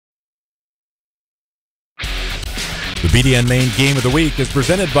The BDN Main Game of the Week is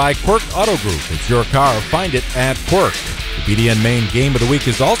presented by Quirk Auto Group. It's your car. Find it at Quirk. The BDN Main Game of the Week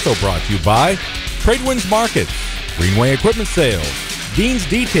is also brought to you by Tradewinds Markets, Greenway Equipment Sales, Dean's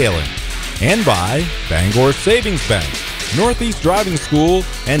Detailing, and by Bangor Savings Bank, Northeast Driving School,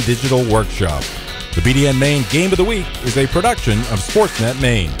 and Digital Workshop. The BDN Main Game of the Week is a production of Sportsnet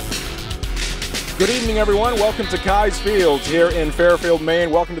Maine. Good evening, everyone. Welcome to Kai's Fields here in Fairfield, Maine.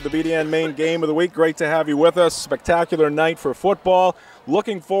 Welcome to the BDN Main Game of the Week. Great to have you with us. Spectacular night for football.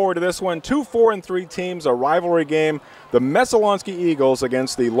 Looking forward to this one. 2 4-3 teams, a rivalry game. The Messalonskee Eagles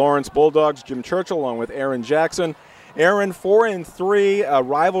against the Lawrence Bulldogs. Jim Churchill along with Aaron Jackson. Aaron, 4-3, a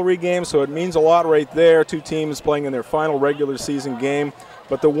rivalry game, so it means a lot right there. Two teams playing in their final regular season game.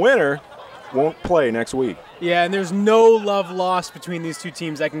 But the winner won't play next week. Yeah, and there's no love lost between these two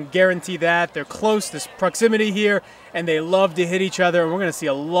teams. I can guarantee that. They're close, this proximity here, and they love to hit each other. And we're going to see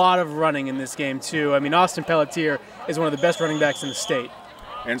a lot of running in this game, too. I mean, Austin Pelletier is one of the best running backs in the state.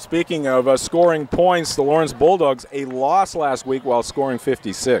 And speaking of scoring points, the Lawrence Bulldogs, a loss last week while scoring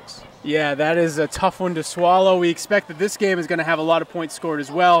 56. Yeah, that is a tough one to swallow. We expect that this game is going to have a lot of points scored as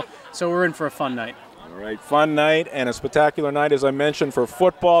well, so we're in for a fun night. All right, fun night and a spectacular night, as I mentioned, for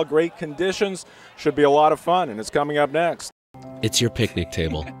football. Great conditions. Should be a lot of fun, and it's coming up next. It's your picnic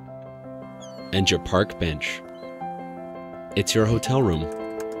table and your park bench. It's your hotel room,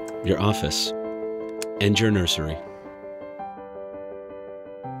 your office, and your nursery.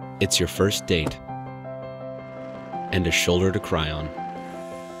 It's your first date and a shoulder to cry on.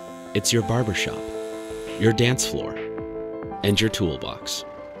 It's your barbershop, your dance floor, and your toolbox.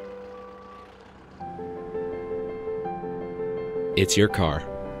 It's your car.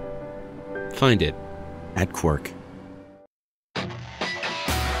 Find it at Quirk.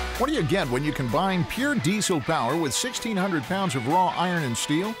 What do you get when you combine pure diesel power with 1,600 pounds of raw iron and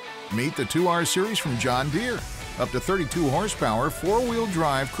steel? Meet the 2R Series from John Deere. Up to 32 horsepower, 4-wheel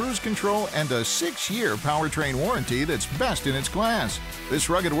drive, cruise control, and a 6-year powertrain warranty that's best in its class. This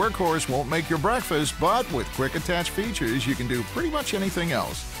rugged workhorse won't make your breakfast, but with quick attach features, you can do pretty much anything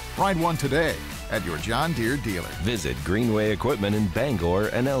else. Ride one today at your John Deere dealer. Visit Greenway Equipment in Bangor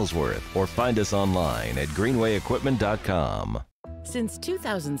and Ellsworth, or find us online at greenwayequipment.com. Since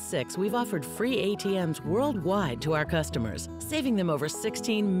 2006, we've offered free ATMs worldwide to our customers, saving them over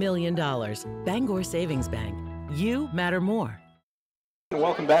 $16 million. Bangor Savings Bank. You matter more.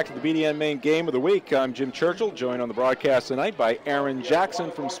 Welcome back to the BDN Main Game of the Week. I'm Jim Churchill, joined on the broadcast tonight by Aaron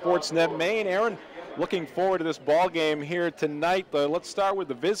Jackson from Sportsnet Maine. Aaron, looking forward to this ball game here tonight. Let's start with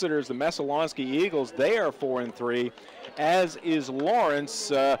the visitors, the Messalonskee Eagles. They are 4-3, as is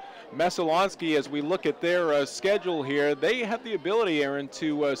Lawrence. Messalonskee, as we look at their schedule here, they have the ability, Aaron,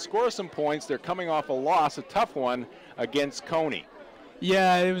 to score some points. They're coming off a loss, a tough one, against Coney.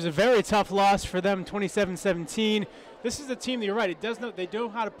 Yeah, it was a very tough loss for them, 27-17. This is a team that, you're right, they know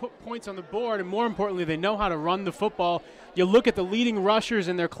how to put points on the board, and more importantly, they know how to run the football. You look at the leading rushers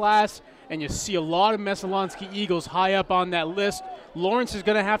in their class, and you see a lot of Messalonskee Eagles high up on that list. Lawrence is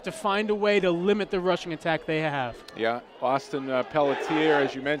going to have to find a way to limit the rushing attack they have. Yeah, Austin Pelletier,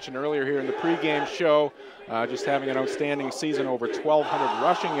 as you mentioned earlier here in the pregame show, just having an outstanding season, over 1,200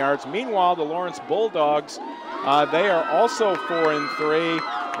 rushing yards. Meanwhile, the Lawrence Bulldogs, they are also 4-3.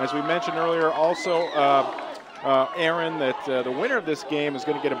 As we mentioned earlier, also, Aaron, that the winner of this game is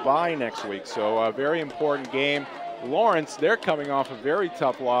going to get a bye next week. So a very important game. Lawrence, they're coming off a very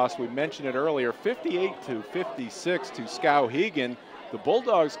tough loss. We mentioned it earlier, 58-56 to Skowhegan. The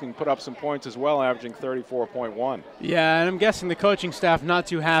Bulldogs can put up some points as well, averaging 34.1. Yeah, and I'm guessing the coaching staff not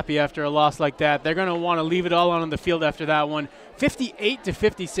too happy after a loss like that. They're going to want to leave it all on the field after that one.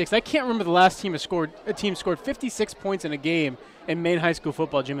 58-56. I can't remember the last team a team scored 56 points in a game in Maine high school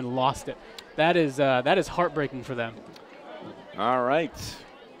football, Jim, and lost it. That is heartbreaking for them. All right.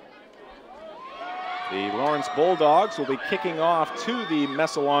 The Lawrence Bulldogs will be kicking off to the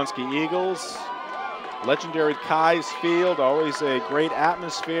Messalonskee Eagles. Legendary Kai's Field, always a great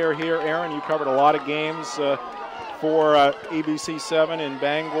atmosphere here. Aaron, you covered a lot of games for ABC7 in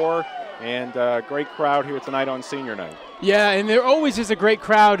Bangor, and great crowd here tonight on senior night. Yeah, and there always is a great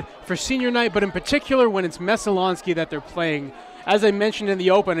crowd for senior night, but in particular when it's Messalonskee that they're playing. As I mentioned in the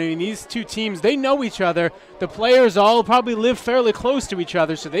open, I mean, these two teams, they know each other. The players all probably live fairly close to each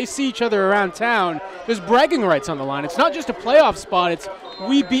other, so they see each other around town. There's bragging rights on the line. It's not just a playoff spot. It's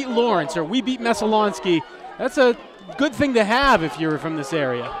we beat Lawrence or we beat Messalonskee. That's a good thing to have if you're from this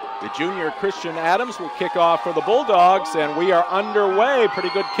area. The junior Christian Adams will kick off for the Bulldogs, and we are underway. Pretty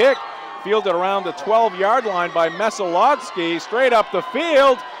good kick. Fielded around the 12-yard line by Messalonskee, straight up the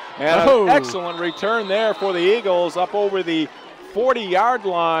field. And an excellent return there for the Eagles. Up over the 40-yard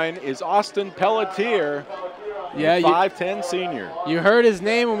line is Austin Pelletier. Yeah, 5'10" senior. You heard his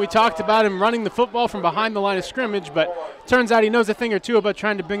name when we talked about him running the football from behind the line of scrimmage, but turns out he knows a thing or two about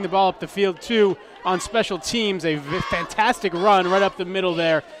trying to bring the ball up the field, too, on special teams. A fantastic run right up the middle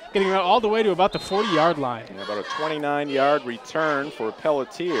there, getting all the way to about the 40-yard line. And about a 29-yard return for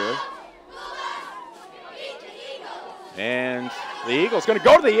Pelletier. And the Eagles going to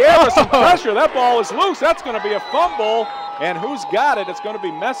go to the air with some pressure. That ball is loose. That's going to be a fumble. And who's got it? It's going to be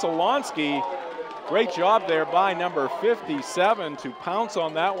Messalonskee. Great job there by number 57 to pounce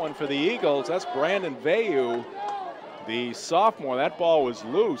on that one for the Eagles. That's Brandon Vayu, the sophomore. That ball was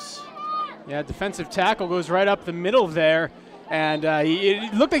loose. Yeah, defensive tackle goes right up the middle there. And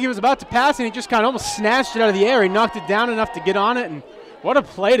it looked like he was about to pass, and he just kind of almost snatched it out of the air. He knocked it down enough to get on it, and what a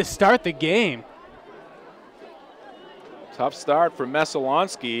play to start the game. Tough start for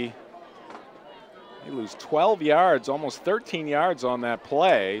Messalonskee. They lose 12 yards, almost 13 yards on that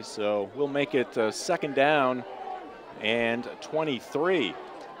play, so we'll make it second down and 23.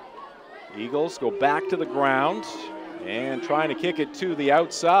 Eagles go back to the ground, and trying to kick it to the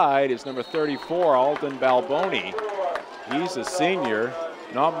outside is number 34, Alden Balboni. He's a senior,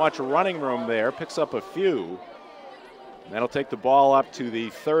 not much running room there, picks up a few. And that'll take the ball up to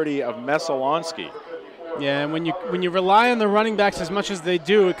the 30 of Messalonskee. Yeah, and when you rely on the running backs as much as they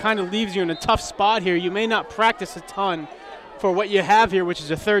do, it kind of leaves you in a tough spot here. You may not practice a ton for what you have here, which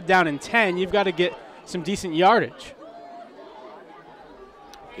is a 3rd down and 10. You've got to get some decent yardage.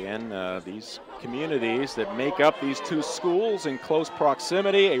 Again, these communities that make up these two schools in close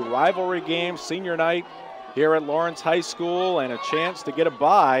proximity, a rivalry game, senior night here at Lawrence High School, and a chance to get a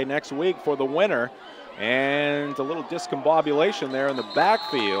bye next week for the winner. And a little discombobulation there in the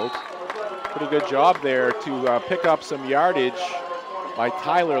backfield. Pretty good job there to pick up some yardage by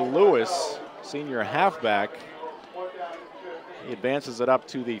Tyler Lewis, senior halfback. He advances it up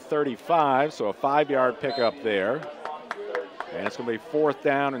to the 35, so a 5-yard pickup there. And it's going to be 4th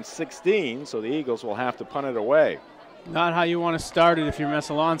down and 16, so the Eagles will have to punt it away. Not how you want to start it if you're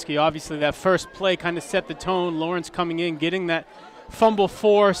Messalonskee. Obviously, that first play kind of set the tone. Lawrence coming in, getting that fumble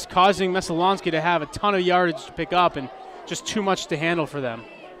force, causing Messalonskee to have a ton of yardage to pick up and just too much to handle for them.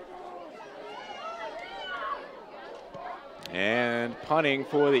 And punting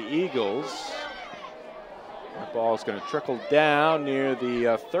for the Eagles. That ball is going to trickle down near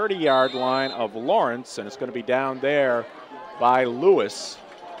the 30-yard line of Lawrence, and it's going to be down there by Lewis.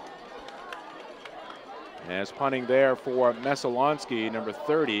 As punting there for Messalonskee, number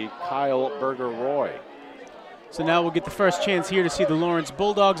 30, Kyle Berger-Roy. So now we'll get the first chance here to see the Lawrence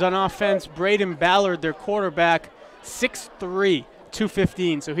Bulldogs on offense. Braden Ballard, their quarterback, 6'3",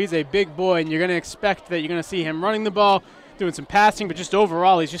 215. So he's a big boy, and you're going to expect that you're going to see him running the ball, doing some passing, but just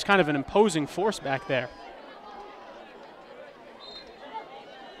overall, he's just kind of an imposing force back there.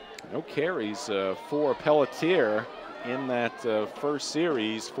 No carries for Pelletier in that first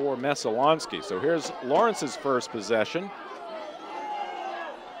series for Messalonskee. So here's Lawrence's first possession.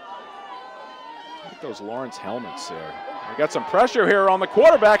 Look at those Lawrence helmets there. We got some pressure here on the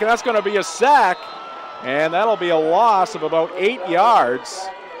quarterback, and that's going to be a sack, and that'll be a loss of about 8 yards.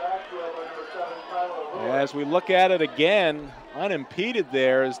 As we look at it again, unimpeded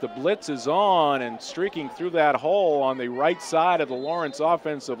there as the blitz is on, and streaking through that hole on the right side of the Lawrence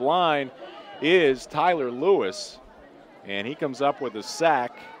offensive line is Tyler Lewis. And he comes up with a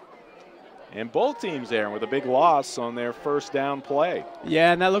sack. And both teams there with a big loss on their first down play.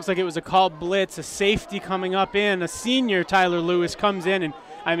 Yeah, and that looks like it was a called blitz, a safety coming up in. A senior, Tyler Lewis, comes in, and,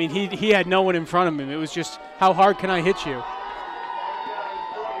 I mean, he had no one in front of him. It was just, how hard can I hit you?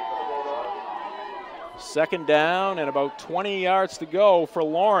 Second down and about 20 yards to go for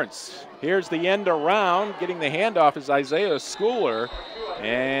Lawrence. Here's the end around. Getting the handoff is Isaiah Schooler,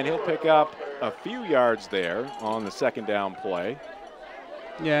 and he'll pick up a few yards there on the second down play.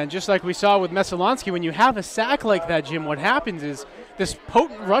 Yeah, and just like we saw with Messalonskee, when you have a sack like that, Jim, what happens is this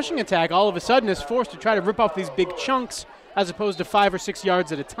potent rushing attack all of a sudden is forced to try to rip off these big chunks as opposed to 5 or 6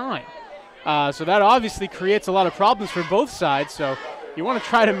 yards at a time. So that obviously creates a lot of problems for both sides. So you want to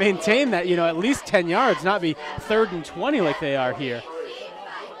try to maintain that, at least 10 yards, not be 3rd and 20 like they are here.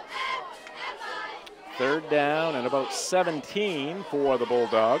 Third down and about 17 for the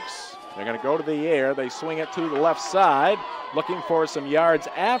Bulldogs. They're going to go to the air. They swing it to the left side, looking for some yards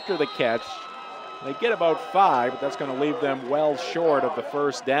after the catch. They get about 5, but that's going to leave them well short of the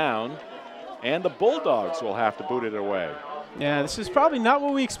first down. And the Bulldogs will have to boot it away. Yeah, this is probably not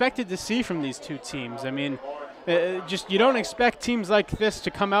what we expected to see from these two teams. I mean, you don't expect teams like this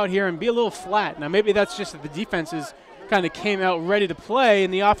to come out here and be a little flat. Now, maybe that's just that the defenses kind of came out ready to play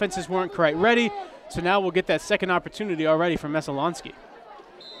and the offenses weren't quite ready. So now we'll get that second opportunity already for Messalonskee.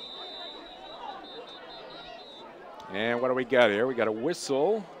 And what do we got here? We got a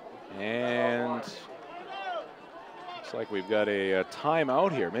whistle, and looks like we've got a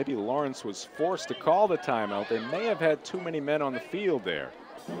timeout here. Maybe Lawrence was forced to call the timeout. They may have had too many men on the field there.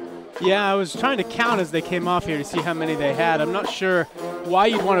 Yeah, I was trying to count as they came off here to see how many they had. I'm not sure why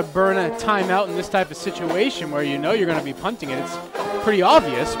you'd want to burn a timeout in this type of situation where you know you're going to be punting it. It's pretty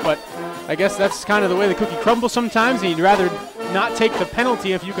obvious, but I guess that's kind of the way the cookie crumbles sometimes, and you'd rather not take the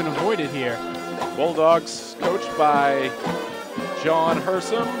penalty if you can avoid it here. Bulldogs coached by John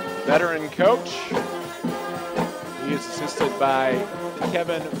Hersom, veteran coach. He is assisted by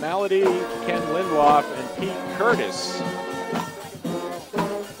Kevin Malady, Ken Lindloff, and Pete Curtis.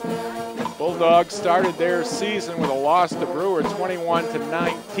 Bulldogs started their season with a loss to Brewer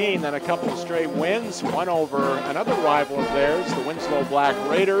 21-19, then a couple of straight wins, one over another rival of theirs, the Winslow Black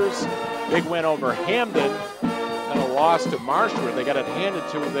Raiders, big win over Hamden, then a loss to Marshwood. They got it handed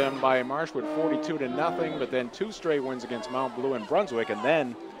to them by Marshwood 42-0, but then two straight wins against Mount Blue and Brunswick, and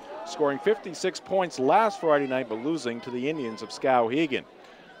then scoring 56 points last Friday night, but losing to the Indians of Skowhegan.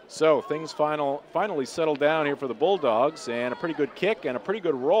 So things finally settled down here for the Bulldogs, and a pretty good kick and a pretty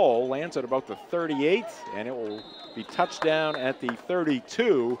good roll. Lands at about the 38, and it will be touchdown at the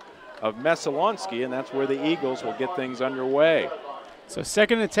 32 of Messalonskee, and that's where the Eagles will get things underway. So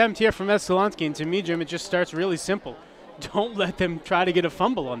second attempt here from Messalonskee, and to me, Jim, it just starts really simple. Don't let them try to get a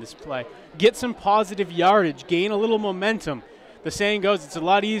fumble on this play. Get some positive yardage, gain a little momentum. The saying goes it's a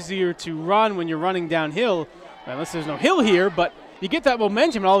lot easier to run when you're running downhill, unless there's no hill here, but you get that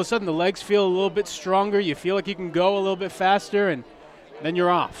momentum, and all of a sudden the legs feel a little bit stronger. You feel like you can go a little bit faster, and then you're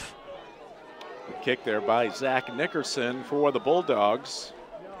off. Good kick there by Zach Nickerson for the Bulldogs.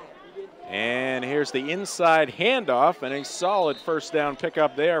 And here's the inside handoff, and a solid first down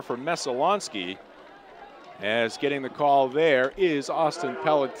pickup there for Messalonskee. As getting the call there is Austin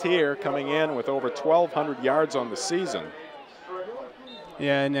Pelletier, coming in with over 1,200 yards on the season.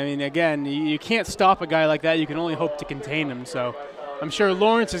 Yeah, and I mean, again, you can't stop a guy like that. You can only hope to contain him. So I'm sure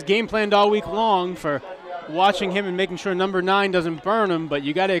Lawrence has game planned all week long for watching him and making sure number 9 doesn't burn him, but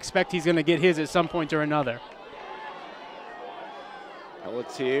you got to expect he's going to get his at some point or another.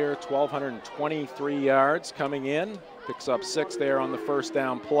 Pelletier, 1,223 yards coming in. Picks up 6 there on the first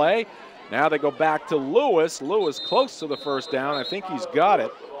down play. Now they go back to Lewis. Lewis close to the first down. I think he's got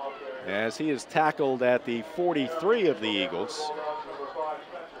it, as he is tackled at the 43 of the Eagles.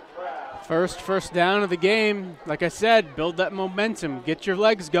 First down of the game. Like I said, build that momentum. Get your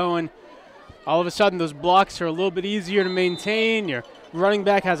legs going. All of a sudden, those blocks are a little bit easier to maintain. Your running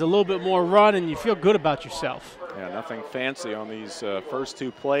back has a little bit more run, and you feel good about yourself. Yeah, nothing fancy on these first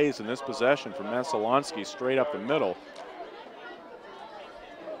 2 plays in this possession from Messalonskee, straight up the middle.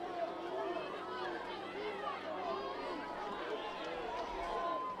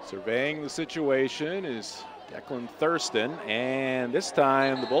 Surveying the situation is Declan Thurston, and this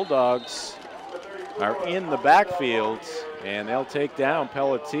time the Bulldogs are in the backfield, and they'll take down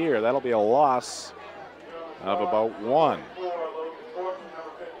Pelletier. That'll be a loss of about 1.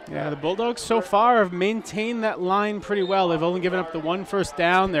 Yeah, the Bulldogs so far have maintained that line pretty well. They've only given up the 1 first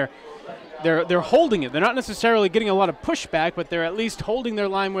down. They're holding it. They're not necessarily getting a lot of pushback, but they're at least holding their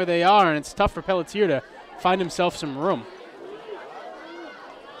line where they are, and it's tough for Pelletier to find himself some room.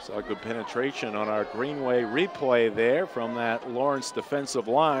 Saw good penetration on our Greenway replay there from that Lawrence defensive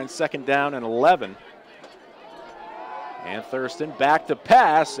line. 2nd down and 11. And Thurston back to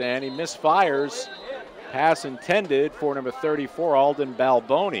pass, and he misfires. Pass intended for number 34, Alden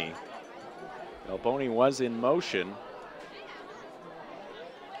Balboni. Balboni was in motion.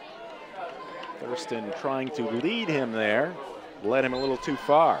 Thurston trying to lead him there, led him a little too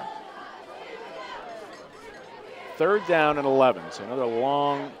far. 3rd down and 11, so another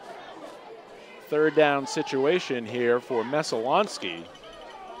long 3rd down situation here for Messalonskee.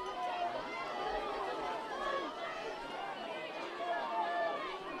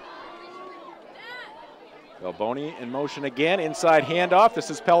 Balboni in motion again, inside handoff. This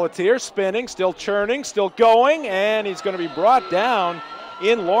is Pelletier spinning, still churning, still going, and he's going to be brought down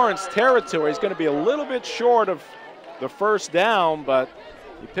in Lawrence territory. He's going to be a little bit short of the first down, but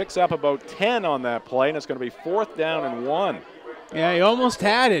he picks up about 10 on that play, and it's going to be 4th down and 1. Yeah, he almost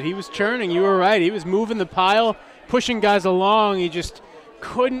had it. He was churning. You were right. He was moving the pile, pushing guys along. He just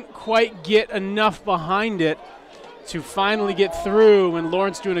couldn't quite get enough behind it to finally get through, and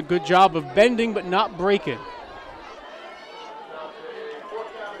Lawrence doing a good job of bending but not breaking.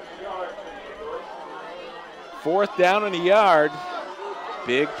 Fourth down and a yard.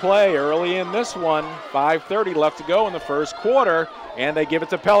 Big play early in this one. 5:30 left to go in the first quarter, and they give it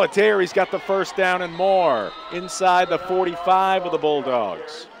to Pelletier. He's got the first down and more inside the 45 of the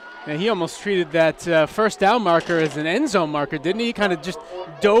Bulldogs. And he almost treated that first down marker as an end zone marker, didn't he? He kind of just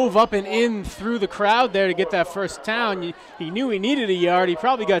dove up and in through the crowd there to get that first down. He knew he needed a yard. He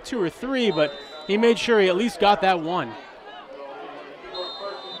probably got 2 or 3, but he made sure he at least got that 1.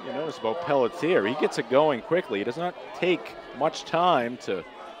 You notice about Pelletier, he gets it going quickly. He does not take much time to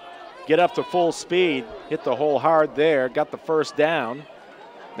get up to full speed, hit the hole hard there, got the first down.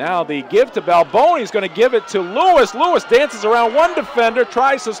 Now the give to Balboni. He's going to give it to Lewis. Lewis dances around one defender,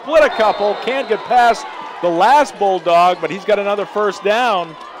 tries to split a couple, can't get past the last Bulldog, but he's got another first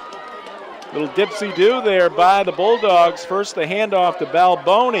down. Little dipsy-do there by the Bulldogs. First the handoff to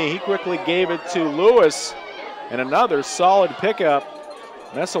Balboni. He quickly gave it to Lewis, and another solid pickup.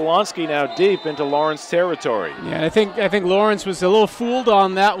 Messalonskee now deep into Lawrence territory. Yeah, I think Lawrence was a little fooled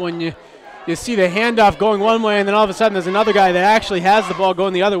on that one. You see the handoff going one way, and then all of a sudden there's another guy that actually has the ball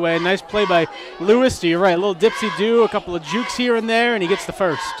going the other way. Nice play by Lewis. So you're right, a little dipsy-do, a couple of jukes here and there, and he gets the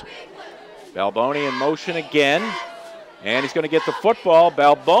first. Balboni in motion again, and he's going to get the football.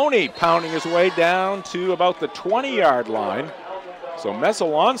 Balboni pounding his way down to about the 20-yard line. So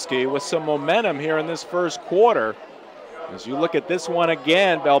Messalonskee with some momentum here in this first quarter. As you look at this one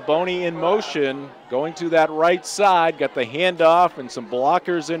again, Balboni in motion, going to that right side, got the handoff and some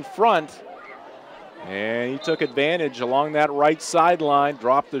blockers in front. And he took advantage along that right sideline,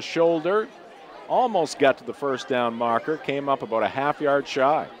 dropped the shoulder, almost got to the first down marker, came up about a half-yard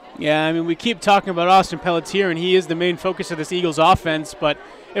shy. Yeah, I mean, we keep talking about Austin Pelletier, and he is the main focus of this Eagles offense, but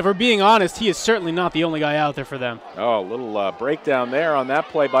if we're being honest, he is certainly not the only guy out there for them. Oh, a little breakdown there on that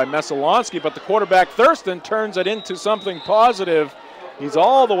play by Messalonskee, but the quarterback, Thurston, turns it into something positive. He's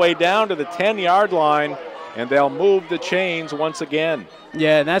all the way down to the 10-yard line, and they'll move the chains once again.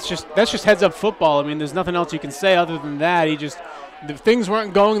 Yeah, and that's just heads-up football. I mean, there's nothing else you can say other than that. The things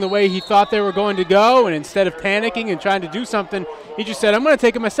weren't going the way he thought they were going to go, and instead of panicking and trying to do something, he just said, I'm going to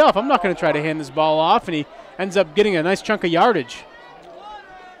take it myself. I'm not going to try to hand this ball off, and he ends up getting a nice chunk of yardage.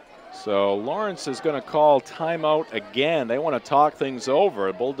 So Lawrence is going to call timeout again. They want to talk things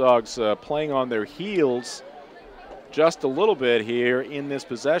over. Bulldogs playing on their heels just a little bit here in this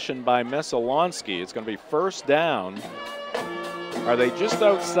possession by Messalonskee. It's going to be first down. Are they just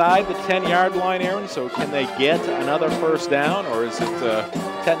outside the 10-yard line, Aaron? So can they get another first down, or is it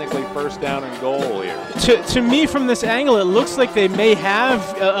technically first down and goal here? To me, from this angle, it looks like they may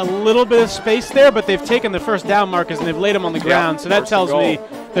have a little bit of space there, but they've taken the first down markers and they've laid them on the ground. So that tells me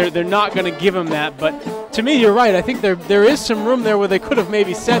they're not going to give him that. But to me, you're right. I think there is some room there where they could have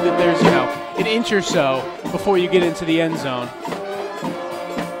maybe said that there's an inch or so before you get into the end zone.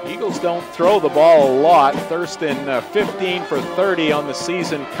 Eagles don't throw the ball a lot. Thurston 15 for 30 on the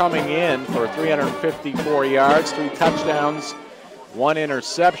season, coming in for 354 yards, 3 touchdowns, 1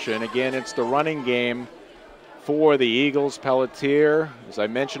 interception. Again, it's the running game for the Eagles. Pelletier, as I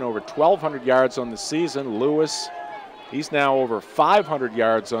mentioned, over 1,200 yards on the season. Lewis, he's now over 500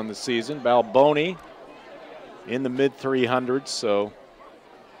 yards on the season. Balboni in the mid-300s. So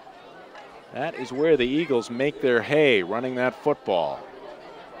that is where the Eagles make their hay, running that football.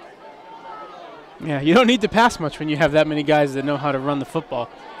 Yeah, you don't need to pass much when you have that many guys that know how to run the football.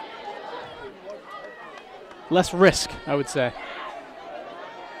 Less risk, I would say.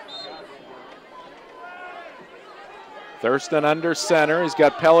 Thurston under center. He's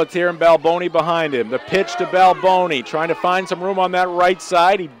got Pelletier and Balboni behind him. The pitch to Balboni, trying to find some room on that right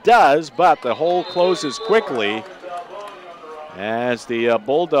side. He does, but the hole closes quickly as the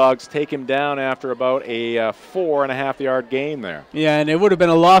Bulldogs take him down after about a 4.5-yard gain there. Yeah, and it would have been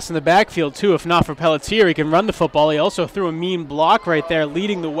a loss in the backfield, too, if not for Pelletier. He can run the football. He also threw a mean block right there,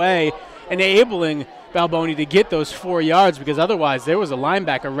 leading the way, enabling Balboni to get those 4 yards, because otherwise there was a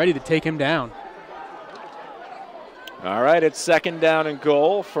linebacker ready to take him down. All right, it's second down and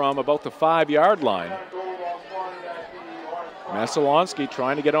goal from about the 5-yard line. Messalonskee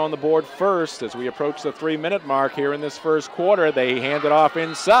trying to get on the board first as we approach the 3-minute mark here in this first quarter. They hand it off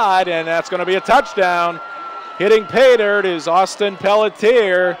inside, and that's going to be a touchdown. Hitting pay dirt is Austin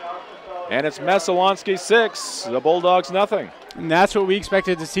Pelletier, and it's Messalonskee 6, the Bulldogs nothing. And that's what we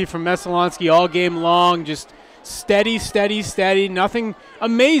expected to see from Messalonskee all game long, just steady, steady, steady, nothing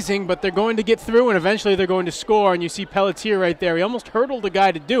amazing, but they're going to get through, and eventually they're going to score, and you see Pelletier right there. He almost hurdled a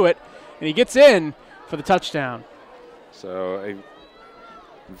guy to do it, and he gets in for the touchdown. So a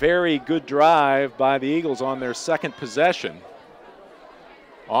very good drive by the Eagles on their second possession.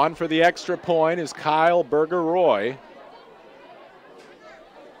 On for the extra point is Kyle Berger-Roy.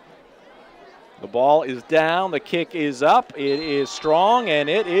 The ball is down, the kick is up, it is strong, and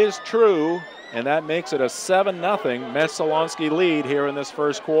it is true. and that makes it a 7-0 Messalonskee lead here in this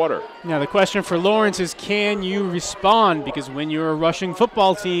first quarter. Now the question for Lawrence is, can you respond? Because when you're a rushing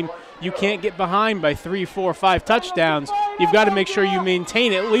football team, you can't get behind by 3, 4, 5 touchdowns. You've got to make sure you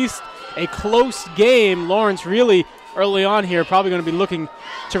maintain at least a close game. Lawrence really early on here probably going to be looking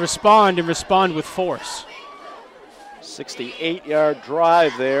to respond and respond with force. 68-yard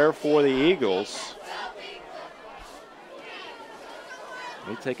drive there for the Eagles.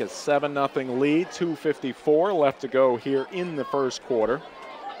 They take a 7-0 lead, 2:54 left to go here in the first quarter.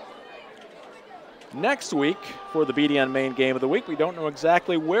 Next week for the BDN Main Game of the Week, we don't know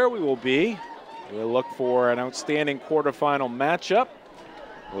exactly where we will be. We'll look for an outstanding quarterfinal matchup.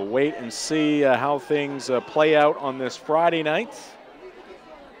 We'll wait and see how things play out on this Friday night.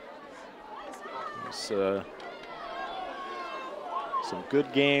 Some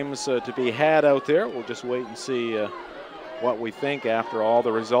good games to be had out there. We'll just wait and see what we think after all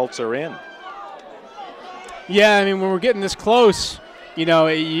the results are in. Yeah, I mean, when we're getting this close, you know,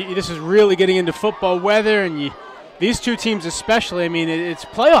 this is really getting into football weather, and these two teams especially, I mean, it's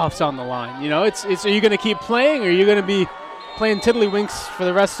playoffs on the line. You know, it's are you going to keep playing, or are you going to be playing tiddlywinks for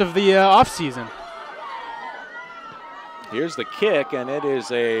the rest of the offseason? Here's the kick, and it is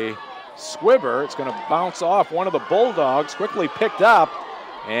a squibber. It's going to bounce off one of the Bulldogs, quickly picked up,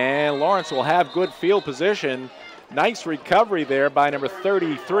 and Lawrence will have good field position. Nice recovery there by number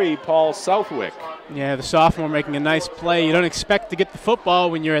 33, Paul Southwick. Yeah, the sophomore making a nice play. You don't expect to get the football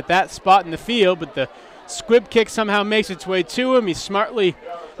when you're at that spot in the field, but the squib kick somehow makes its way to him. He smartly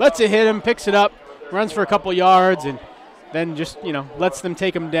lets it hit him, picks it up, runs for a couple yards, and then just, you know, lets them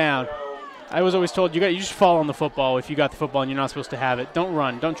take him down. I was always told you just fall on the football if you got the football and you're not supposed to have it. Don't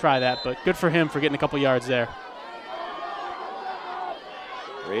run. Don't try that, but good for him for getting a couple yards there.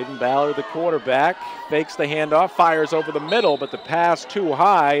 Braden Ballard, the quarterback, fakes the handoff, fires over the middle, but the pass too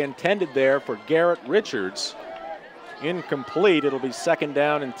high, intended there for Garrett Richards. Incomplete. It'll be 2nd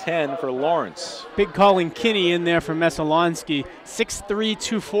down and 10 for Lawrence. Big Colin Kinney in there for Messalonskee. 6'3",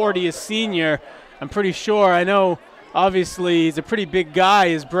 240, a senior. I'm pretty sure. I know, obviously, he's a pretty big guy,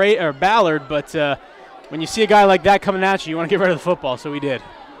 is Ballard, but when you see a guy like that coming at you, you want to get rid of the football, so he did.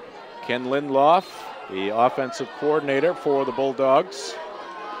 Ken Lindloff, the offensive coordinator for the Bulldogs.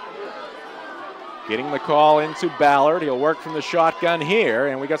 Getting the call into Ballard. He'll work from the shotgun here,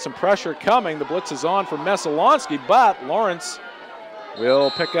 and we got some pressure coming. The blitz is on for Messalonskee, but Lawrence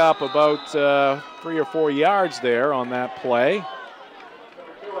will pick up about 3 or 4 yards there on that play.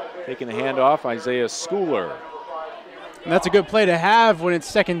 Taking the handoff, Isaiah Schooler. And that's a good play to have when it's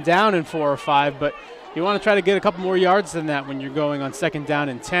 2nd down and 4 or 5, but you want to try to get a couple more yards than that when you're going on 2nd down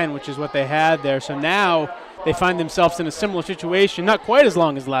and 10, which is what they had there. So now they find themselves in a similar situation, not quite as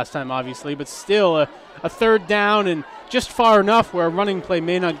long as last time, obviously, but still a 3rd down and just far enough where a running play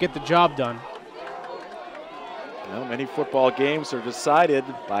may not get the job done. Well, many football games are decided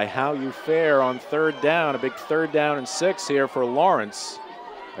by how you fare on 3rd down. A big 3rd down and 6 here for Lawrence.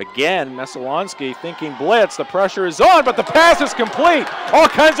 Again, Messalonskee thinking blitz. The pressure is on, but the pass is complete. All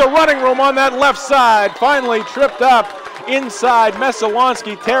kinds of running room on that left side. Finally tripped up inside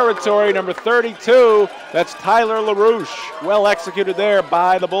Messalonskee territory, number 32. That's Tyler LaRouche. Well executed there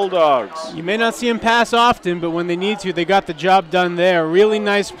by the Bulldogs. You may not see him pass often, but when they need to, they got the job done there. Really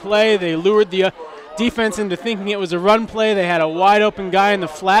nice play. They lured the defense into thinking it was a run play. They had a wide open guy in the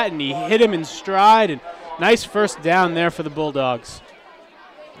flat, and he hit him in stride. And nice 1st down there for the Bulldogs.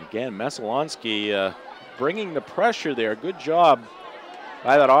 Again, Messalonskee bringing the pressure there. Good job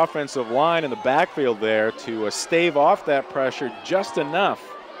by that offensive line in the backfield there to stave off that pressure just enough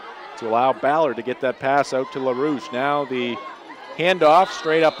to allow Ballard to get that pass out to LaRouche. Now the handoff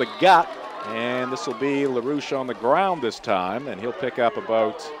straight up the gut, and this will be LaRouche on the ground this time, and he'll pick up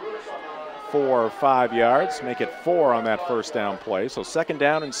about 4 or 5 yards, make it 4 on that 1st down play. So 2nd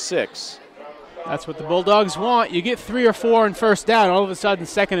down and 6. That's what the Bulldogs want. You get 3 or 4 in 1st down, all of a sudden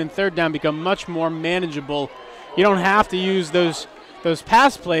 2nd and 3rd down become much more manageable. You don't have to use those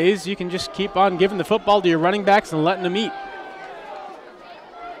pass plays. You can just keep on giving the football to your running backs and letting them eat.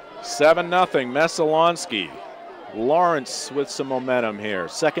 7-0 Messalonskee. Lawrence with some momentum here.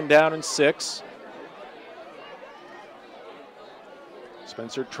 2nd down and 6.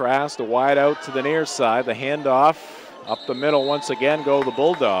 Spencer Trask, the wide out to the near side. The handoff up the middle once again go the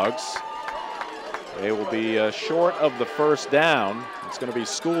Bulldogs. They will be short of the 1st down. It's going to be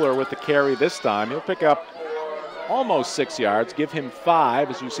Schooler with the carry this time. He'll pick up almost 6 yards, give him 5,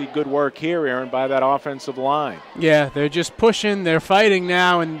 as you see good work here, Aaron, by that offensive line. Yeah, they're just pushing, they're fighting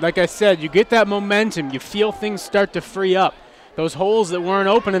now, and like I said, you get that momentum, you feel things start to free up. Those holes that weren't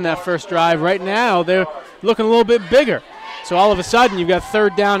open in that first drive, right now, they're looking a little bit bigger. So all of a sudden, you've got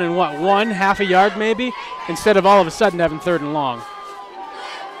third down and what, half a yard maybe, instead of all of a sudden having third and long.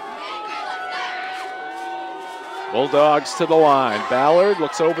 Bulldogs to the line. Ballard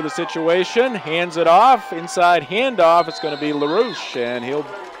looks over the situation, hands it off. Inside handoff, it's going to be LaRouche, and he'll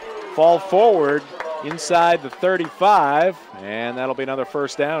fall forward inside the 35, and that'll be another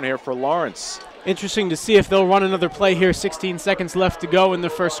first down here for Lawrence. Interesting to see if they'll run another play here. 16 seconds left to go in the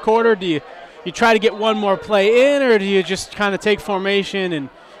first quarter. Do you try to get one more play in, or do you just kind of take formation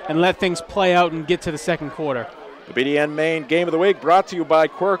and let things play out and get to the second quarter? The BDN Maine Game of the Week brought to you by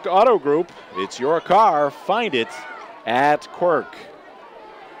Quirk Auto Group. It's your car. Find it at Quirk.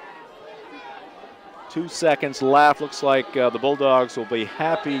 2 seconds left. Looks like the Bulldogs will be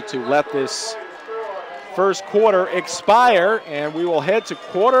happy to let this first quarter expire, and we will head to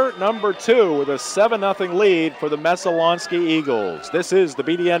quarter number 2 with a 7-0 lead for the Messalonskee Eagles. This is the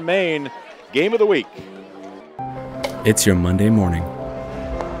BDN Maine Game of the Week. It's your Monday morning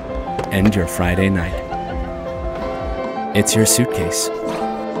and your Friday night. It's your suitcase,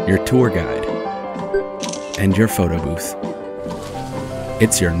 your tour guide, and your photo booth.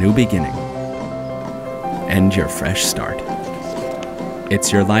 It's your new beginning and your fresh start.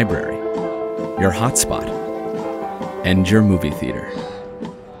 It's your library, your hotspot, and your movie theater.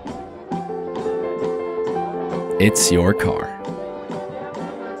 It's your car.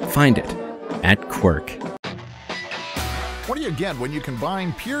 Find it at Quirk. What do you get when you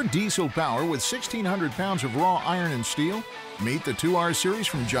combine pure diesel power with 1,600 pounds of raw iron and steel? Meet the 2R series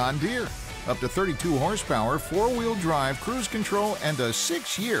from John Deere. Up to 32 horsepower, 4-wheel drive, cruise control, and a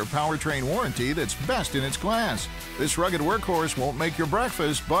 6-year powertrain warranty that's best in its class. This rugged workhorse won't make your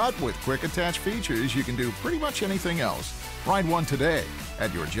breakfast, but with quick attach features, you can do pretty much anything else. Ride one today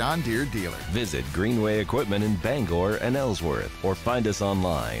at your John Deere dealer. Visit Greenway Equipment in Bangor and Ellsworth, or find us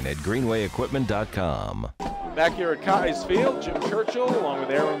online at greenwayequipment.com. Back here at Kai's Field, Jim Churchill along with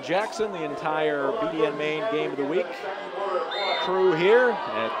Aaron Jackson, the entire BDN Maine Game of the Week crew here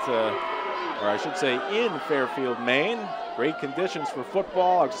at, or I should say in Fairfield, Maine. Great conditions for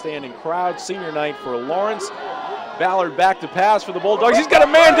football, outstanding crowd, senior night for Lawrence. Ballard back to pass for the Bulldogs. He's got a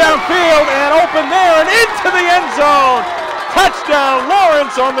man downfield and open there and into the end zone. Touchdown,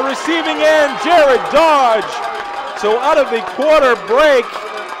 Lawrence on the receiving end, Jared Dodge. So out of the quarter break,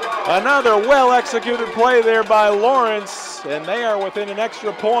 another well-executed play there by Lawrence, and they are within an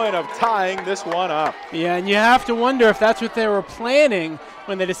extra point of tying this one up. Yeah, and you have to wonder if that's what they were planning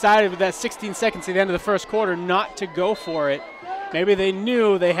when they decided with that 16 seconds at the end of the first quarter not to go for it. Maybe they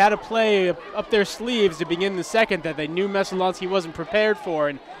knew they had a play up their sleeves to begin the second that they knew Messalonskee wasn't prepared for.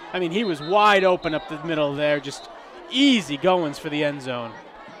 And, I mean, he was wide open up the middle there, just easy goings for the end zone.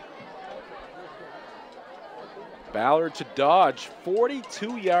 Ballard to Dodge,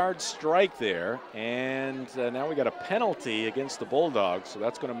 42-yard strike there, and now we got a penalty against the Bulldogs, so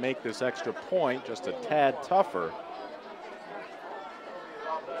that's going to make this extra point just a tad tougher.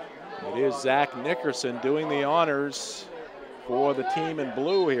 It is Zach Nickerson doing the honors for the team in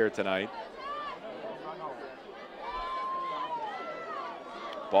blue here tonight.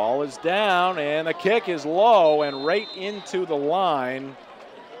 Ball is down, and the kick is low and right into the line.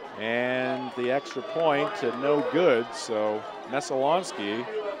 And the extra point to no good, so Messalonskee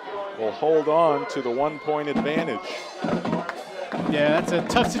will hold on to the 1-point advantage. Yeah, that's a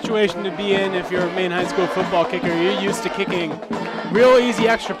tough situation to be in if you're a Maine high school football kicker. You're used to kicking real easy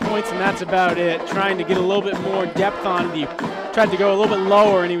extra points, and that's about it. Trying to get a little bit more depth on it. He tried to go a little bit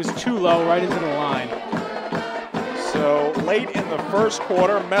lower, and he was too low right into the line. So late in the first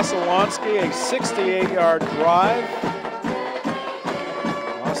quarter, Messalonskee, a 68-yard drive.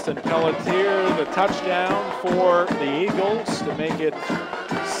 Austin Pelletier, the touchdown for the Eagles to make it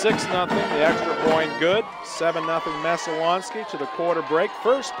 6-0. The extra point good. 7-0 Messalonskee to the quarter break.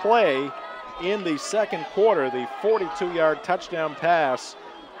 First play in the second quarter, the 42-yard touchdown pass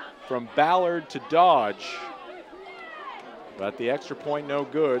from Ballard to Dodge. But the extra point no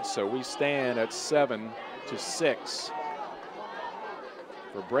good, so we stand at 7-6.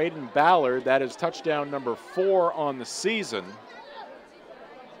 For Braden Ballard, that is touchdown number 4 on the season.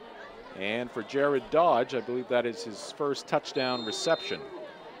 And for Jared Dodge, I believe that is his first touchdown reception.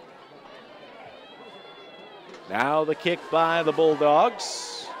 Now the kick by the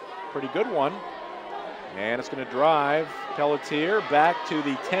Bulldogs. Pretty good one. And it's going to drive Pelletier back to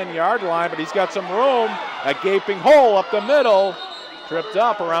the 10-yard line, but he's got some room. A gaping hole up the middle. Tripped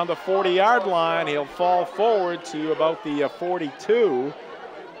up around the 40-yard line. He'll fall forward to about the 42.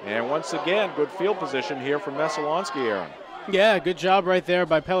 And once again, good field position here for Messalonskee, Aaron. Yeah, good job right there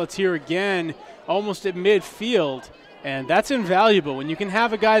by Pelletier again, almost at midfield. And that's invaluable. When you can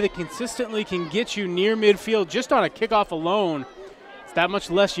have a guy that consistently can get you near midfield just on a kickoff alone, it's that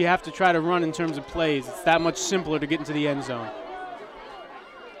much less you have to try to run in terms of plays. It's that much simpler to get into the end zone.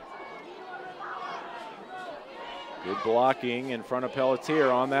 Good blocking in front of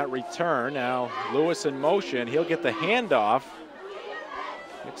Pelletier on that return. Now Lewis in motion. He'll get the handoff.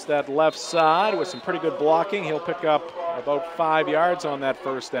 Hits that left side with some pretty good blocking. He'll pick up about 5 yards on that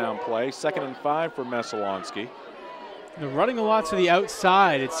first down play. 2nd and 5 for Messalonskee. They're running a lot to the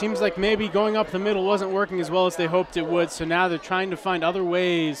outside. It seems like maybe going up the middle wasn't working as well as they hoped it would, so now they're trying to find other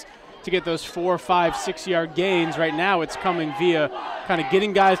ways to get those 4, 5, 6 yard gains. Right now it's coming via kind of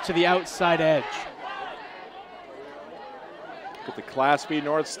getting guys to the outside edge. Look at the Class B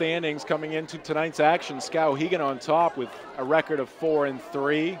North standings coming into tonight's action. Skowhegan on top with a record of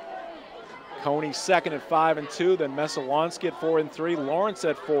 4-3. Coney second at 5-2. Then Messalonskee at 4-3. Lawrence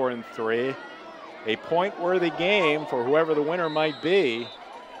at 4-3. A point-worthy game for whoever the winner might be.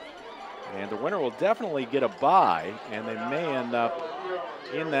 And the winner will definitely get a bye, and they may end up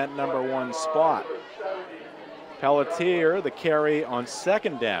in that number 1 spot. Pelletier, the carry on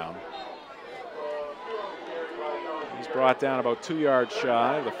 2nd down. He's brought down about 2 yards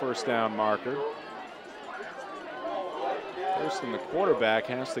shy of the first down marker. Thurston, the quarterback,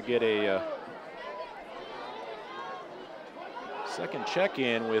 has to get a second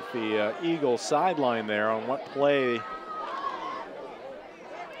check-in with the Eagle sideline there on what play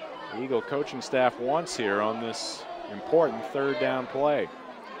the Eagle coaching staff wants here on this important 3rd down play.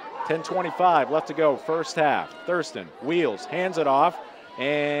 10:25 left to go, first half. Thurston wheels, hands it off,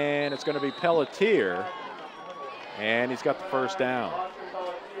 and it's going to be Pelletier. And he's got the first down.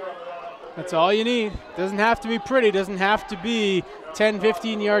 That's all you need. Doesn't have to be pretty. Doesn't have to be 10,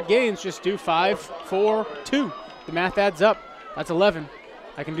 15-yard gains. Just do 5, 4, 2. The math adds up. That's 11.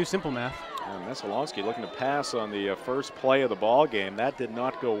 I can do simple math. And Messalonskee looking to pass on the first play of the ball game. That did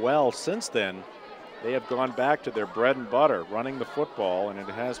not go well. Since then, they have gone back to their bread and butter, running the football, and it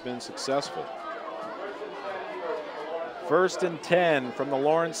has been successful. 1st and 10 from the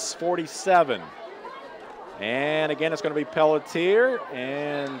Lawrence 47. And again, it's going to be Pelletier,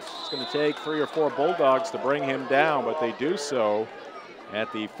 and it's going to take 3 or 4 Bulldogs to bring him down, but they do so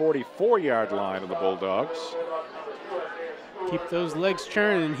at the 44-yard line of the Bulldogs. Keep those legs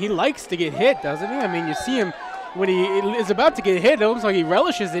churning. He likes to get hit, doesn't he? I mean, you see him when he is about to get hit, it almost like he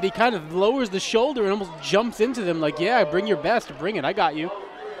relishes it. He kind of lowers the shoulder and almost jumps into them like, yeah, bring your best, bring it, I got you.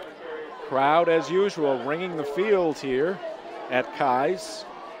 Crowd, as usual, ringing the field here at Kai's.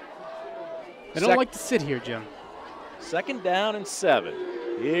 They don't like to sit here, Jim. 2nd down and 7.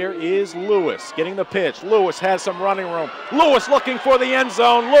 Here is Lewis getting the pitch. Lewis has some running room. Lewis looking for the end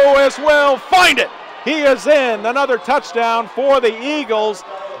zone. Lewis will find it. He is in. Another touchdown for the Eagles.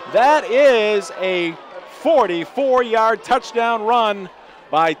 That is a 44-yard touchdown run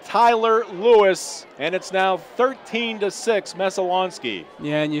by Tyler Lewis, and it's now 13-6 Messalonskee.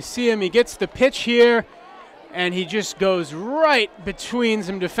 Yeah, and you see him. He gets the pitch here, and he just goes right between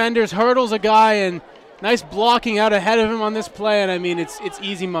some defenders, hurdles a guy, and nice blocking out ahead of him on this play. And I mean, it's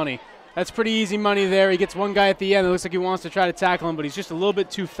easy money. That's pretty easy money there. He gets one guy at the end. It looks like he wants to try to tackle him, but he's just a little bit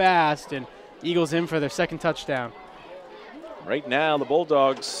too fast, and Eagles in for their 2nd touchdown. Right now, the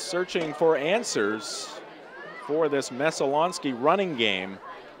Bulldogs searching for answers for this Messalonskee running game.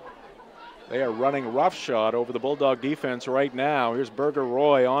 They are running roughshod over the Bulldog defense right now. Here's Berger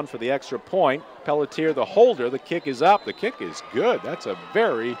Roy on for the extra point. Pelletier, the holder. The kick is up. The kick is good. That's a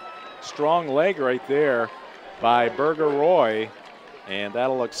very strong leg right there by Berger Roy, and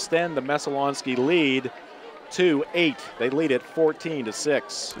that'll extend the Messalonskee lead to 8. They lead it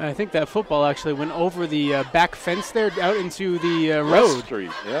 14-6. I think that football actually went over the back fence there out into the road. Street,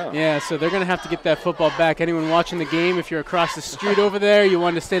 yeah. Yeah, so they're going to have to get that football back. Anyone watching the game, if you're across the street over there, you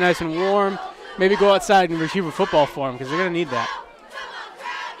want to stay nice and warm, maybe go outside and retrieve a football for them because they're going to need that.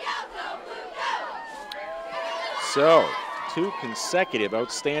 So, 2 consecutive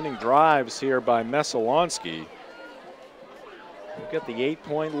outstanding drives here by Messalonskee. We've got the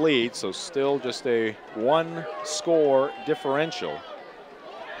 8-point lead, so still just a 1-score differential.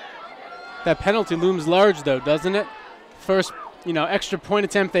 That penalty looms large, though, doesn't it? First, extra point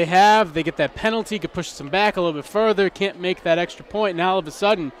attempt they have, they get that penalty, could push them back a little bit further, can't make that extra point, and all of a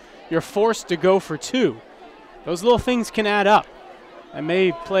sudden, you're forced to go for 2. Those little things can add up and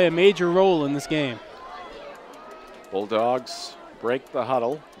may play a major role in this game. Bulldogs break the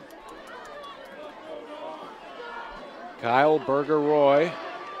huddle. Kyle Berger Roy,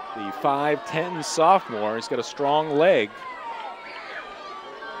 the 5'10 sophomore, he's got a strong leg.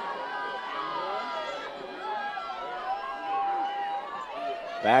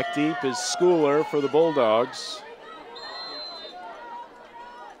 Back deep is Schooler for the Bulldogs.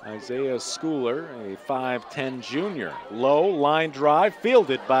 Isaiah Schooler, a 5'10 junior. Low line drive,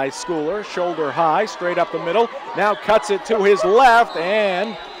 fielded by Schooler, shoulder high, straight up the middle. Now cuts it to his left,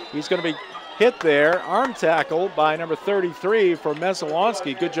 and he's going to be hit there. Arm tackle by number 33 for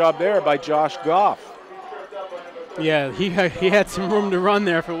Messalonskee. Good job there by Josh Goff. Yeah, he had some room to run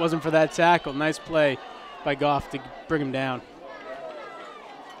there if it wasn't for that tackle. Nice play by Goff to bring him down.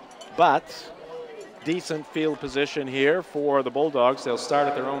 But decent field position here for the Bulldogs. They'll start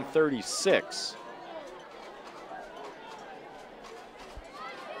at their own 36.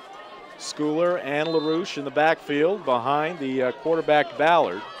 Schooler and LaRouche in the backfield behind the quarterback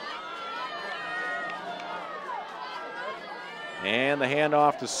Ballard. And the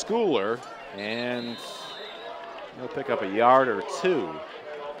handoff to Schooler, and he'll pick up a yard or two.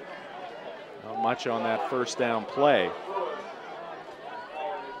 Not much on that first down play.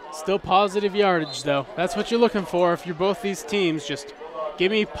 Still positive yardage, though. That's what you're looking for if you're both these teams. Just give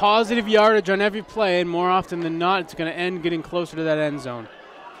me positive yardage on every play, and more often than not, it's going to end getting closer to that end zone.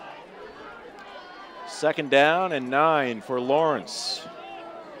 2nd down and 9 for Lawrence.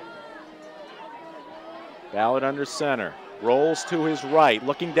 Ballard under center. Rolls to his right,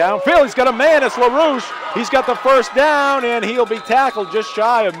 looking downfield. He's got a man. It's LaRouche. He's got the first down, and he'll be tackled just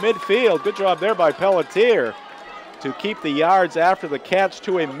shy of midfield. Good job there by Pelletier to keep the yards after the catch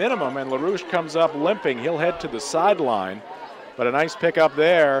to a minimum, and LaRouche comes up limping. He'll head to the sideline, but a nice pickup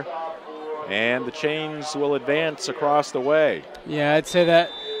there, and the chains will advance across the way. Yeah, I'd say that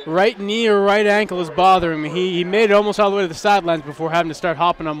right knee or right ankle is bothering me. He made it almost all the way to the sidelines before having to start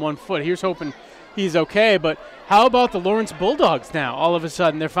hopping on one foot. Here's hoping he's okay, but how about the Lawrence Bulldogs now? All of a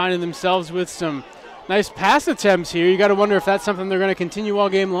sudden, they're finding themselves with some nice pass attempts here. You got to wonder if that's something they're going to continue all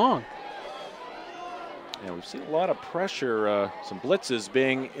game long. Yeah, we've seen a lot of pressure, some blitzes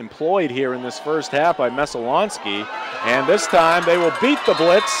being employed here in this first half by Messalonskee, and this time they will beat the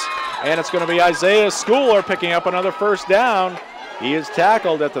blitz, and it's going to be Isaiah Schooler picking up another first down. He is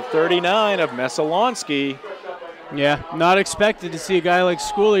tackled at the 39 of Messalonskee. Yeah, not expected to see a guy like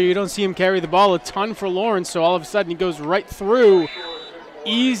Schooler. You don't see him carry the ball a ton for Lawrence, so all of a sudden he goes right through.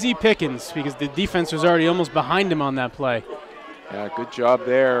 Easy pickings because the defense was already almost behind him on that play. Yeah, good job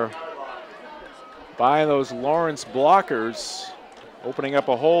there by those Lawrence blockers, opening up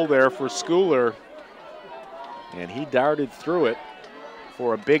a hole there for Schooler, and he darted through it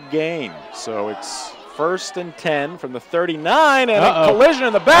for a big gain. So it's 1st and 10 from the 39, and a collision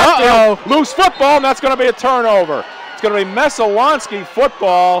in the backfield. Loose football, and that's going to be a turnover. It's going to be Messalonskee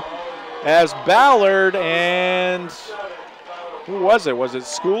football as Ballard and who was it? Was it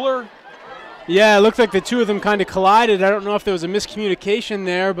Schooler? Yeah, it looked like the two of them kind of collided. I don't know if there was a miscommunication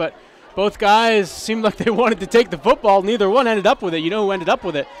there, but both guys seemed like they wanted to take the football. Neither one ended up with it. You know who ended up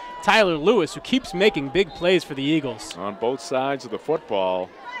with it? Tyler Lewis, who keeps making big plays for the Eagles. On both sides of the football.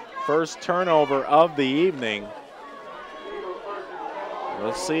 First turnover of the evening.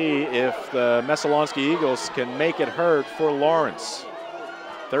 We'll see if the Messalonskee Eagles can make it hurt for Lawrence.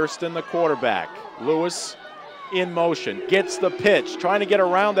 Thurston, the quarterback. Lewis in motion, gets the pitch, trying to get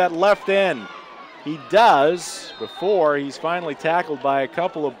around that left end. He does before he's finally tackled by a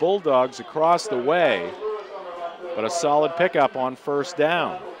couple of Bulldogs across the way. But a solid pickup on first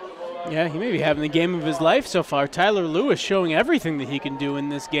down. Yeah, he may be having the game of his life so far. Tyler Lewis showing everything that he can do in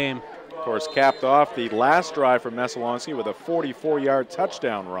this game. Of course, capped off the last drive for Messalonskee with a 44-yard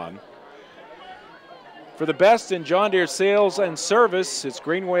touchdown run. For the best in John Deere sales and service, it's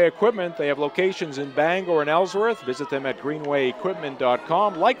Greenway Equipment. They have locations in Bangor and Ellsworth. Visit them at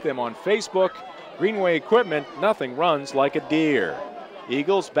greenwayequipment.com. Like them on Facebook. Greenway Equipment, nothing runs like a Deere.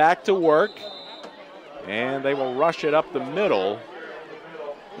 Eagles back to work, and they will rush it up the middle.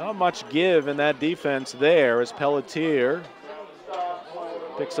 Not much give in that defense there as Pelletier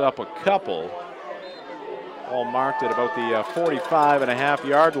picks up a couple. All marked at about the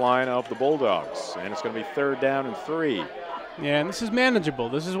 45.5-yard line of the Bulldogs. And it's going to be 3rd down and 3. Yeah, and this is manageable.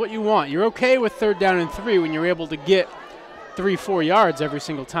 This is what you want. You're okay with 3rd down and 3 when you're able to get 3-4 yards every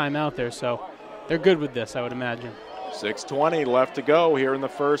single time out there. So they're good with this, I would imagine. 6:20 left to go here in the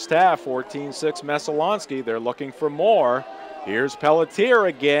first half. 14-6 Messalonskee. They're looking for more. Here's Pelletier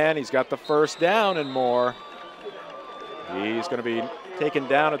again. He's got the first down and more. He's going to be taken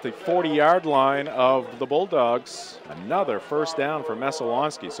down at the 40-yard line of the Bulldogs. Another first down for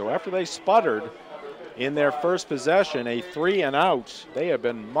Messalonskee. So after they sputtered in their first possession, a 3-and-out, they have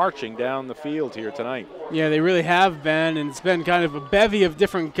been marching down the field here tonight. Yeah, they really have been, and it's been kind of a bevy of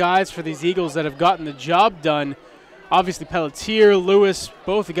different guys for these Eagles that have gotten the job done. Obviously, Pelletier, Lewis,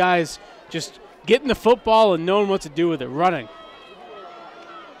 both the guys just getting the football and knowing what to do with it, running.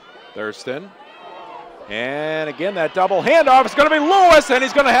 Thurston And again, that double handoff is going to be Lewis, and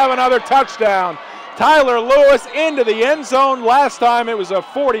he's going to have another touchdown. Tyler Lewis into the end zone. Last time it was a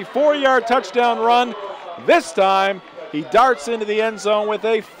 44-yard touchdown run. This time he darts into the end zone with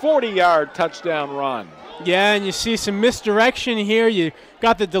a 40-yard touchdown run. Yeah, and you see some misdirection here. You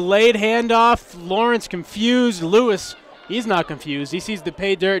got the delayed handoff. Lawrence confused. Lewis, he's not confused. He sees the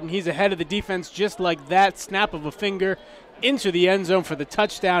pay dirt, and he's ahead of the defense just like that. Snap of a finger into the end zone for the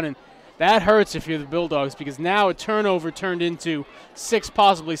touchdown, and that hurts if you're the Bulldogs because now a turnover turned into 6,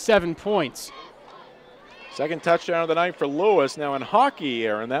 possibly 7 points. Second touchdown of the night for Lewis. Now in hockey,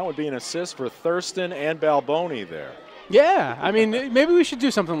 Aaron, that would be an assist for Thurston and Balboni there. Yeah, I mean, maybe we should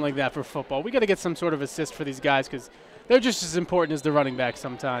do something like that for football. We got to get some sort of assist for these guys because they're just as important as the running back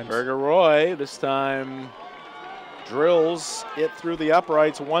sometimes. Bergeroy this time drills it through the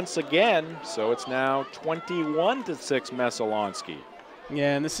uprights once again, so it's now 21-6 Messalonskee.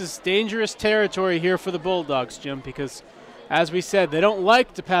 Yeah, and this is dangerous territory here for the Bulldogs, Jim, because as we said, they don't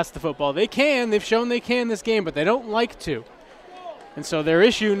like to pass the football. They can. They've shown they can this game, but they don't like to. And so their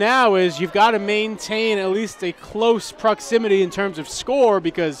issue now is you've got to maintain at least a close proximity in terms of score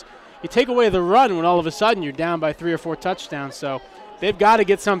because you take away the run when all of a sudden you're down by 3 or 4 touchdowns. So they've got to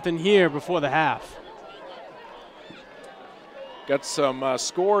get something here before the half. Got some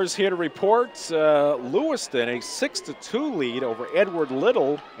scores here to report. Lewiston, a 6-2 lead over Edward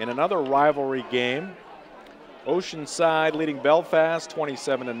Little in another rivalry game. Oceanside leading Belfast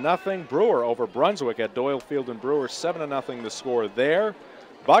 27-0. Brewer over Brunswick at Doyle Field and Brewer 7-0 the score there.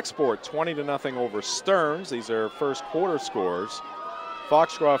 Bucksport 20-0 over Stearns. These are first quarter scores.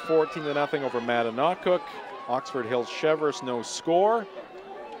 Foxcroft 14-0 over Mattanockcook. Oxford Hills Cheverus no score.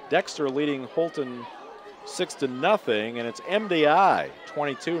 Dexter leading Holton 6-0, and it's MDI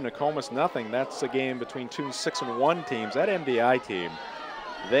 22, Nokomis nothing. That's a game between two 6-1 teams. That MDI team,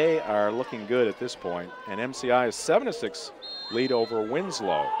 they are looking good at this point. And MCI is 7-6 lead over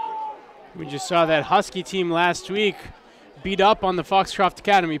Winslow. We just saw that Husky team last week beat up on the Foxcroft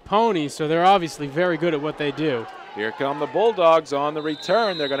Academy Ponies, so they're obviously very good at what they do. Here come the Bulldogs on the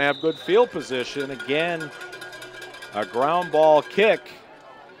return. They're going to have good field position. Again, a ground ball kick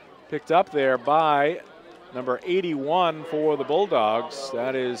picked up there by number 81 for the Bulldogs.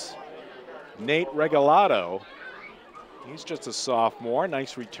 That is Nate Regalado. He's just a sophomore.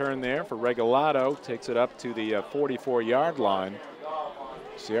 Nice return there for Regalado. Takes it up to the 44-yard line.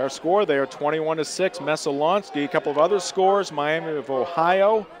 See our score there, 21-6, Messalonskee. A couple of other scores, Miami of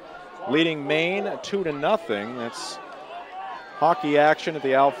Ohio leading Maine 2-0. That's hockey action at the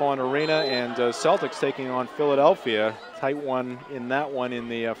Alphon Arena, and Celtics taking on Philadelphia. Tight one in that one in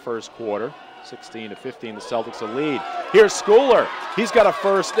the first quarter. 16-15, the Celtics a lead. Here's Schooler. He's got a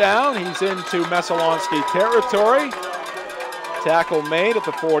first down. He's into Messalonskee territory. Tackle made at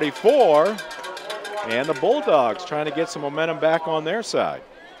the 44. And the Bulldogs trying to get some momentum back on their side.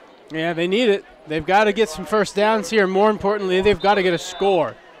 Yeah, they need it. They've got to get some first downs here. More importantly, they've got to get a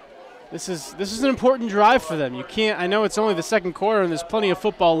score. This is an important drive for them. You can't. I know it's only the second quarter and there's plenty of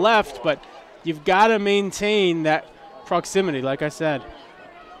football left, but you've got to maintain that proximity, like I said.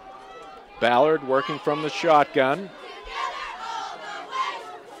 Ballard working from the shotgun.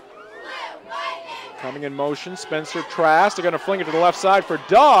 Coming in motion, Spencer Trask. They're going to fling it to the left side for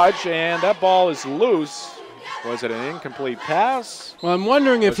Dodge, and that ball is loose. Was it an incomplete pass? Well, I'm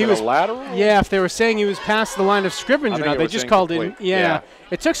wondering if he was lateral. Yeah, if they were saying he was past the line of scrimmage or not. They just called it. Yeah.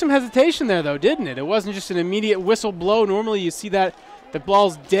 It took some hesitation there, though, didn't it? It wasn't just an immediate whistle blow. Normally you see that the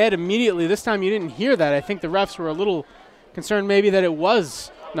ball's dead immediately. This time you didn't hear that. I think the refs were a little concerned maybe that it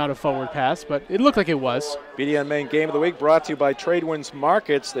was not a forward pass, but it looked like it was. BDN Main Game of the Week brought to you by Tradewinds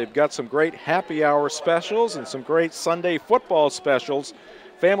Markets. They've got some great happy hour specials and some great Sunday football specials.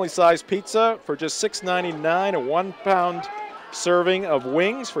 Family-sized pizza for just $6.99, a 1-pound serving of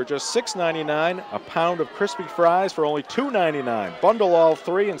wings for just $6.99, a pound of crispy fries for only $2.99. Bundle all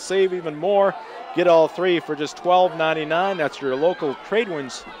three and save even more. Get all three for just $12.99. That's your local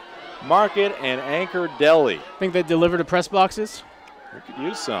Tradewinds Market and Anchor Deli. Think they deliver to press boxes? We could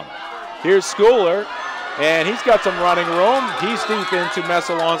use some. Here's Schooler, and he's got some running room. He's deep into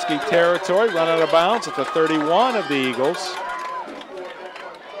Messalonskee territory, run out of bounds at the 31 of the Eagles.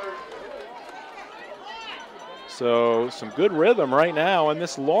 So some good rhythm right now in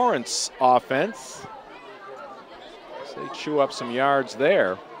this Lawrence offense. So they chew up some yards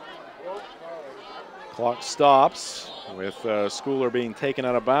there. Clock stops with Schooler being taken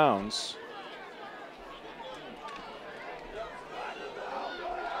out of bounds.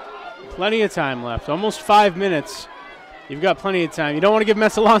 Plenty of time left, almost 5 minutes. You've got plenty of time. You don't want to give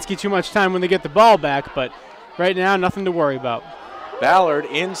Messalonskee too much time when they get the ball back, but right now, nothing to worry about. Ballard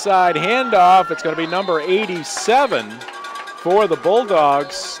inside handoff. It's going to be number 87 for the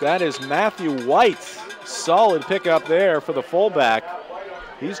Bulldogs. That is Matthew White. Solid pickup there for the fullback.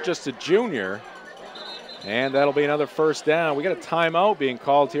 He's just a junior. And that'll be another first down. We got a timeout being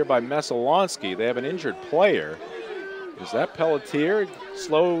called here by Messalonskee. They have an injured player. Is that Pelletier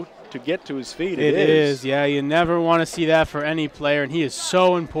slow to get to his feet? It is, yeah. You never want to see that for any player, and he is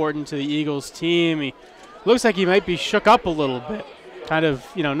so important to the Eagles team. He looks like he might be shook up a little bit. Kind of,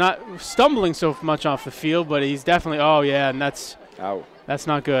 not stumbling so much off the field, but he's definitely, and that's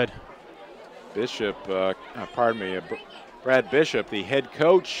not good. Bishop, Brad Bishop, the head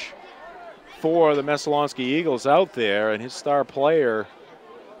coach for the Messalonskee Eagles out there, and his star player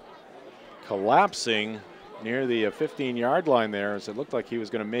collapsing near the 15-yard line there as it looked like he was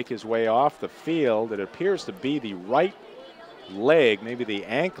going to make his way off the field. It appears to be the right leg, maybe the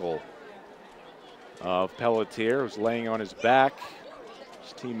ankle of Pelletier, who's laying on his back.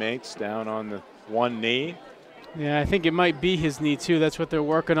 His teammates down on the one knee. Yeah, I think it might be his knee too. That's what they're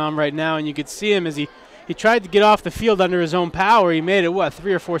working on right now, and you could see him as he tried to get off the field under his own power. He made it,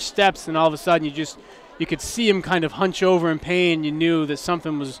 3 or 4 steps, and all of a sudden you could see him kind of hunch over in pain. You knew that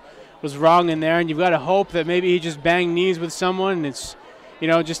something was wrong in there, and you've got to hope that maybe he just banged knees with someone and it's,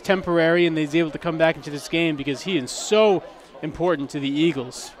 just temporary, and he's able to come back into this game because he is so important to the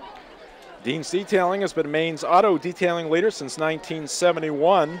Eagles. Dean's Detailing has been Maine's auto detailing leader since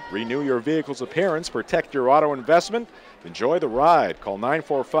 1971. Renew your vehicle's appearance, protect your auto investment, enjoy the ride. Call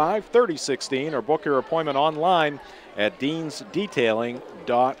 945-3016 or book your appointment online at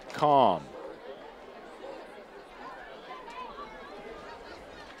deansdetailing.com.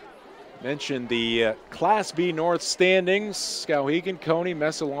 Mentioned the Class B North standings. Skowhegan, Coney,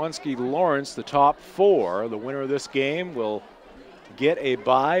 Messalonskee, Lawrence, the top 4. The winner of this game will get a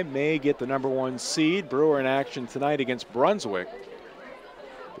bye, may get the number 1 seed. Brewer in action tonight against Brunswick.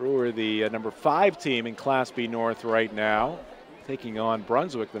 Brewer, the number 5 team in Class B North right now, taking on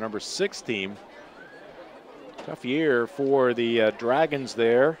Brunswick, the number 6 team. Tough year for the Dragons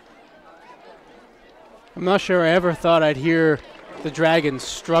there. I'm not sure I ever thought I'd hear the Dragons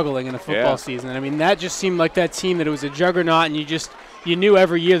struggling in a football season. I mean, that just seemed like that team that it was a juggernaut, and you knew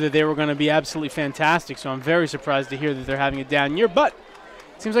every year that they were going to be absolutely fantastic. So I'm very surprised to hear that they're having a down year. But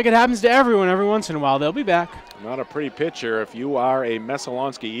it seems like it happens to everyone every once in a while. They'll be back. Not a pretty picture if you are a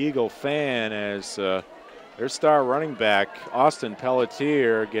Messalonskee Eagle fan, as their star running back, Austin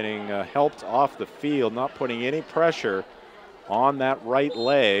Pelletier, getting helped off the field, not putting any pressure on that right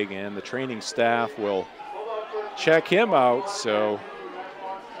leg, and the training staff will check him out. So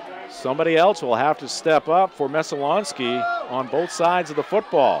somebody else will have to step up for Messalonskee on both sides of the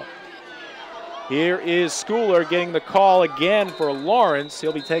football. Here is Schooler getting the call again for Lawrence.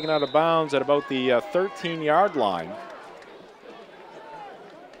 He'll be taken out of bounds at about the 13-yard line.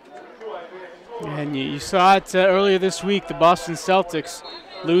 And you saw it earlier this week, the Boston Celtics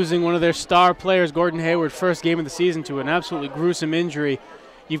losing one of their star players, Gordon Hayward, first game of the season to an absolutely gruesome injury.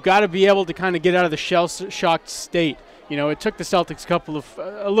 You've got to be able to kind of get out of the shell-shocked state. It took the Celtics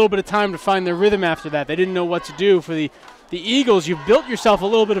a little bit of time to find their rhythm after that. They didn't know what to do. For the Eagles, you've built yourself a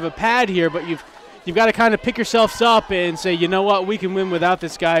little bit of a pad here, but you've got to kind of pick yourselves up and say, you know what, we can win without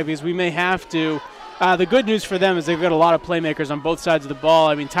this guy because we may have to. The good news for them is they've got a lot of playmakers on both sides of the ball.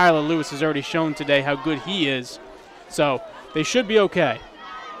 I mean, Tyler Lewis has already shown today how good he is. So they should be okay.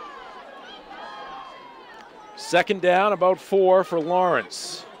 Second down, about 4 for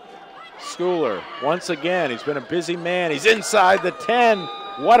Lawrence. Schooler, once again, he's been a busy man. He's inside the 10.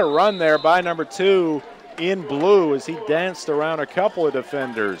 What a run there by number 2 in blue as he danced around a couple of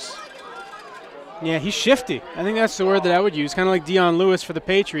defenders. Yeah, he's shifty. I think that's the word that I would use, kind of like Dion Lewis for the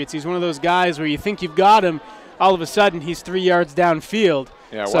Patriots. He's one of those guys where you think you've got him, all of a sudden he's 3 yards downfield.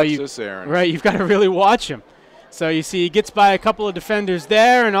 Yeah, so watch this, Aaron. Right, you've got to really watch him. So you see he gets by a couple of defenders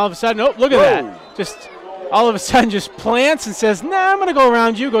there, and all of a sudden, oh, look at that. Just all of a sudden just plants and says, nah, I'm going to go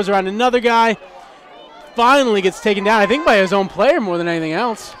around you, goes around another guy, finally gets taken down, I think by his own player more than anything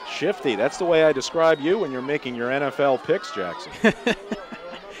else. Shifty, that's the way I describe you when you're making your NFL picks, Jackson.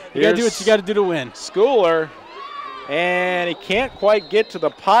 You got to do what you got to do to win. Schooler, and he can't quite get to the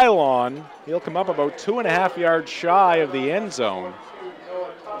pylon. He'll come up about 2.5 yards shy of the end zone.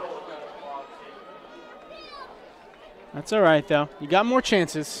 That's all right, though. You got more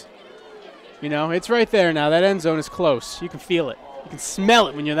chances. It's right there now. That end zone is close. You can feel it. You can smell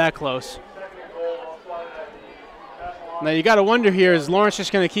it when you're that close. Now you got to wonder here, is Lawrence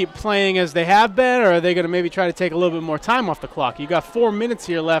just going to keep playing as they have been, or are they going to maybe try to take a little bit more time off the clock? You got 4 minutes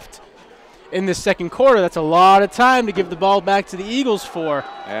here left in this second quarter. That's a lot of time to give the ball back to the Eagles for.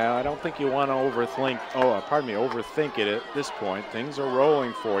 Yeah, I don't think you want to overthink it at this point. Things are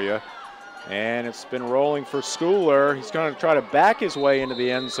rolling for you. And it's been rolling for Schooler. He's going to try to back his way into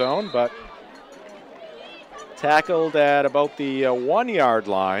the end zone, but tackled at about the 1 yard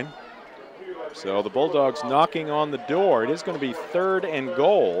line. So the Bulldogs knocking on the door. It is going to be 3rd and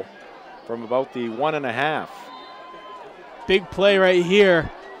goal from about the 1.5. Big play right here.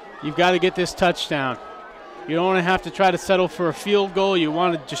 You've got to get this touchdown. You don't want to have to try to settle for a field goal. You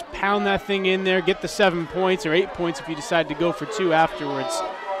want to just pound that thing in there, get the 7 points or 8 points if you decide to go for 2 afterwards.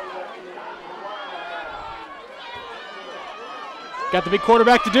 Got the big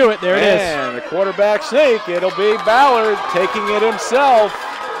quarterback to do it. There it is. And the quarterback sneak. It'll be Ballard taking it himself.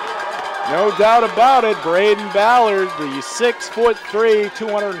 No doubt about it. Braden Ballard, the 6'3",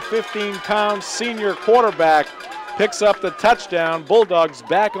 215-pound senior quarterback, picks up the touchdown. Bulldogs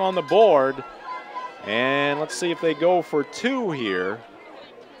back on the board. And let's see if they go for 2 here.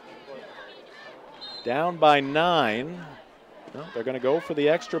 Down by 9. No, they're going to go for the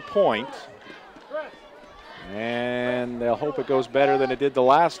extra point. And they'll hope it goes better than it did the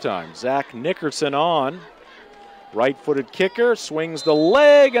last time. Zach Nickerson on. Right-footed kicker, swings the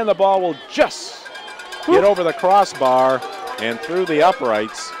leg, and the ball will just get over the crossbar and through the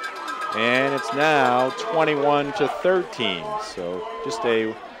uprights. And it's now 21-13. So just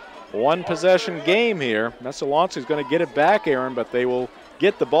a one-possession game here. Messalonskee is going to get it back, Aaron, but they will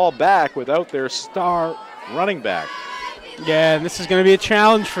get the ball back without their star running back. Yeah, and this is going to be a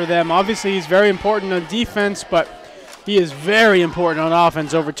challenge for them. Obviously, he's very important on defense, but he is very important on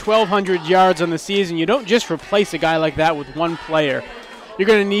offense. Over 1,200 yards on the season. You don't just replace a guy like that with one player. You're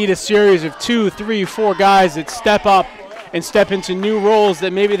going to need a series of 2, 3, 4 guys that step up and step into new roles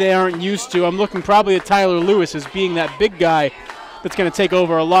that maybe they aren't used to. I'm looking probably at Tyler Lewis as being that big guy that's going to take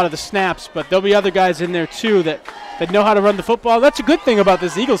over a lot of the snaps, but there'll be other guys in there too that know how to run the football. That's a good thing about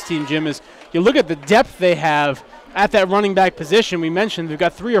this Eagles team, Jim, is you look at the depth they have at that running back position. We mentioned they've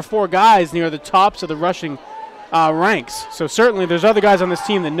got 3 or 4 guys near the tops of the rushing ranks. So certainly there's other guys on this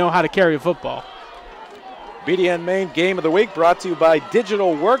team that know how to carry a football. BDN Maine Game of the Week brought to you by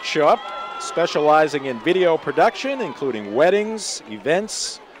Digital Workshop, specializing in video production, including weddings,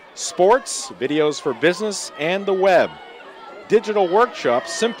 events, sports, videos for business, and the web. Digital Workshop,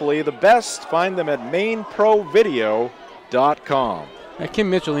 simply the best. Find them at mainprovideo.com. Kim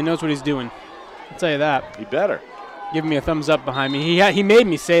Mitchell, he knows what he's doing. I'll tell you that. He better. Give me a thumbs up behind me. He made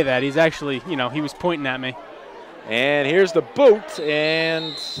me say that. He's actually, he was pointing at me. And here's the boot,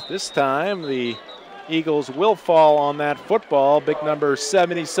 and this time the Eagles will fall on that football. Big number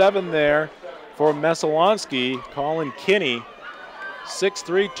 77 there for Messalonskee. Colin Kinney,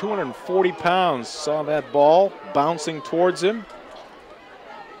 6'3", 240 pounds. Saw that ball bouncing towards him.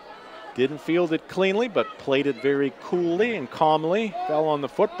 Didn't field it cleanly, but played it very coolly and calmly. Fell on the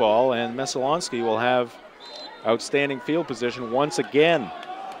football, and Messalonskee will have outstanding field position once again.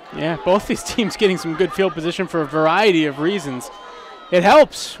 Yeah, both these teams getting some good field position for a variety of reasons. It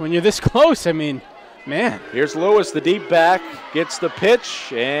helps when you're this close. I mean, man. Here's Lewis, the deep back, gets the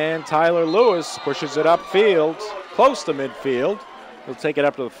pitch, and Tyler Lewis pushes it upfield, close to midfield. He'll take it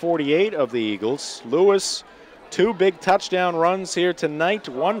up to the 48 of the Eagles. Lewis, 2 big touchdown runs here tonight,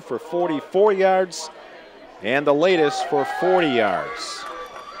 one for 44 yards, and the latest for 40 yards.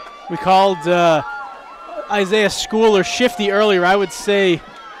 We called Isaiah Schooler shifty earlier. I would say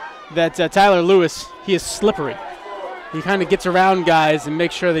that Tyler Lewis, he is slippery. He kind of gets around guys and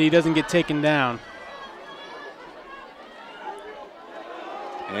makes sure that he doesn't get taken down.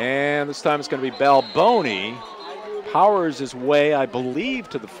 And this time it's going to be Balboni. Powers his way, I believe,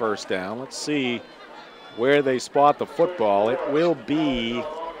 to the first down. Let's see where they spot the football. It will be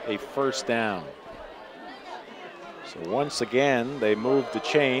a first down. So once again, they move the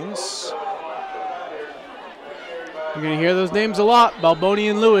chains. You're going to hear those names a lot, Balboni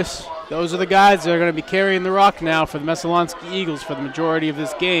and Lewis. Those are the guys that are going to be carrying the rock now for the Messalonskee Eagles for the majority of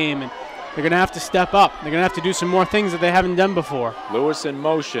this game, and they're going to have to step up. They're going to have to do some more things that they haven't done before. Lewis in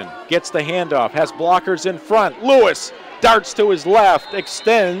motion, gets the handoff, has blockers in front. Lewis darts to his left,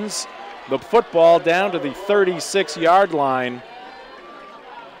 extends the football down to the 36-yard line.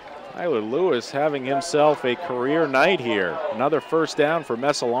 Tyler Lewis having himself a career night here. Another first down for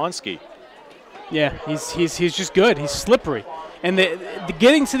Messalonskee. Yeah, he's just good. He's slippery. And the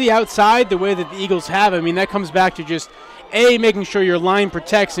getting to the outside the way that the Eagles have, I mean, that comes back to just, A, making sure your line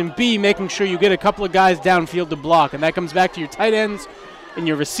protects, and B, making sure you get a couple of guys downfield to block. And that comes back to your tight ends and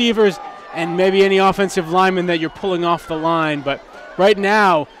your receivers and maybe any offensive linemen that you're pulling off the line. But right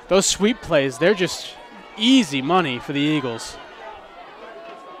now, those sweep plays, they're just easy money for the Eagles.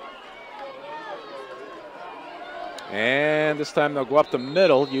 And this time they'll go up the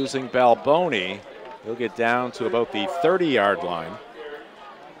middle using Balboni. He'll get down to about the 30-yard line.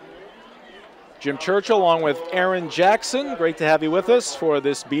 Jim Churchill along with Aaron Jackson. Great to have you with us for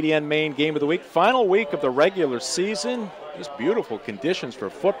this BDN Maine Game of the Week. Final week of the regular season. Just beautiful conditions for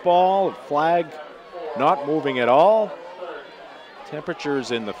football. Flag not moving at all.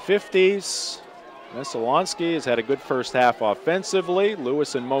 Temperatures in the 50s. Messalonskee has had a good first half offensively.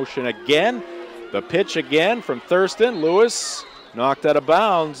 Lewis in motion again. The pitch again from Thurston. Lewis knocked out of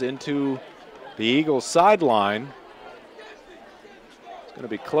bounds into the Eagles sideline. It's going to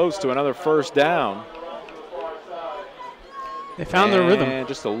be close to another first down. They found their rhythm. And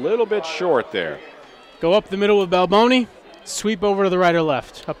just a little bit short there. Go up the middle with Balboni, sweep over to the right or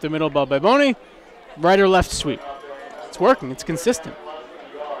left. Up the middle, Balboni, right or left sweep. It's working. It's consistent.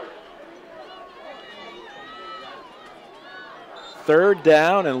 Third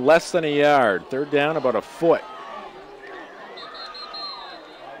down and less than a yard. Third down about a foot.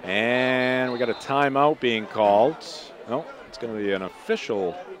 And we got a timeout being called. No, it's going to be an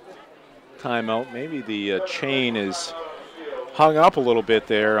official timeout. Maybe the chain is hung up a little bit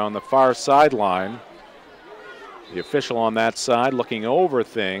there on the far sideline. The official on that side looking over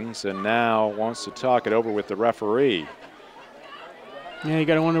things and now wants to talk it over with the referee. Yeah, you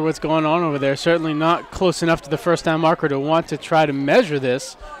got to wonder what's going on over there. Certainly not close enough to the first down marker to want to try to measure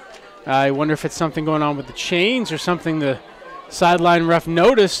this. I wonder if it's something going on with the chains or something the sideline ref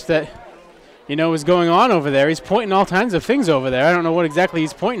noticed that, is going on over there. He's pointing all kinds of things over there. I don't know what exactly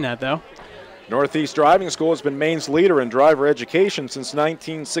he's pointing at, though. Northeast Driving School has been Maine's leader in driver education since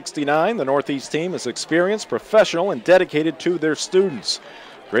 1969. The Northeast team is experienced, professional, and dedicated to their students.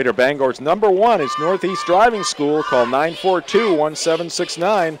 Greater Bangor's #1 is Northeast Driving School. Call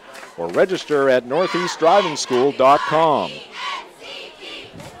 942-1769 or register at northeastdrivingschool.com.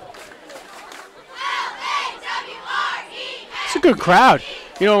 It's a good crowd.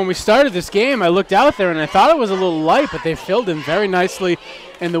 When we started this game, I looked out there and I thought it was a little light, but they filled in very nicely.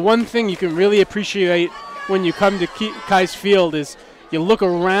 And the one thing you can really appreciate when you come to Kais Field is you look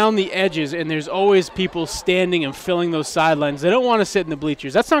around the edges, and there's always people standing and filling those sidelines. They don't want to sit in the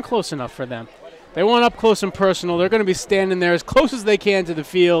bleachers. That's not close enough for them. They want up close and personal. They're going to be standing there as close as they can to the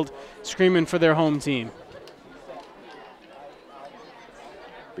field, screaming for their home team.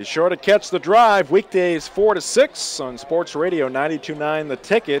 Be sure to catch The Drive weekdays 4 to 6 on Sports Radio 92.9 The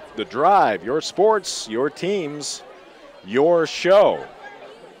Ticket. The Drive, your sports, your teams, your show.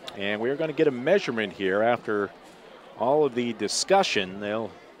 And we're going to get a measurement here after all of the discussion.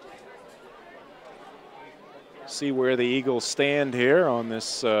 They'll see where the Eagles stand here on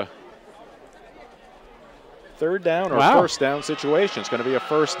this third down or first down situation. It's going to be a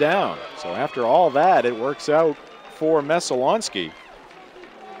first down. So after all that, it works out for Messalonskee.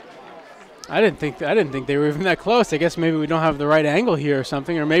 I didn't think they were even that close. I guess maybe we don't have the right angle here or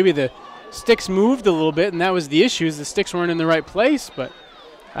something, or maybe the sticks moved a little bit, and that was the issue. The sticks weren't in the right place, but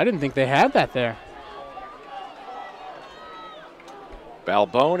I didn't think they had that there.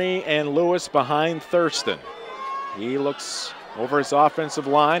 Balboni and Lewis behind Thurston. He looks over his offensive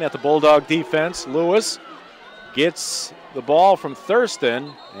line at the Bulldog defense. Lewis gets the ball from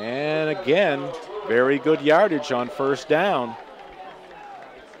Thurston, and again, very good yardage on first down.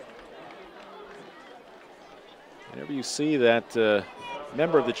 Whenever you see that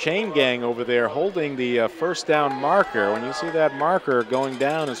member of the chain gang over there holding the first down marker, when you see that marker going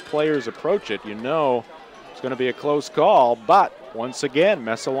down as players approach it, you know it's going to be a close call. But once again,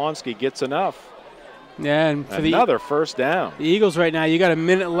 Messalonskee gets enough. Yeah, and for another first down. The Eagles right now, you got a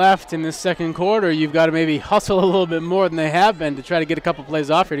minute left in this second quarter. You've got to maybe hustle a little bit more than they have been to try to get a couple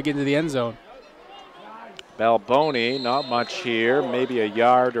plays off here to get into the end zone. Balboni, not much here, maybe a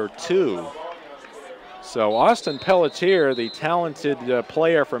yard or two. So Austin Pelletier, the talented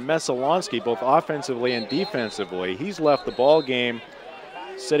player for Messalonskee, both offensively and defensively, he's left the ball game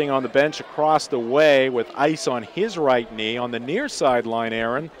sitting on the bench across the way with ice on his right knee. On the near sideline,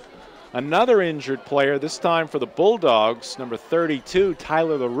 Aaron, another injured player, this time for the Bulldogs, number 32,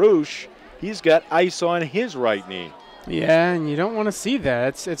 Tyler LaRouche. He's got ice on his right knee. Yeah, and you don't want to see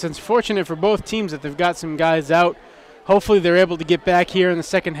that. It's unfortunate for both teams that they've got some guys out. Hopefully they're able to get back here in the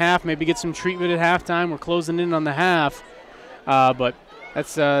second half, maybe get some treatment at halftime. We're closing in on the half. But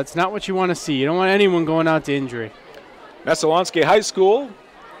that's it's not what you want to see. You don't want anyone going out to injury. Messalonskee High School,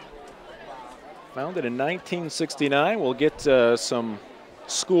 founded in 1969. We'll get some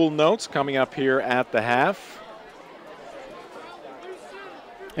school notes coming up here at the half.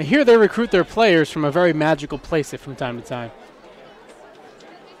 I hear they recruit their players from a very magical place from time to time.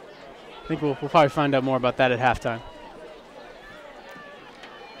 I think we'll probably find out more about that at halftime.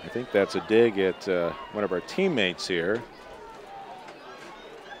 I think that's a dig at one of our teammates here.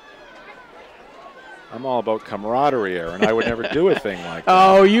 I'm all about camaraderie, Aaron. I would never do a thing like that.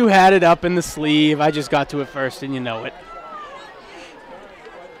 Oh, you had it up in the sleeve. I just got to it first, and you know it.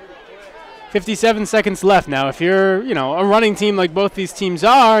 57 seconds left now. If you're, a running team like both these teams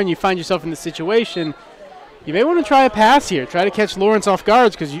are, and you find yourself in this situation, you may want to try a pass here. Try to catch Lawrence off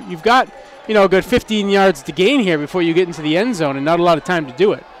guards because you've got, a good 15 yards to gain here before you get into the end zone and not a lot of time to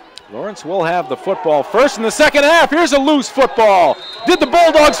do it. Lawrence will have the football first in the second half. Here's a loose football. Did the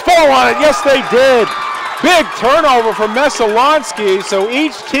Bulldogs fall on it? Yes, they did. Big turnover for Messalonskee. So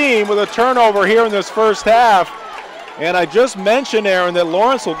each team with a turnover here in this first half. And I just mentioned, Aaron, that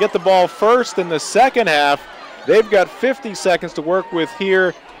Lawrence will get the ball first in the second half. They've got 50 seconds to work with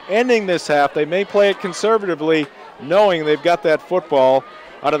here ending this half. They may play it conservatively, knowing they've got that football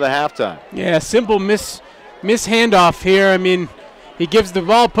out of the halftime. Yeah, simple miss handoff here. I mean, he gives the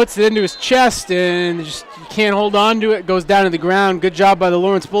ball, puts it into his chest, and just can't hold on to it. Goes down to the ground. Good job by the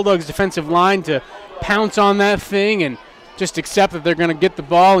Lawrence Bulldogs defensive line to pounce on that thing and just accept that they're going to get the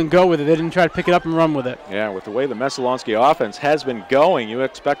ball and go with it. They didn't try to pick it up and run with it. Yeah, with the way the Messalonskee offense has been going, you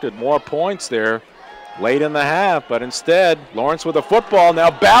expected more points there late in the half, but instead, Lawrence with the football. Now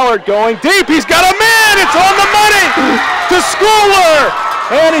Ballard going deep. He's got a man. It's on the money to Schooler.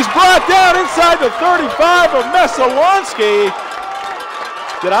 And he's brought down inside the 35 of Messalonskee.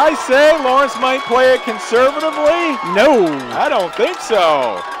 Did I say Lawrence might play it conservatively? No. I don't think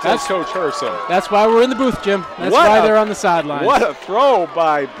so, says Coach Herson. That's why we're in the booth, Jim. That's why they're on the sidelines. What a throw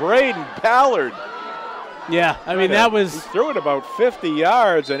by Braden Ballard. Yeah, I mean, that was... He threw it about 50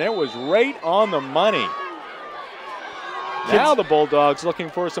 yards, and it was right on the money. Now the Bulldogs looking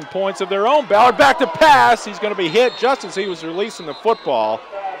for some points of their own. Ballard back to pass. He's going to be hit just as he was releasing the football.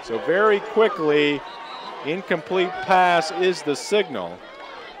 So very quickly, incomplete pass is the signal.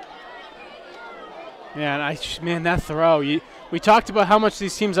 Yeah, and man, that throw. We talked about how much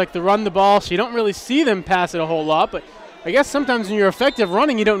these teams like to run the ball, so you don't really see them pass it a whole lot. But I guess sometimes when you're effective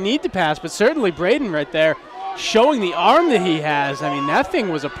running, you don't need to pass. But certainly Braden right there showing the arm that he has. I mean, that thing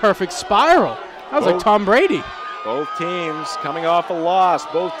was a perfect spiral. That was like Tom Brady. Both teams coming off a loss.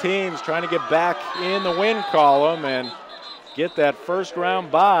 Both teams trying to get back in the win column and get that first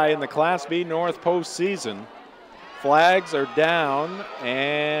round bye in the Class B North postseason. Flags are down,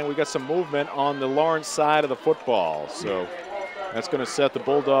 and we got some movement on the Lawrence side of the football. So that's going to set the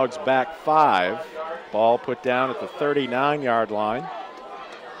Bulldogs back 5. Ball put down at the 39-yard line.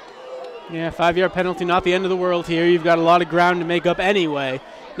 Yeah, 5-yard penalty, not the end of the world here. You've got a lot of ground to make up anyway.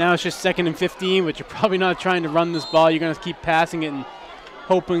 Now it's just 2nd and 15, but you're probably not trying to run this ball. You're going to keep passing it and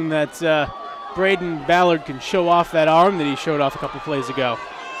hoping that Braden Ballard can show off that arm that he showed off a couple plays ago.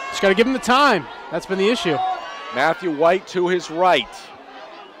 Just got to give him the time. That's been the issue. Matthew White to his right.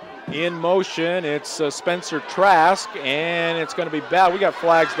 In motion, it's Spencer Trask, and it's going to be bad. We got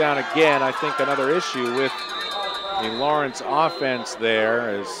flags down again. I think another issue with the Lawrence offense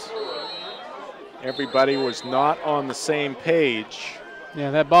there as everybody was not on the same page.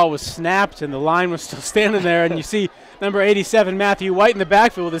 Yeah, that ball was snapped, and the line was still standing there, and you see number 87, Matthew White, in the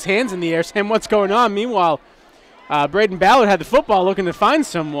backfield with his hands in the air saying, what's going on? Meanwhile, Braden Ballard had the football looking to find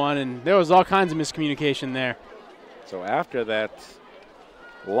someone, and there was all kinds of miscommunication there. So after that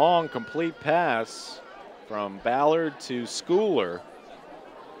long complete pass from Ballard to Schooler,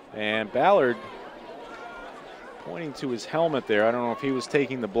 and Ballard pointing to his helmet there. I don't know if he was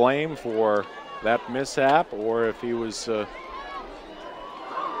taking the blame for that mishap or if he was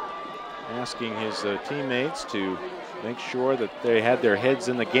asking his teammates to make sure that they had their heads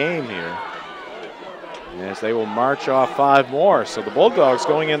in the game here, as they will march off 5 more. So the Bulldogs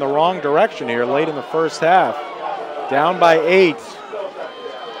going in the wrong direction here late in the first half. Down by 8.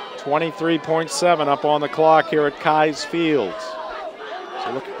 23.7 up on the clock here at Keyes Field.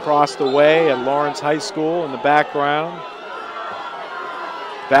 So look across the way at Lawrence High School in the background.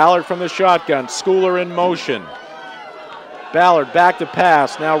 Ballard from the shotgun, Schooler in motion. Ballard back to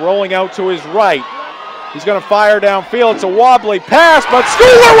pass, now rolling out to his right. He's going to fire downfield. It's a wobbly pass, but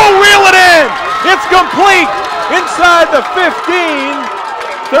Schooler will reel it in. It's complete inside the 15.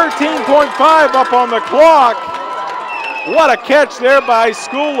 13.5 up on the clock. What a catch there by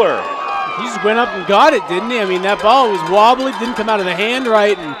Schooler. He just went up and got it, didn't he? I mean, that ball was wobbly, didn't come out of the hand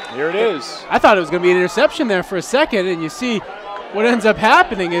right. And here it is. I thought it was going to be an interception there for a second, and you see what ends up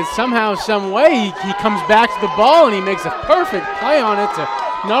happening is somehow, some way, he comes back to the ball and he makes a perfect play on it to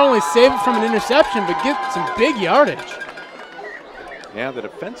not only save it from an interception, but get some big yardage. Yeah, the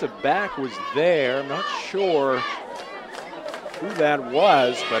defensive back was there. I'm not sure who that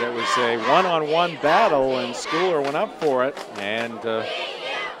was, but it was a one-on-one battle, and Schooler went up for it and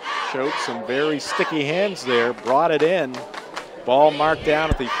showed some very sticky hands there, brought it in. Ball marked down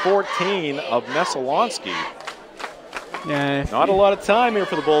at the 14 of Messalonskee. Yeah. Not a lot of time here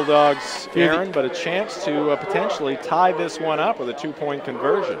for the Bulldogs, Aaron, but a chance to potentially tie this one up with a 2-point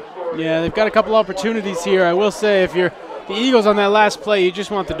conversion. Yeah, they've got a couple opportunities here. I will say, if you're the Eagles on that last play, you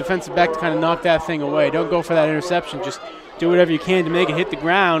just want the defensive back to kind of knock that thing away. Don't go for that interception. Just do whatever you can to make it hit the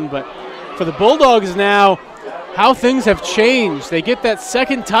ground. But for the Bulldogs now, how things have changed. They get that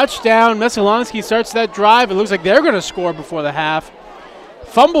second touchdown. Messalonskee starts that drive. It looks like they're going to score before the half.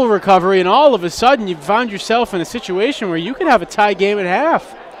 Fumble recovery, and all of a sudden you found yourself in a situation where you could have a tie game at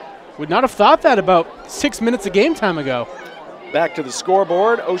half. Would not have thought that about 6 minutes of game time ago. Back to the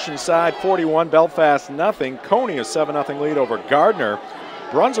scoreboard. Oceanside 41, Belfast nothing. Coney a 7-0 lead over Gardner.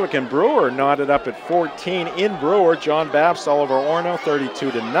 Brunswick and Brewer knotted up at 14 in Brewer. John Babst, Oliver Orno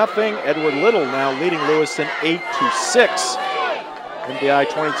 32-0. Edward Little now leading Lewiston 8-6. MBI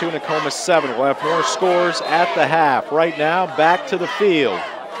 22, Nakoma 7. We'll have more scores at the half. Right now, back to the field.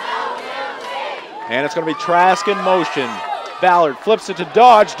 And it's going to be Trask in motion. Ballard flips it to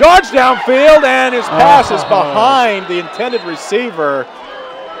Dodge. Dodge downfield, and his pass is behind the intended receiver.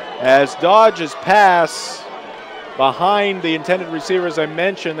 As Dodge's pass behind the intended receiver, as I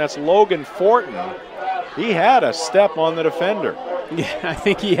mentioned, that's Logan Fortin. He had a step on the defender. Yeah, I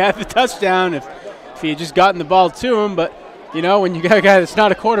think he had the touchdown if he had just gotten the ball to him, but you know, when you got a guy that's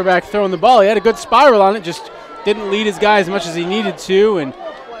not a quarterback throwing the ball, he had a good spiral on it, just didn't lead his guy as much as he needed to, and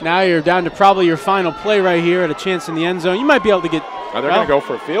now you're down to probably your final play right here at a chance in the end zone. You might be able to get... Oh, they're going to go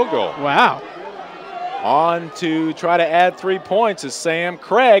for a field goal. Wow. On to try to add 3 points is Sam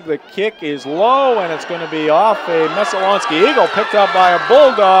Craig. The kick is low, and it's going to be off a Messalonskee Eagle, picked up by a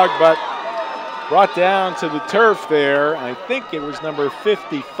Bulldog, but brought down to the turf there. I think it was number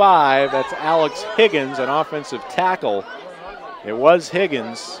 55. That's Alex Higgins, an offensive tackle. It was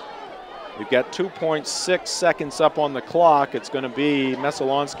Higgins. We've got 2.6 seconds up on the clock. It's going to be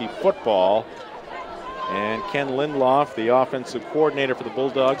Messalonskee football. And Ken Lindloff, the offensive coordinator for the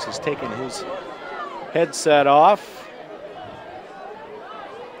Bulldogs, has taken his headset off.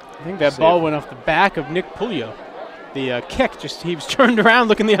 I think that ball went off the back of Nick Puglio. The kick, he was turned around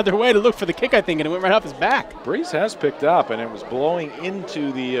looking the other way to look for the kick, I think, and it went right off his back. Breeze has picked up, and it was blowing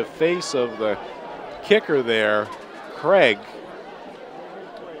into the face of the kicker there, Craig.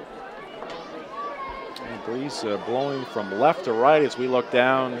 Breeze blowing from left to right as we look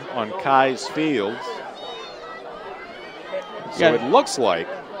down on Kai's field. So it looks like,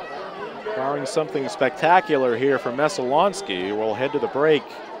 barring something spectacular here for Messalonskee, we'll head to the break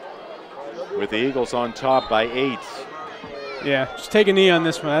with the Eagles on top by 8. Yeah, just take a knee on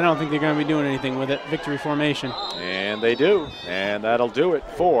this one. I don't think they're going to be doing anything with it. Victory formation. And they do. And that'll do it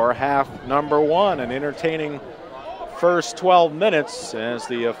for half number 1. An entertaining first 12 minutes as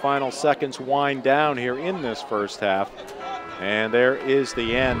the final seconds wind down here in this first half. And there is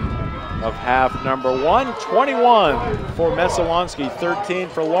the end of half number 1. 21 for Messalonskee, 13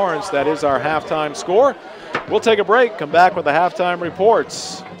 for Lawrence. That is our halftime score. We'll take a break, come back with the halftime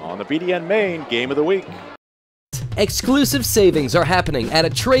reports on the BDN Maine Game of the Week. Exclusive savings are happening at a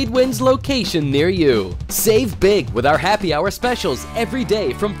Tradewinds location near you. Save big with our happy hour specials every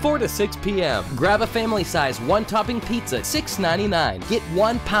day from 4 to 6 p.m. Grab a family size 1-topping pizza, $6.99. Get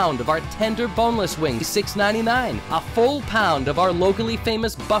 1 pound of our tender boneless wings, $6.99. A full pound of our locally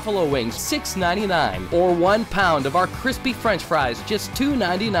famous buffalo wings, $6.99. Or 1 pound of our crispy french fries, just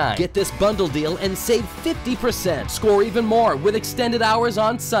 $2.99. Get this bundle deal and save 50%. Score even more with extended hours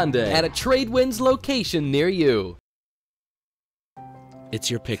on Sunday at a Tradewinds location near you. It's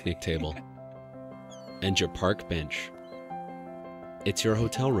your picnic table and your park bench. It's your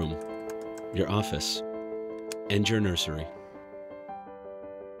hotel room, your office, and your nursery.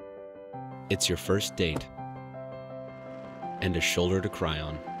 It's your first date and a shoulder to cry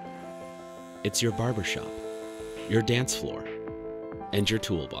on. It's your barbershop, your dance floor, and your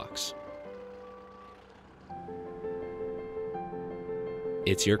toolbox.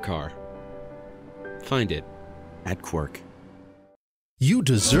 It's your car. Find it at Quirk. You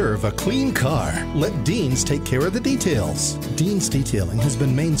deserve a clean car. Let Dean's take care of the details. Dean's Detailing has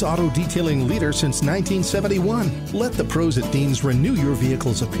been Maine's auto detailing leader since 1971. Let the pros at Dean's renew your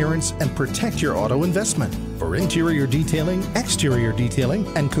vehicle's appearance and protect your auto investment. For interior detailing, exterior detailing,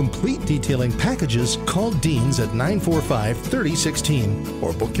 and complete detailing packages, call Dean's at 945-3016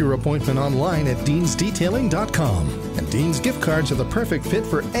 or book your appointment online at deansdetailing.com. And Dean's gift cards are the perfect fit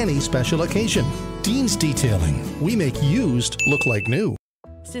for any special occasion. Dean's Detailing. We make used look like new.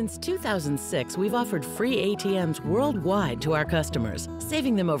 Since 2006, we've offered free ATMs worldwide to our customers,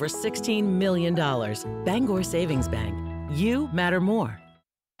 saving them over $16 million. Bangor Savings Bank. You matter more.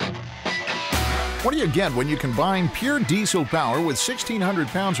 What do you get when you combine pure diesel power with 1,600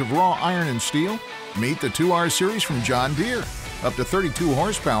 pounds of raw iron and steel? Meet the 2R series from John Deere. Up to 32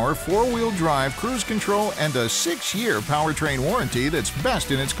 horsepower, 4-wheel drive, cruise control, and a 6-year powertrain warranty that's best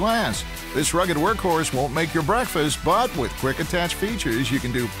in its class. This rugged workhorse won't make your breakfast, but with quick attach features, you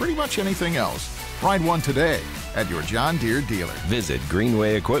can do pretty much anything else. Ride one today at your John Deere dealer. Visit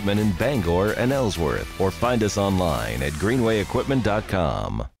Greenway Equipment in Bangor and Ellsworth, or find us online at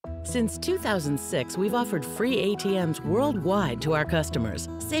greenwayequipment.com. Since 2006, we've offered free ATMs worldwide to our customers,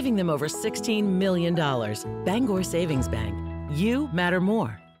 saving them over $16 million. Bangor Savings Bank. You matter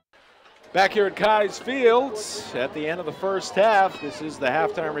more. Back here at Keyes Field at the end of the first half. This is the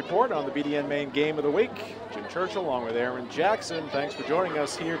halftime report on the BDN Maine Game of the Week. Jim Churchill along with Aaron Jackson. Thanks for joining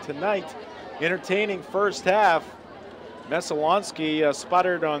us here tonight. Entertaining first half. Messalonskee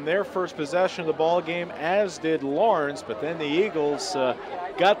sputtered on their first possession of the ball game, as did Lawrence, but then the Eagles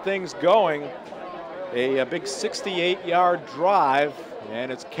got things going. A big 68-yard drive, and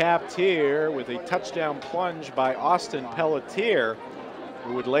it's capped here with a touchdown plunge by Austin Pelletier,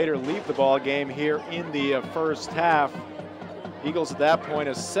 who would later leave the ball game here in the first half. Eagles at that point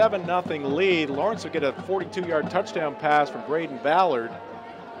a 7-0 lead. Lawrence would get a 42-yard touchdown pass from Braden Ballard.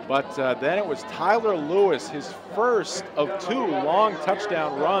 But then it was Tyler Lewis, his first of 2 long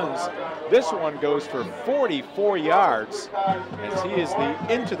touchdown runs. This one goes for 44 yards as he is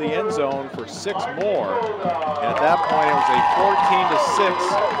into the end zone for 6 more. And at that point, it was a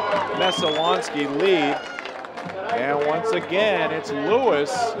 14-6 Messalonskee lead. And once again, it's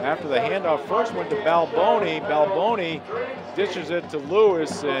Lewis after the handoff first went to Balboni. Balboni dishes it to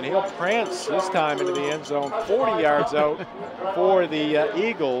Lewis, and he'll prance this time into the end zone, 40 yards out for the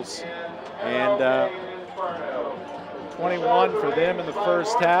Eagles. And 21 for them in the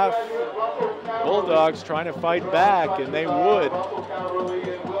first half. Bulldogs trying to fight back, and they would.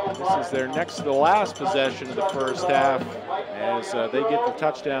 This is their next to the last possession of the first half as they get the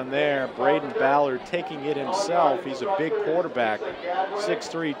touchdown there. Braden Ballard taking it himself. He's a big quarterback,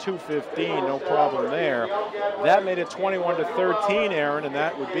 6'3", 215, no problem there. That made it 21-13, Aaron, and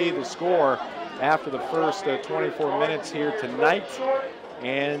that would be the score after the first 24 minutes here tonight.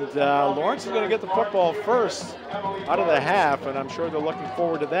 And Lawrence is going to get the football first out of the half, and I'm sure they're looking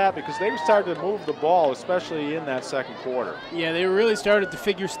forward to that because they started to move the ball, especially in that second quarter. Yeah, they really started to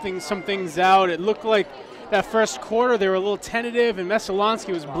figure some things out. It looked like that first quarter they were a little tentative, and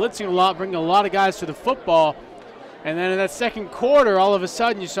Messalonskee was blitzing a lot, bringing a lot of guys to the football. And then in that second quarter, all of a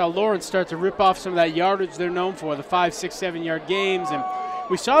sudden you saw Lawrence start to rip off some of that yardage they're known for, the 5, 6, 7-yard games. And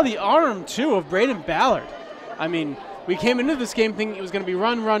we saw the arm, too, of Braden Ballard. I mean, we came into this game thinking it was going to be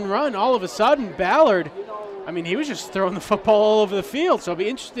run, run, run. All of a sudden, Ballard, I mean, he was just throwing the football all over the field. So I'll be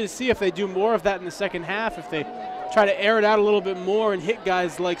interested to see if they do more of that in the second half, if they try to air it out a little bit more and hit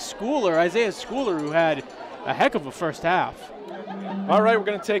guys like Isaiah Schooler, who had a heck of a first half. All right, we're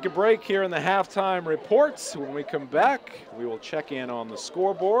going to take a break here in the halftime reports. When we come back, we will check in on the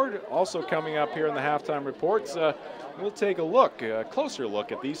scoreboard. Also coming up here in the halftime reports, we'll take a closer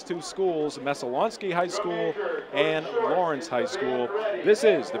look at these 2 schools, Messalonskee High School and Lawrence High School. This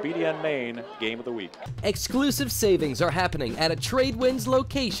is the BDN Maine Game of the Week. Exclusive savings are happening at a Tradewinds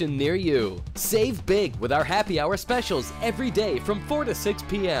location near you. Save big with our happy hour specials every day from 4 to 6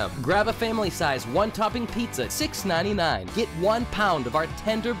 p.m. Grab a family size 1-topping pizza, $6.99. Get 1 pound of our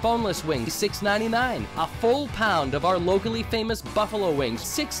tender boneless wings, $6.99. A full pound of our locally famous buffalo wings,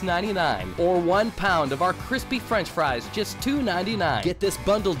 $6.99. Or 1 pound of our crispy French fries, just $2.99. Get this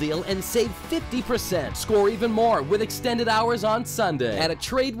bundle deal and save 50%. Score even more with extended hours on Sunday at a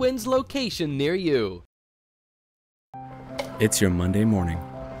Tradewinds location near you. It's your Monday morning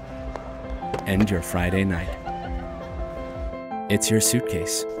and your Friday night. It's your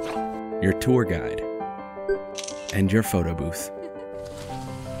suitcase, your tour guide, and your photo booth.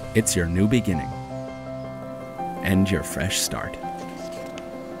 It's your new beginning and your fresh start.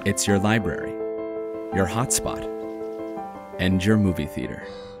 It's your library, your hotspot, and your movie theater.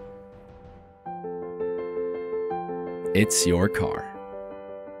 It's your car.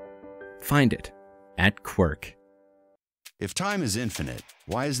 Find it at Quirk. If time is infinite,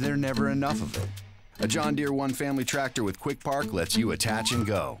 why is there never enough of it? A John Deere One Family tractor with Quick Park lets you attach and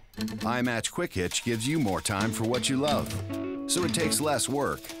go. iMatch Quick Hitch gives you more time for what you love, so it takes less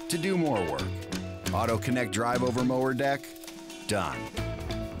work to do more work. Auto Connect Drive Over Mower Deck? Done.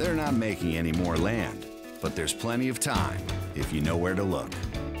 They're not making any more land, but there's plenty of time if you know where to look.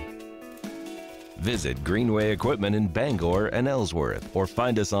 Visit Greenway Equipment in Bangor and Ellsworth, or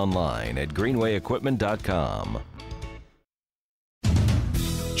find us online at greenwayequipment.com.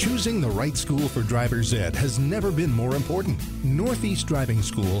 Choosing the right school for driver's ed has never been more important. Northeast Driving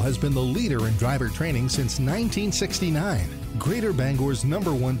School has been the leader in driver training since 1969. Greater Bangor's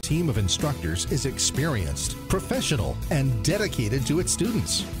 #1 team of instructors is experienced, professional, and dedicated to its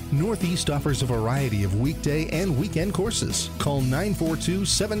students. Northeast offers a variety of weekday and weekend courses. Call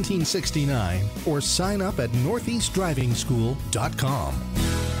 942-1769 or sign up at northeastdrivingschool.com.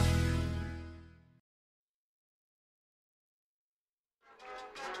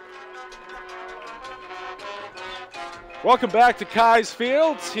 Welcome back to Kai's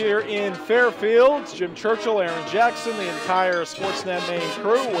Fields here in Fairfield. Jim Churchill, Aaron Jackson, the entire Sportsnet Maine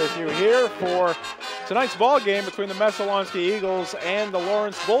crew with you here for tonight's ball game between the Messalonskee Eagles and the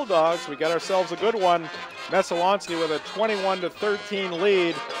Lawrence Bulldogs. We got ourselves a good one. Messalonskee with a 21-13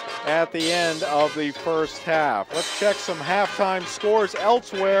 lead at the end of the first half. Let's check some halftime scores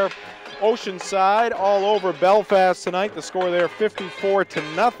elsewhere. Oceanside all over Belfast tonight. The score there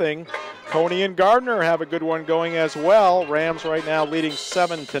 54-0. Coney and Gardner have a good one going as well. Rams right now leading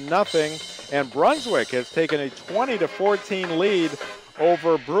 7-0. And Brunswick has taken a 20-14 lead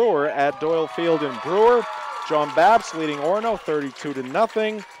over Brewer at Doyle Field in Brewer. John Babs leading Orono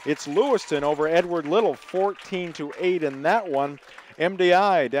 32-0. It's Lewiston over Edward Little 14-8 in that one.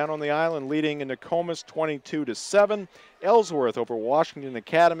 MDI down on the island leading in Nokomis 22-7. Ellsworth over Washington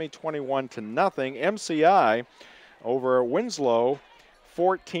Academy 21-0. MCI over Winslow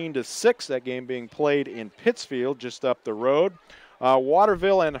 14-6. That game being played in Pittsfield, just up the road.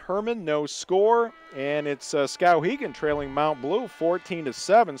 Waterville and Herman, no score, and it's Skowhegan trailing Mount Blue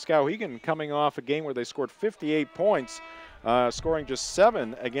 14-7. Skowhegan coming off a game where they scored 58 points, scoring just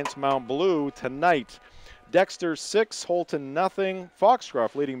 7 against Mount Blue tonight. Dexter 6, Holton nothing.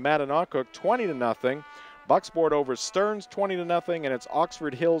 Foxcroft leading Mattanockhook 20-0. Bucksport over Stearns 20-0, and it's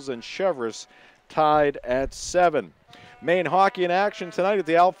Oxford Hills and Cheverus tied at 7. Maine hockey in action tonight at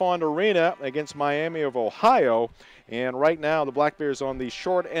the Alfond Arena against Miami of Ohio. And right now the Black Bears on the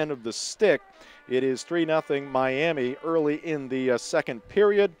short end of the stick. It is 3-0 Miami early in the second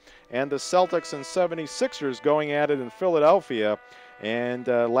period. And the Celtics and 76ers going at it in Philadelphia. And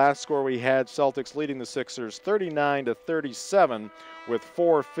last score we had Celtics leading the Sixers 39-37 with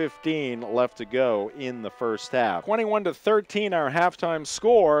 4:15 left to go in the first half. 21-13 our halftime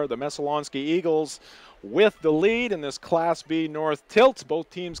score. The Messalonskee Eagles with the lead in this Class B North tilt. Both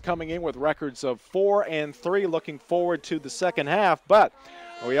teams coming in with records of 4-3, looking forward to the second half. But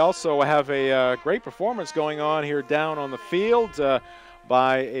we also have a great performance going on here down on the field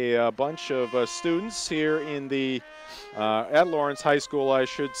by a bunch of students here in the at Lawrence High School, I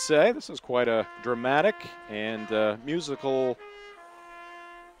should say. This is quite a dramatic and musical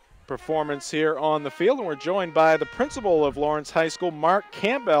performance here on the field, and we're joined by the principal of Lawrence High School, Mark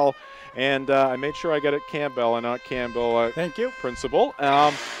Campbell, and I made sure I got it Campbell and not Campbell. Thank you. Principal.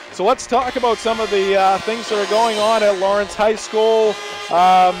 So let's talk about some of the things that are going on at Lawrence High School,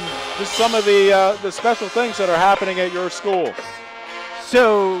 just some of the special things that are happening at your school.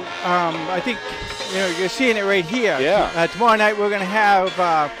 So I think you're seeing it right here. Yeah. Tomorrow night we're going to have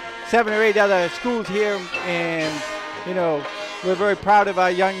 7 or 8 other schools here, and we're very proud of our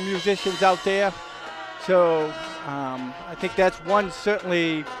young musicians out there. So I think that's one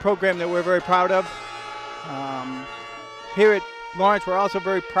certainly program that we're very proud of. Here at Lawrence, we're also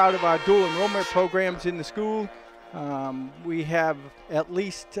very proud of our dual enrollment programs in the school. We have at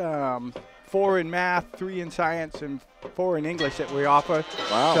least 4 in math, 3 in science, and 4 in English that we offer.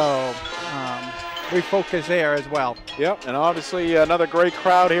 Wow. So we focus there as well. Yep, and obviously another great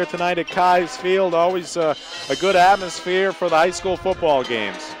crowd here tonight at Kai's Field. Always a good atmosphere for the high school football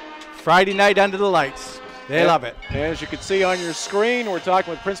games. Friday night under the lights. They love it. And as you can see on your screen, we're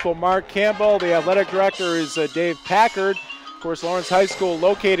talking with Principal Mark Campbell. The athletic director is Dave Packard. Of course, Lawrence High School,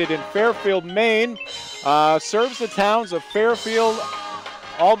 located in Fairfield, Maine, serves the towns of Fairfield,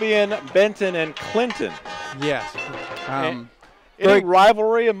 Albion, Benton, and Clinton. Yes. Any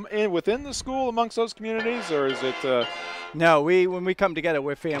rivalry within the school amongst those communities, or is it? No, when we come together,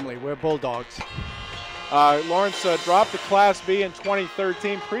 we're family. We're Bulldogs. Lawrence dropped to Class B in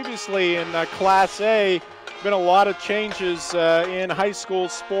 2013. Previously in Class A, been a lot of changes in high school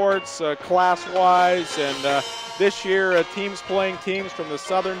sports, class-wise, and this year teams playing teams from the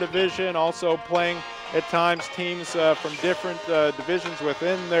Southern Division, also playing at times teams from different divisions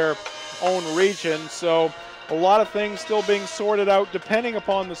within their own region. So a lot of things still being sorted out depending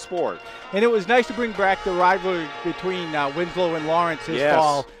upon the sport. And it was nice to bring back the rivalry between Winslow and Lawrence this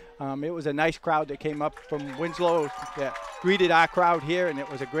fall. It was a nice crowd that came up from Winslow that greeted our crowd here, and it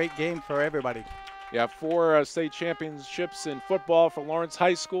was a great game for everybody. Yeah, 4 state championships in football for Lawrence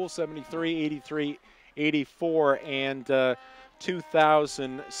High School, 73, 83, 84, and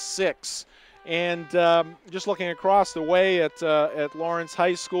 2006. And just looking across the way at Lawrence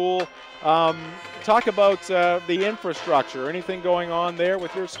High School, talk about the infrastructure. Anything going on there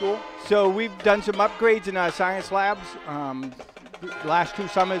with your school? So we've done some upgrades in our science labs. Last 2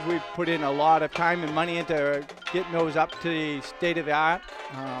 summers, we've put in a lot of time and money into getting those up to the state of the art.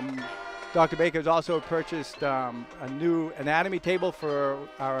 Dr. Baker's also purchased a new anatomy table for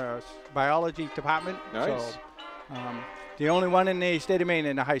our biology department. Nice. So, the only one in the state of Maine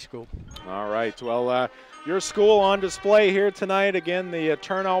in the high school. All right. Well, your school on display here tonight. Again, the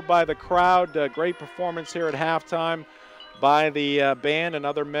turnout by the crowd. Great performance here at halftime by the band and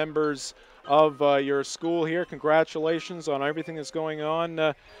other members of your school here. Congratulations on everything that's going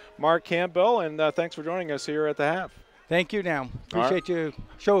on, Mark Campbell, and thanks for joining us here at the half. Thank you, now. Appreciate you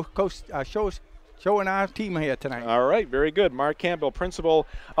showing our team here tonight. All right, very good. Mark Campbell, principal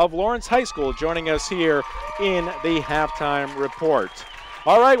of Lawrence High School, joining us here in the halftime report.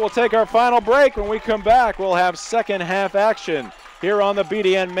 All right, we'll take our final break. When we come back, we'll have second half action here on the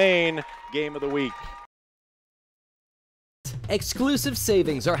BDN Maine Game of the Week. Exclusive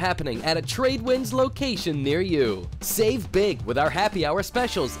savings are happening at a Tradewinds location near you. Save big with our happy hour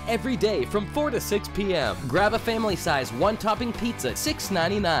specials every day from 4 to 6 p.m. Grab a family size 1-topping pizza,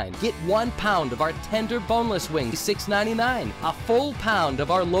 $6.99. Get 1 pound of our tender boneless wings, $6.99. A full pound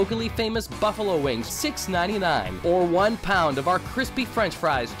of our locally famous buffalo wings, $6.99. Or 1 pound of our crispy french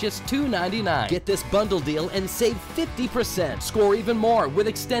fries, just $2.99. Get this bundle deal and save 50%. Score even more with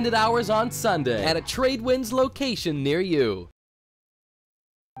extended hours on Sunday at a Tradewinds location near you.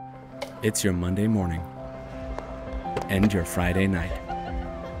 It's your Monday morning and your Friday night.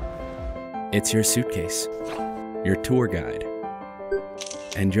 It's your suitcase, your tour guide,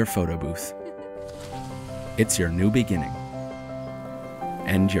 and your photo booth. It's your new beginning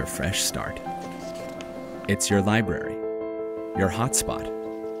and your fresh start. It's your library, your hotspot,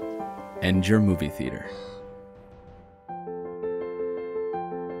 and your movie theater.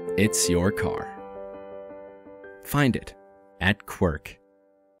 It's your car. Find it at Quirk.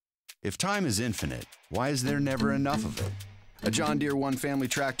 If time is infinite, why is there never enough of it? A John Deere One Family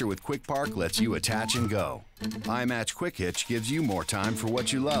Tractor with Quick Park lets you attach and go. iMatch Quick Hitch gives you more time for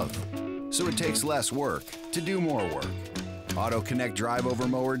what you love, so it takes less work to do more work. Auto Connect Drive Over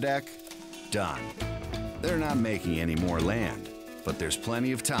Mower Deck? Done. They're not making any more land, but there's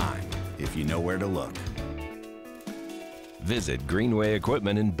plenty of time if you know where to look. Visit Greenway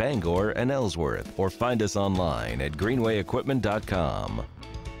Equipment in Bangor and Ellsworth, or find us online at greenwayequipment.com.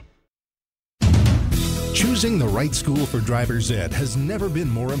 Choosing the right school for driver's ed has never been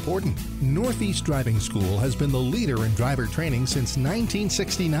more important. Northeast Driving School has been the leader in driver training since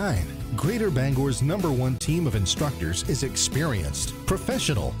 1969. Greater Bangor's #1 team of instructors is experienced,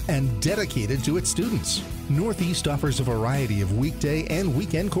 professional, and dedicated to its students. Northeast offers a variety of weekday and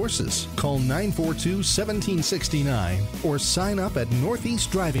weekend courses. Call 942-1769 or sign up at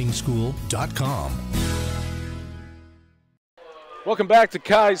northeastdrivingschool.com. Welcome back to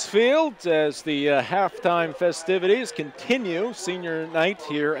Keyes Field as the halftime festivities continue. Senior night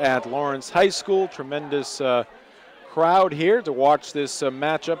here at Lawrence High School. Tremendous crowd here to watch this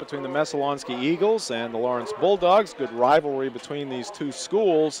matchup between the Messalonskee Eagles and the Lawrence Bulldogs. Good rivalry between these two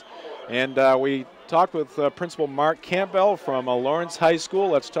schools. And we talked with Principal Mark Campbell from Lawrence High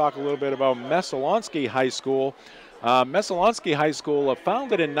School. Let's talk a little bit about Messalonskee High School. Messalonskee High School,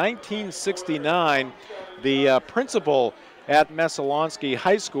 founded in 1969. The principal at Messalonskee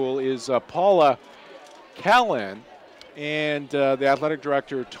High School is Paula Callan, and the athletic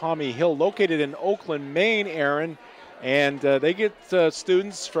director Tommy Hill, located in Oakland, Maine, Aaron. And they get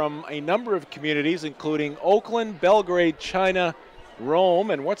students from a number of communities, including Oakland, Belgrade, China,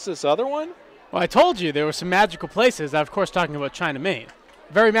 Rome, and what's this other one? Well, I told you there were some magical places. I'm, of course, talking about China, Maine.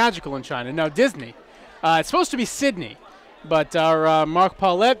 Very magical in China. Now, Disney. It's supposed to be Sydney, but our Mark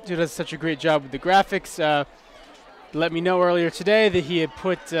Paulette, who does such a great job with the graphics, let me know earlier today that he had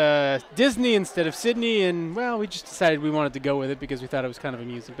put Disney instead of Sydney, and, well, we just decided we wanted to go with it because we thought it was kind of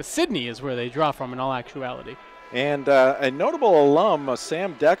amusing. But Sydney is where they draw from in all actuality. And a notable alum,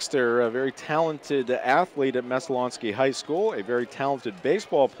 Sam Dexter, a very talented athlete at Messalonskee High School, a very talented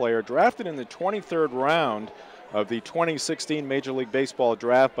baseball player, drafted in the 23rd round of the 2016 Major League Baseball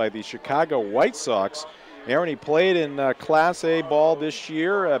draft by the Chicago White Sox. Aaron, he played in Class A ball this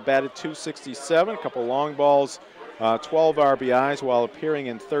year, batted .267, a couple long balls, 12 RBIs while appearing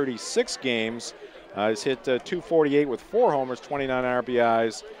in 36 games. He's hit .248 with 4 homers, 29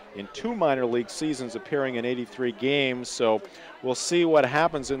 RBIs in 2 minor league seasons, appearing in 83 games. So we'll see what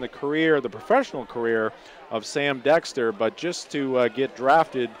happens in the career, the professional career of Sam Dexter. But just to get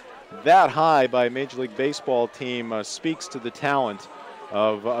drafted that high by a Major League Baseball team speaks to the talent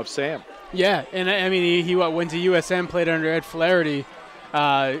of Sam. Yeah, and I mean, he went to USM, played under Ed Flaherty,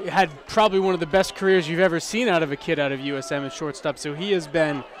 had probably one of the best careers you've ever seen out of a kid out of USM at shortstop. So he has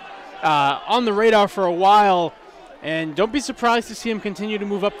been on the radar for a while, and don't be surprised to see him continue to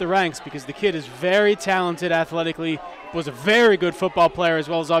move up the ranks because the kid is very talented athletically, was a very good football player as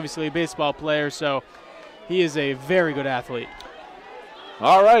well as obviously a baseball player. So he is a very good athlete.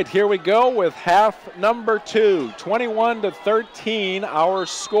 All right, here we go with half number 2. 21-13, our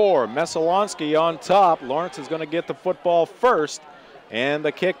score. Messalonskee on top. Lawrence is going to get the football first. And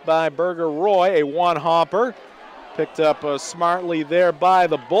the kick by Berger Roy, a one-hopper. Picked up smartly there by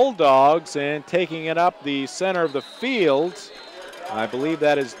the Bulldogs, and taking it up the center of the field. I believe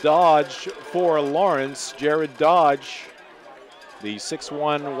that is Dodge for Lawrence. Jared Dodge, the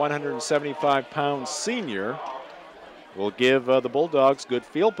 6'1", 175-pound senior, will give the Bulldogs good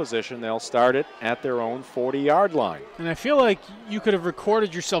field position. They'll start it at their own 40-yard line. And I feel like you could have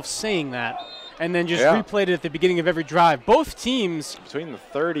recorded yourself saying that and then just replayed it at the beginning of every drive. Both teams. Between the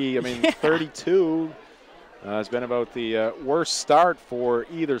 30, 32 has been about the worst start for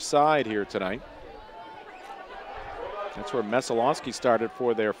either side here tonight. That's where Messalonskee started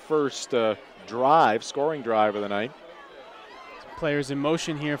for their first scoring drive of the night. Players in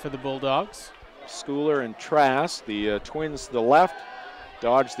motion here for the Bulldogs. Schooler and Trask, the twins to the left.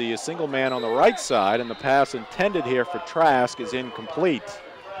 Dodge the single man on the right side, and the pass intended here for Trask is incomplete.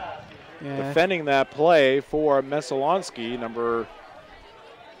 Yeah. Defending that play for Messalonskee, number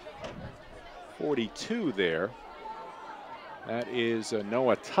 42 there. That is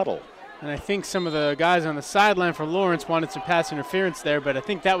Noah Tuttle. And I think some of the guys on the sideline for Lawrence wanted some pass interference there, but I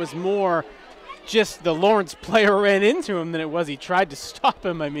think that was more just the Lawrence player ran into him than it was he tried to stop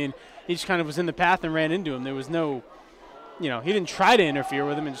him. I mean, he just kind of was in the path and ran into him. There was no, he didn't try to interfere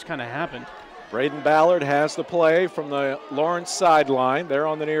with him. It just kind of happened. Braden Ballard has the play from the Lawrence sideline. They're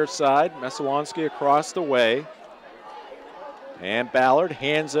on the near side. Messalonskee across the way. And Ballard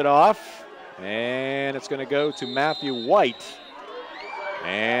hands it off. And it's going to go to Matthew White.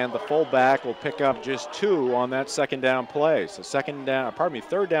 And the fullback will pick up just 2 on that second down play. So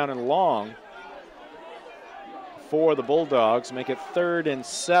third down and long for the Bulldogs. Make it 3rd and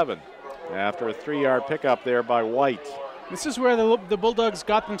 7 after a 3-yard pickup there by White. This is where the Bulldogs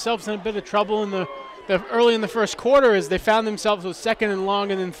got themselves in a bit of trouble in the early in the first quarter, as they found themselves with 2nd and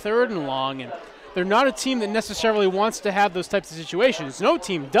long and then 3rd and long. And they're not a team that necessarily wants to have those types of situations. No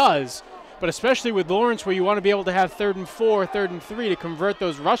team does, but especially with Lawrence, where you want to be able to have 3rd and 4, 3rd and 3 to convert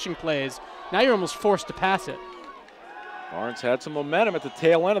those rushing plays. Now you're almost forced to pass it. Lawrence had some momentum at the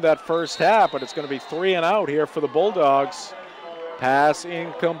tail end of that first half, but it's going to be 3 and out here for the Bulldogs. Pass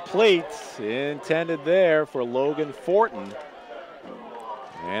incomplete, intended there for Logan Fortin.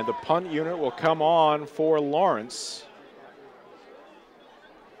 And the punt unit will come on for Lawrence.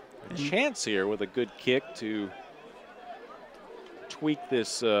 A chance here with a good kick to tweak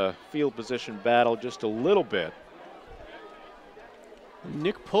this field position battle just a little bit.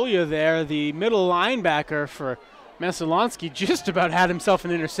 Nick Puglia there, the middle linebacker for Messalonskee, just about had himself an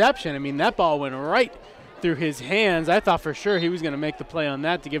interception. I mean, that ball went right through his hands. I thought for sure he was going to make the play on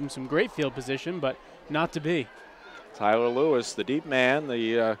that to give him some great field position, but not to be. Tyler Lewis, the deep man,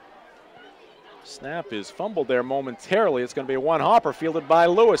 the snap is fumbled there momentarily. It's going to be a one-hopper fielded by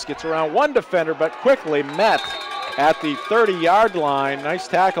Lewis. Gets around one defender, but quickly met at the 30-yard line. Nice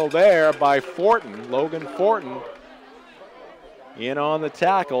tackle there by Fortin, Logan Fortin, in on the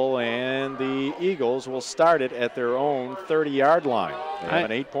tackle, and the Eagles will start it at their own 30-yard line. They have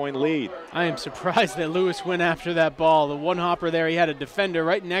an 8-point lead. I am surprised that Lewis went after that ball. The one hopper there, he had a defender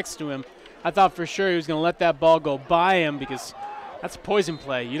right next to him. I thought for sure he was going to let that ball go by him because that's a poison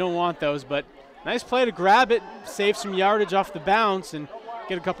play. You don't want those, but nice play to grab it, save some yardage off the bounce, and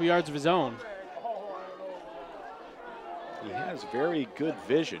get a couple yards of his own. He has very good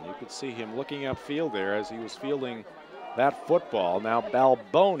vision. You could see him looking upfield there as he was fielding that football. Now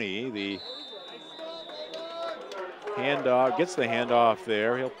Balboni, the handoff, gets the handoff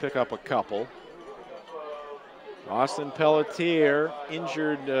there. He'll pick up a couple. Austin Pelletier,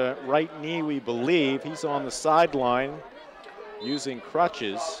 injured right knee, we believe. He's on the sideline using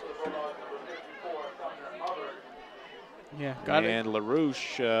crutches. Yeah, got it. And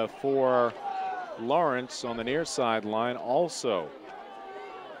LaRouche for Lawrence on the near sideline, also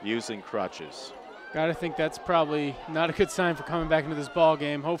using crutches. Got to think that's probably not a good sign for coming back into this ball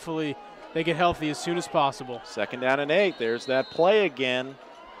game. Hopefully they get healthy as soon as possible. 2nd down and 8. There's that play again.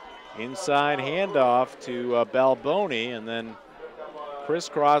 Inside handoff to Balboni, and then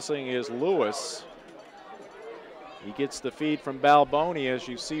crisscrossing is Lewis. He gets the feed from Balboni, as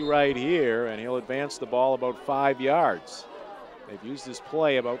you see right here, and he'll advance the ball about 5 yards. They've used this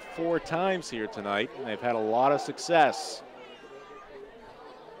play about 4 times here tonight, and they've had a lot of success.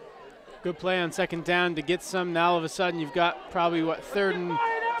 Good play on second down to get some. Now all of a sudden you've got probably, 3rd and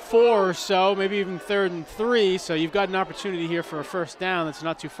 4 or so, maybe even 3rd and 3. So you've got an opportunity here for a first down that's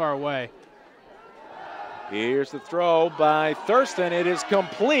not too far away. Here's the throw by Thurston. It is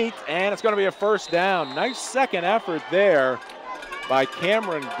complete, and it's going to be a first down. Nice second effort there by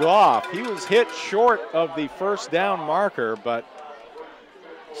Cameron Goff. He was hit short of the first down marker, but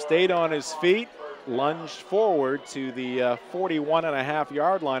stayed on his feet, lunged forward to the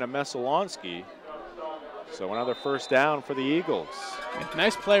 41.5-yard line of Messalonskee. So another first down for the Eagles.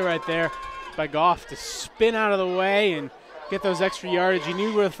 Nice play right there by Goff to spin out of the way and get those extra yardage. He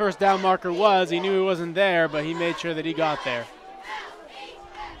knew where the first down marker was. He knew he wasn't there, but he made sure that he got there.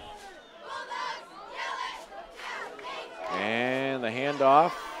 And the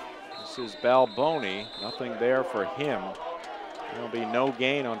handoff. This is Balboni. Nothing there for him. There'll be no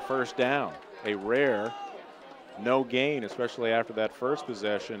gain on first down. A rare no gain, especially after that first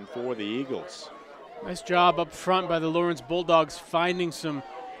possession for the Eagles. Nice job up front by the Lawrence Bulldogs, finding some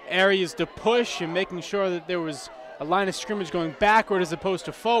areas to push and making sure that there was a line of scrimmage going backward as opposed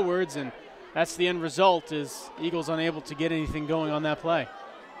to forwards, and that's the end result, is Eagles unable to get anything going on that play.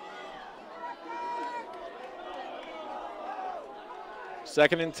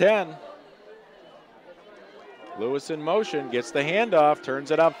 Second and 10. Lewis in motion, gets the handoff,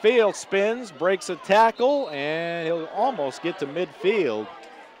 turns it upfield, spins, breaks a tackle, and he'll almost get to midfield.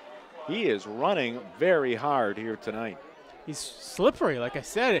 He is running very hard here tonight. He's slippery, like I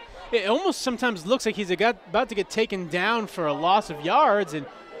said. It almost sometimes looks like he's about to get taken down for a loss of yards, and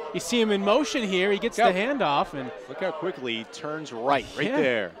you see him in motion here. He gets the handoff, and look how quickly he turns right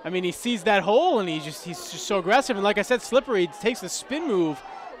there. I mean, he sees that hole, and he's just so aggressive. And like I said, slippery. He takes the spin move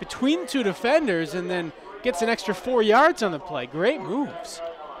between 2 defenders, and then gets an extra 4 yards on the play. Great moves.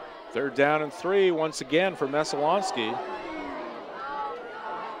 3rd down and 3 once again for Messalonskee.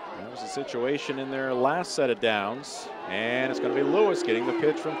 That was a situation in their last set of downs. And it's going to be Lewis getting the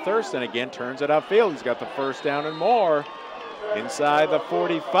pitch from Thurston. Again, turns it upfield. He's got the first down and more inside the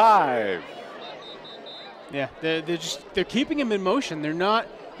 45. Yeah, they're keeping him in motion. They're not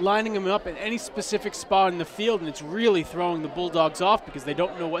lining him up in any specific spot in the field, and it's really throwing the Bulldogs off because they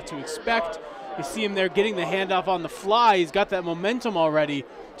don't know what to expect. You see him there getting the handoff on the fly. He's got that momentum already.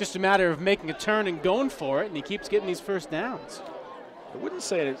 Just a matter of making a turn and going for it, and he keeps getting these first downs. I wouldn't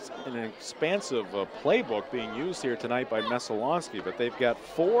say it's an expansive playbook being used here tonight by Messalonskee, but they've got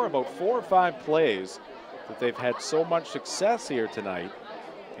about 4 or 5 plays that they've had so much success here tonight,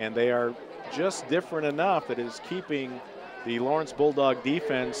 and they are just different enough that it is keeping the Lawrence Bulldog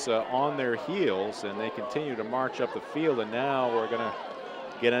defense on their heels, and they continue to march up the field, and now we're going to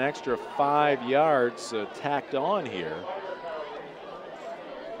get an extra 5 yards tacked on here.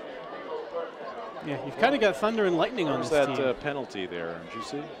 Yeah, you've kind of got thunder and lightning on this team. What was that penalty there? Did you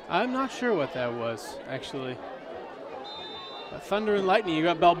see? I'm not sure what that was, actually. Thunder and lightning. You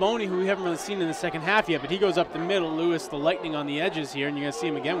got Balboni, who we haven't really seen in the second half yet, but he goes up the middle. Lewis, the lightning on the edges here, and you're going to see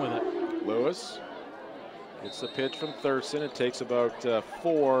him again with it. Lewis gets the pitch from Thurston. It takes about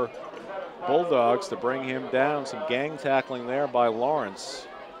 4 Bulldogs to bring him down. Some gang tackling there by Lawrence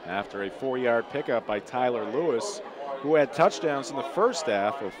after a 4-yard pickup by Tyler Lewis, who had touchdowns in the first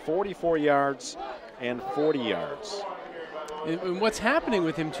half of 44 yards and 40 yards. And what's happening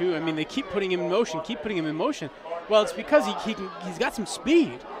with him, too, I mean, they keep putting him in motion, Well, it's because he's got some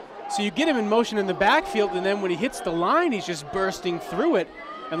speed. So you get him in motion in the backfield, and then when he hits the line, he's just bursting through it.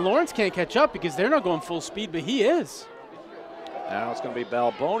 And Lawrence can't catch up because they're not going full speed, but he is. Now it's going to be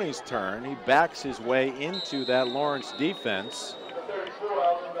Balboni's turn. He backs his way into that Lawrence defense.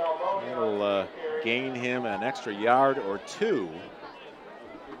 It'll gain him an extra yard or 2.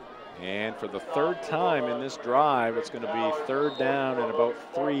 And for the 3rd time in this drive, it's going to be 3rd down and about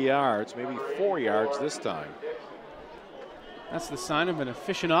 3 yards, maybe 4 yards this time. That's the sign of an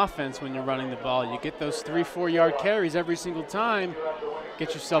efficient offense when you're running the ball. You get those 3-4 yard carries every single time,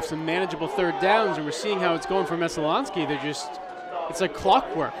 get yourself some manageable 3rd downs, and we're seeing how it's going for Messalonskee. It's like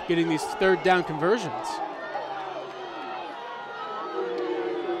clockwork getting these 3rd down conversions.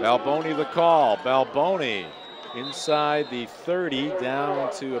 Balboni the call. Balboni inside the 30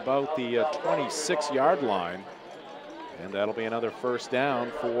 down to about the 26-yard line. And that'll be another first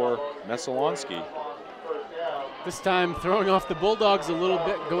down for Messalonskee. This time throwing off the Bulldogs a little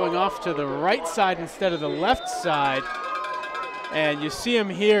bit, going off to the right side instead of the left side. And you see him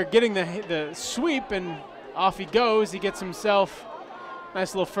here getting the sweep, and off he goes. He gets himself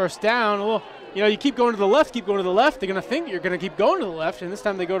Nice little first down. A little, you keep going to the left, keep going to the left. They're going to think you're going to keep going to the left, and this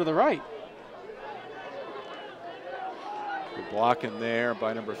time they go to the right. Good blocking there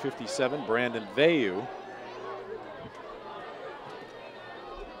by number 57, Brandon Vayu.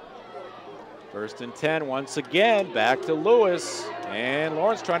 First and 10, once again, back to Lewis. And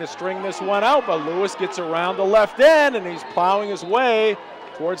Lawrence trying to string this one out, but Lewis gets around the left end, and he's plowing his way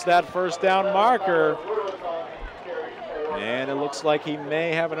towards that first down marker. And it looks like he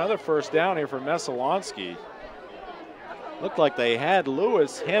may have another first down here for Messalonskee. Looked like they had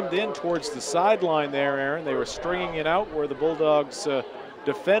Lewis hemmed in towards the sideline there, Aaron. They were stringing it out where the Bulldogs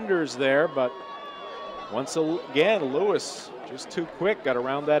defenders there, but once again, Lewis just too quick, got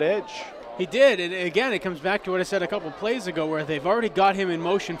around that edge. He did, and again, it comes back to what I said a couple plays ago where they've already got him in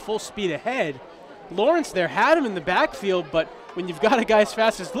motion full speed ahead. Lawrence there had him in the backfield, but when you've got a guy as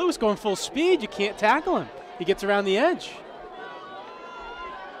fast as Lewis going full speed, you can't tackle him. He gets around the edge.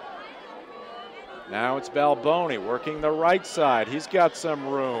 Now it's Balboni working the right side. He's got some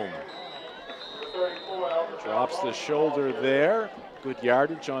room. Drops the shoulder there. Good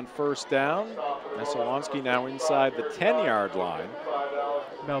yardage on first down. Messalonskee now inside the 10-yard line.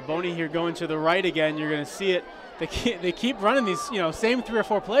 Balboni here going to the right again. You're going to see it. They keep running these, same 3 or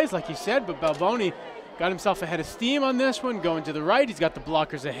 4 plays like you said, but Balboni got himself ahead of steam on this one, going to the right. He's got the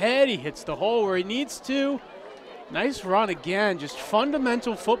blockers ahead. He hits the hole where he needs to. Nice run again, just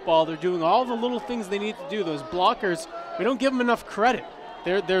fundamental football. They're doing all the little things they need to do. Those blockers, we don't give them enough credit.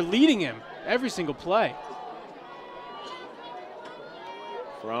 They're leading him every single play.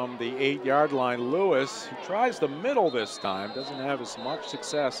 From the 8-yard line, Lewis, who tries the middle this time, doesn't have as much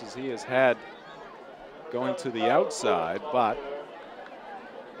success as he has had going to the outside, but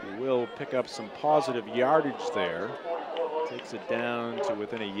he will pick up some positive yardage there. Takes it down to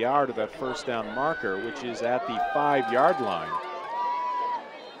within a yard of that first down marker, which is at the 5-yard line.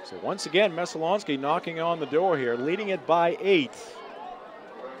 So once again, Messalonskee knocking on the door here, leading it by 8.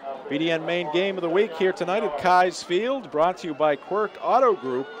 BDN main game of the week here tonight at Keyes Field, brought to you by Quirk Auto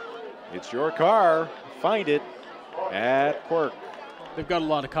Group. It's your car. Find it at Quirk. They've got a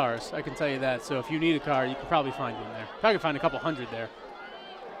lot of cars, I can tell you that. So if you need a car, you can probably find one there. Probably find a couple hundred there.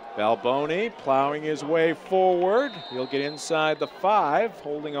 Balboni plowing his way forward. He'll get inside the 5,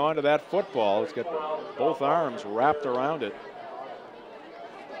 holding on to that football. He's got both arms wrapped around it.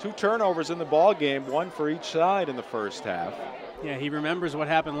 2 turnovers in the ball game, 1 for each side in the first half. Yeah, he remembers what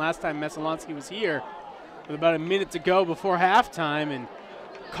happened last time Messalonskee was here with about a minute to go before halftime and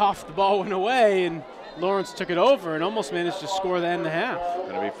coughed the ball went away, and Lawrence took it over and almost managed to score that in the half.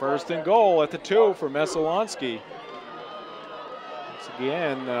 Going to be first and goal at the 2 for Messalonskee. Once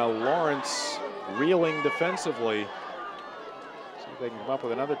again, Lawrence reeling defensively. See if they can come up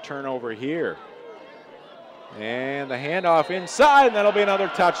with another turnover here. And the handoff inside, and that'll be another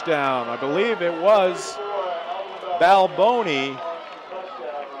touchdown. I believe it was Balboni,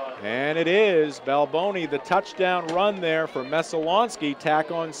 and it is Balboni, the touchdown run there for Messalonskee. Tack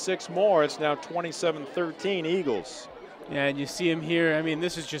on 6 more. It's now 27-13 Eagles. Yeah, and you see him here. I mean,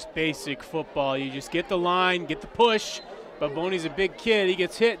 this is just basic football. You just get the line, get the push. Balboni's a big kid. He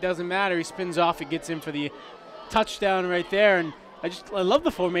gets hit, doesn't matter. He spins off. It gets in for the touchdown right there. And I love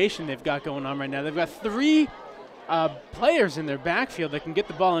the formation they've got going on right now. They've got 3 players in their backfield that can get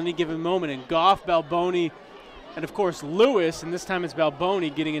the ball at any given moment. And Goff, Balboni, and of course Lewis, and this time it's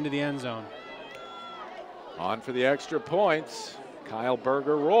Balboni getting into the end zone. On for the extra points, Kyle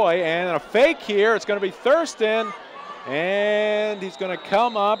Berger-Roy, and a fake here. It's going to be Thurston, and he's going to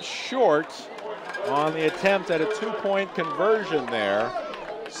come up short on the attempt at a 2-point conversion there.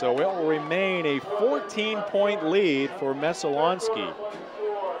 So it will remain a 14-point lead for Messalonskee.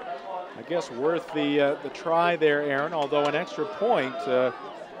 I guess worth the try there, Aaron, although an extra point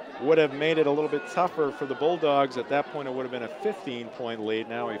would have made it a little bit tougher for the Bulldogs. At that point, it would have been a 15-point lead,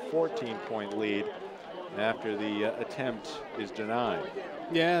 now a 14-point lead after the attempt is denied.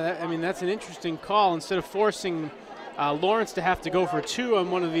 Yeah, I mean, that's an interesting call. Instead of forcing Lawrence to have to go for 2 on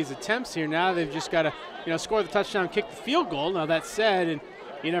one of these attempts here, now they've just got to, score the touchdown, kick the field goal. Now, that said, and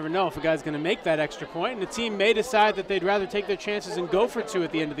you never know if a guy's going to make that extra point, and the team may decide that they'd rather take their chances and go for 2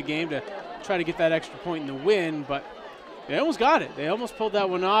 at the end of the game to try to get that extra point in the win, but they almost got it. They almost pulled that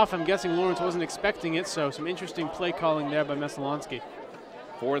one off. I'm guessing Lawrence wasn't expecting it, so some interesting play calling there by Messalonskee.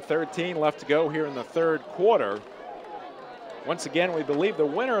 4:13 left to go here in the third quarter. Once again, we believe the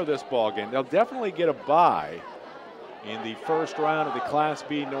winner of this ball game, they'll definitely get a bye in the first round of the Class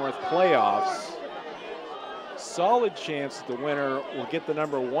B North playoffs. Solid chance that the winner will get the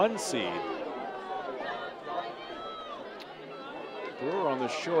number 1 seed. Brewer on the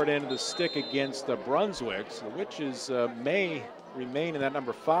short end of the stick against Brunswick. So the Witches may remain in that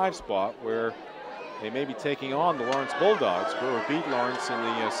number 5 spot where they may be taking on the Lawrence Bulldogs. Brewer beat Lawrence in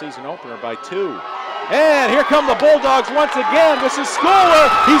the season opener by 2. And here come the Bulldogs once again. This is Schooler.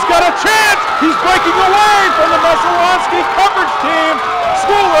 He's got a chance. He's breaking away from the Messalonskee coverage team.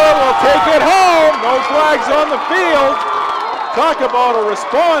 Schooler will take it home. No flags on the field. Talk about a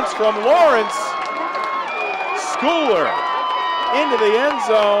response from Lawrence. Schooler into the end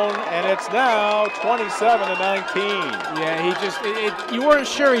zone, and it's now 27-19. Yeah, he just, you weren't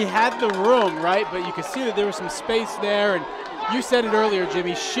sure he had the room, right? But you could see that there was some space there, and you said it earlier, Jim,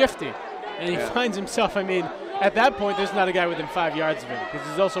 he's shifty, and he finds himself, I mean, at that point, there's not a guy within 5 yards of him, because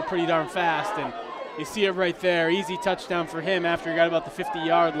he's also pretty darn fast, and you see it right there. Easy touchdown for him after he got about the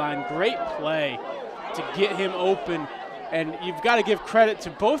 50-yard line. Great play to get him open, and you've got to give credit to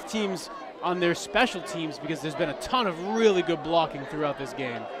both teams on their special teams because there's been a ton of really good blocking throughout this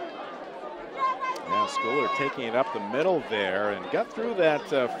game. Yeah, Schooler taking it up the middle there and got through that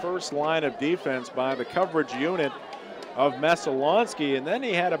first line of defense by the coverage unit of Messalonskee, and then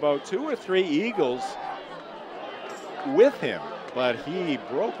he had about 2 or 3 Eagles with him, but he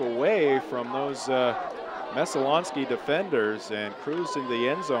broke away from those Messalonskee defenders and cruised into the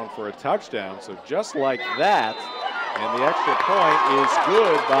end zone for a touchdown. So just like that, and the extra point is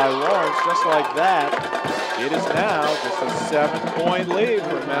good by Lawrence. Just like that, it is now just a 7-point lead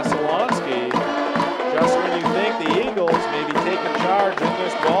for Messalonskee. Just when you think the Eagles may be taking charge in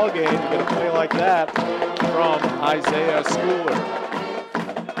this ball game, you get a play like that from Isaiah Schooler.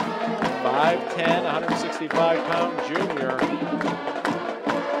 5'10", 165-pound junior.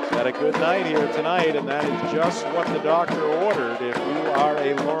 He's had a good night here tonight, and that is just what the doctor ordered if you are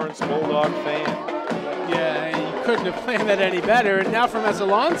a Lawrence Bulldog fan. Yeah, you couldn't have planned that any better. And now for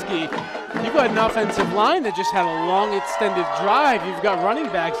Messalonskee, you've got an offensive line that just had a long extended drive. You've got running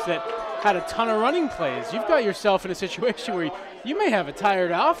backs that had a ton of running plays. You've got yourself in a situation where you may have a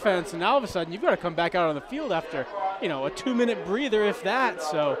tired offense, and now all of a sudden you've got to come back out on the field after, you know, a 2-minute breather, if that.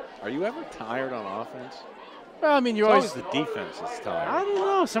 So, are you ever tired on offense? Well, I mean, you're always the defense is tired. I don't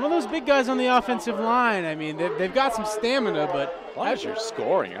know. Some of those big guys on the offensive line, I mean, they've got some stamina, but as long as you're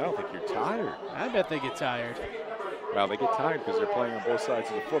scoring, I don't think you're tired. I bet they get tired. Well, they get tired because they're playing on both sides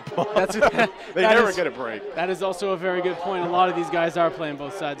of the football. That's they never get a break. That is also a very good point. A lot of these guys are playing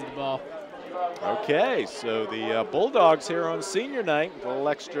both sides of the ball. Okay, so the Bulldogs here on senior night, a little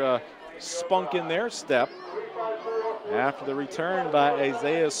extra spunk in their step after the return by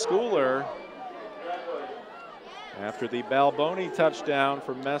Isaiah Schooler. After the Balboni touchdown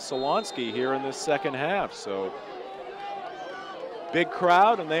from Messalonskee here in this second half. So big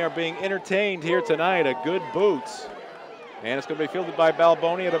crowd, and they are being entertained here tonight. A good boot. And it's going to be fielded by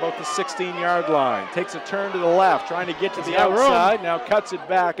Balboni at about the 16-yard line. Takes a turn to the left, trying to get to the outside. Now cuts it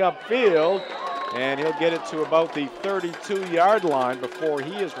back upfield, and he'll get it to about the 32-yard line before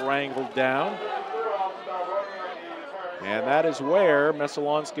he is wrangled down. And that is where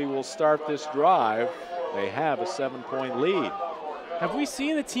Messalonskee will start this drive. They have a 7-point lead. Have we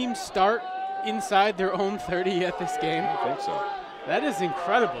seen a team start inside their own 30 at this game? I don't think so. That is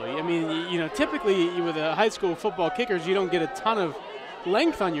incredible. I mean, you know, typically with the high school football kickers, you don't get a ton of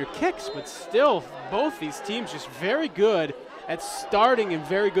length on your kicks, but still, both these teams just very good at starting in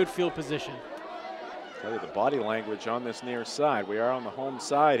very good field position. Tell you the body language on this near side. We are on the home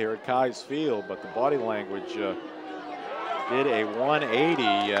side here at Keyes Field, but the body language did a 180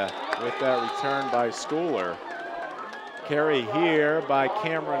 with that return by Schooler. Carry here by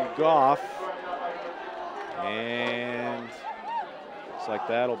Cameron Goff. And looks like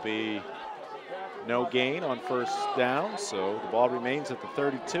that'll be no gain on first down. So the ball remains at the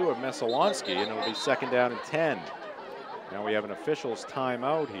 32 of Messalonskee, and it'll be 2nd down and 10. Now we have an official's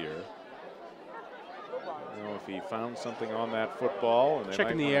timeout here. I don't know if he found something on that football. And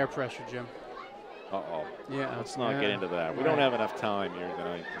checking the air pressure, Jim. Uh-oh. Yeah. Let's not get into that. We don't have enough time here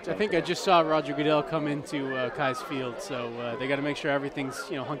tonight. I think I just saw Roger Goodell come into Keyes Field, so they got to make sure everything's,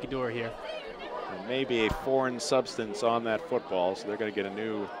 you know, hunky-dory here. There may be a foreign substance on that football, so they're going to get a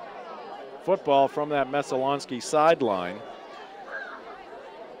new football from that Messalonskee sideline.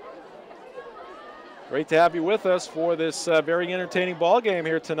 Great to have you with us for this very entertaining ball game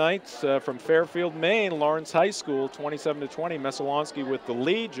here tonight from Fairfield, Maine. Lawrence High School, 27-20. Messalonskee with the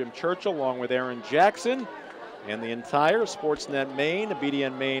lead. Jim Churchill along with Aaron Jackson and the entire Sportsnet Maine, the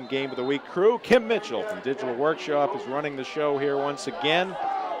BDN Maine Game of the Week crew. Kim Mitchell from Digital Workshop is running the show here once again,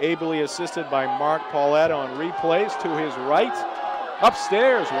 ably assisted by Mark Paulette on replays to his right.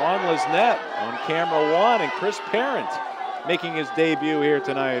 Upstairs, Juan Lisnett on camera 1, and Chris Parent making his debut here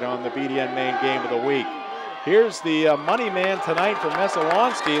tonight on the BDN Maine Game of the Week. Here's the money man tonight for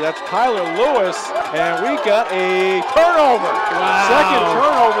Messalonskee. That's Tyler Lewis, and we got a turnover. Wow. Second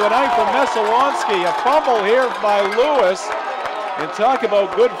turnover tonight for Messalonskee. A fumble here by Lewis. And talk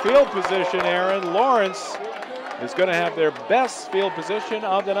about good field position, Aaron. Lawrence is going to have their best field position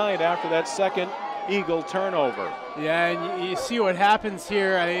of the night after that second Eagle turnover. Yeah, and you see what happens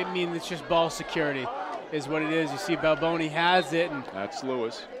here. I mean, it's just ball security is what it is. You see Balboni has it, and that's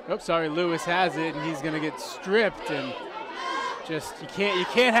Lewis. Oops, sorry, Lewis has it, and he's going to get stripped, and just you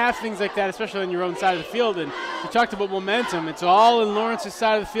can't have things like that, especially on your own side of the field. And you talked about momentum. It's all in Lawrence's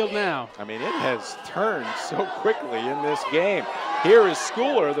side of the field now. I mean, it has turned so quickly in this game. Here is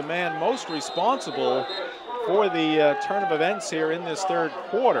Schooler, the man most responsible for the turn of events here in this third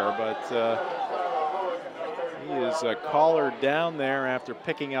quarter, but he is collared down there after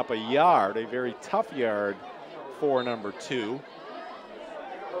picking up a yard, a very tough yard for number 2.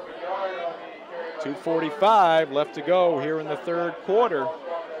 2:45 left to go here in the third quarter.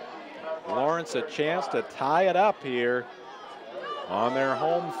 Lawrence a chance to tie it up here on their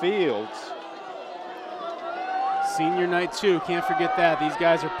home field. Senior night too, can't forget that. These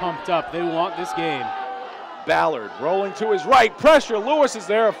guys are pumped up. They want this game. Ballard rolling to his right, pressure, Lewis is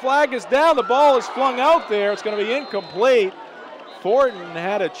there, a flag is down, the ball is flung out there, it's going to be incomplete. Fortin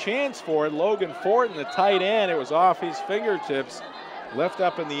had a chance for it, Logan Fortin, the tight end, it was off his fingertips, left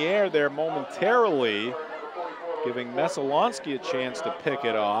up in the air there momentarily, giving Messalonskee a chance to pick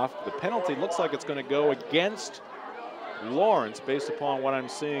it off. The penalty looks like it's going to go against Lawrence based upon what I'm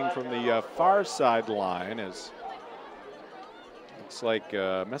seeing from the far sideline. As looks like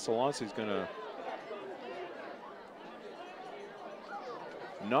Messalonskee's going to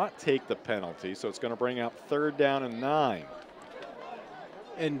not take the penalty, so it's going to bring up 3rd down and 9.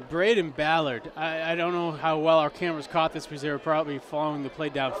 And Braden Ballard, I don't know how well our cameras caught this because they were probably following the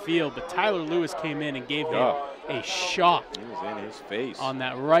play downfield, but Tyler Lewis came in and gave him a shot. He was in his face. On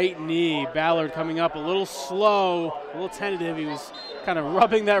that right knee. Ballard coming up a little slow, a little tentative. He was kind of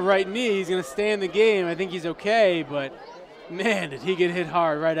rubbing that right knee. He's going to stay in the game. I think he's okay, but man, did he get hit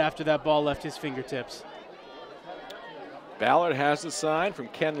hard right after that ball left his fingertips. Ballard has the sign from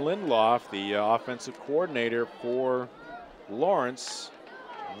Ken Lindloff, the offensive coordinator for Lawrence.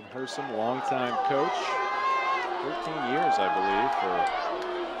 Hersom, longtime coach, 13 years, I believe, for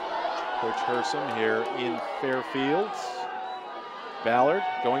Coach Hersom here in Fairfield. Ballard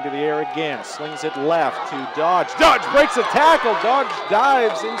going to the air again, slings it left to Dodge. Dodge breaks a tackle. Dodge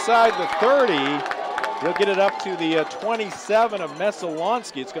dives inside the 30. He'll get it up to the 27 of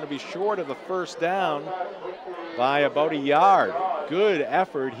Messalonskee. It's going to be short of the first down by about a yard. Good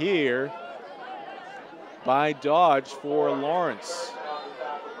effort here by Dodge for Lawrence.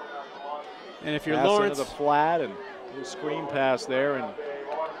 And if you're pass Lawrence, into the flat and a little screen pass there, and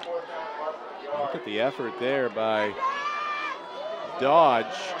look at the effort there by Dodge,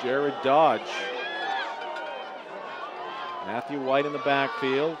 Jared Dodge. Matthew White in the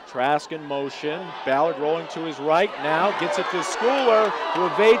backfield, Trask in motion. Ballard rolling to his right now, gets it to Schooler, who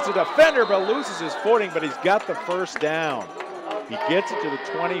evades the defender but loses his footing, but he's got the first down. He gets it to the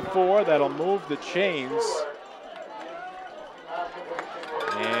 24, that'll move the chains.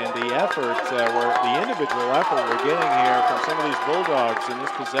 And the effort, the individual effort we're getting here from some of these Bulldogs in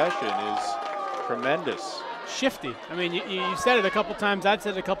this possession is tremendous. Shifty. I mean, you said it a couple times, I've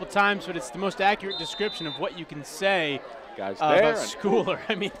said it a couple times, but it's the most accurate description of what you can say about Schooler.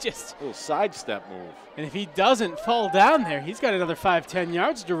 I mean, just a little sidestep move. And if he doesn't fall down there, he's got another 5-10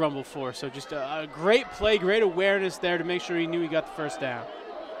 yards to rumble for. So just a great play, great awareness there to make sure he knew he got the first down.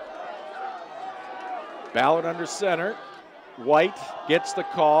 Ballard under center. White gets the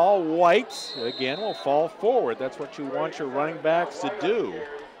call. White, again, will fall forward. That's what you want your running backs to do.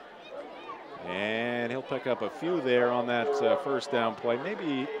 And he'll pick up a few there on that first down play,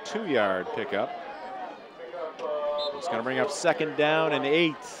 maybe 2-yard pickup. It's going to bring up 2nd down and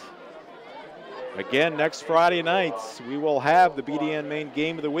 8. Again, next Friday night, we will have the BDN Main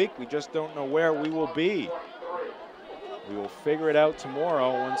Game of the Week. We just don't know where we will be. We will figure it out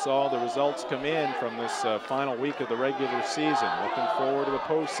tomorrow once all the results come in from this final week of the regular season. Looking forward to the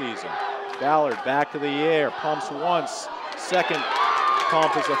postseason. Ballard back to the air, pumps once. Second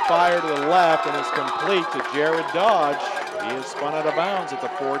pump is a fire to the left, and it's complete to Jared Dodge. He is spun out of bounds at the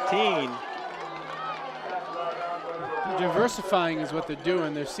 14. Diversifying is what they're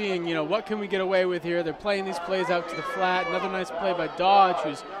doing. They're seeing, what can we get away with here? They're playing these plays out to the flat. Another nice play by Dodge,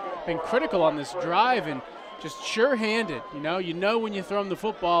 who's been critical on this drive and just sure-handed. You know when you throw him the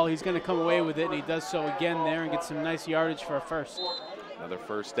football, he's going to come away with it, and he does so again there and gets some nice yardage for a first. Another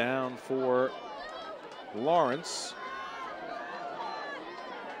first down for Lawrence.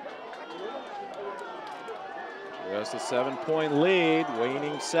 Just a 7-point lead,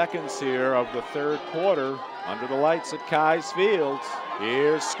 waning seconds here of the third quarter. Under the lights at Keyes Field.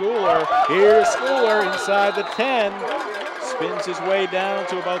 Here's Schooler. Here's Schooler inside the 10. Spins his way down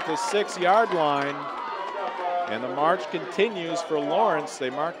to about the 6-yard line. And the march continues for Lawrence. They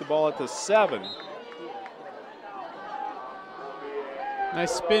mark the ball at the 7.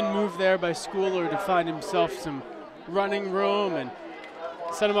 Nice spin move there by Schooler to find himself some running room and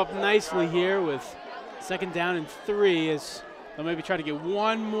set him up nicely here with 2nd down and 3 as they'll maybe try to get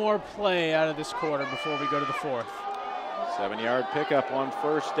one more play out of this quarter before we go to the 4th. 7-yard pickup on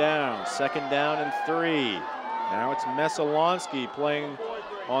 1st down, 2nd down and 3. Now it's Messalonskee playing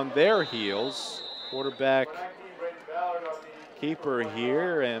on their heels. Quarterback keeper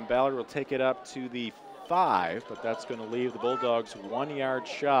here, and Ballard will take it up to the 5, but that's going to leave the Bulldogs 1 yard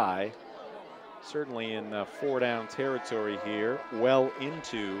shy. Certainly in 4-down territory here, well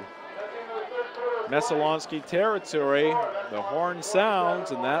into Messalonskee territory. The horn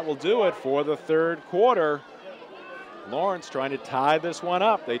sounds, and that will do it for the third quarter. Lawrence trying to tie this one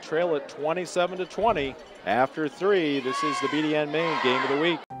up. They trail it 27-20 after 3. This is the BDN Maine Game of the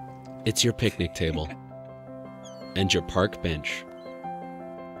Week. It's your picnic table and your park bench.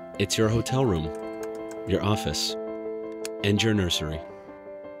 It's your hotel room, your office, and your nursery.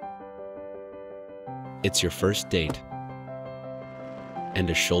 It's your first date and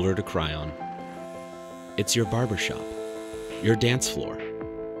a shoulder to cry on. It's your barbershop, your dance floor,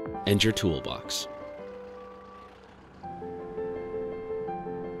 and your toolbox.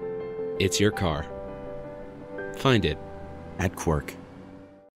 It's your car. Find it at Quirk.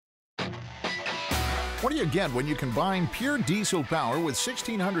 What do you get when you combine pure diesel power with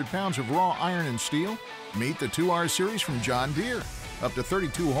 1,600 pounds of raw iron and steel? Meet the 2R series from John Deere. Up to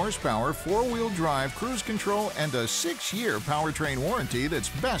 32 horsepower, 4-wheel drive, cruise control, and a 6-year powertrain warranty that's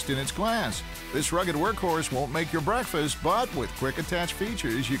best in its class. This rugged workhorse won't make your breakfast, but with quick attach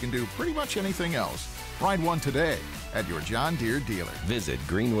features, you can do pretty much anything else. Ride one today at your John Deere dealer. Visit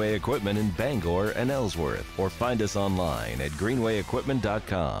Greenway Equipment in Bangor and Ellsworth, or find us online at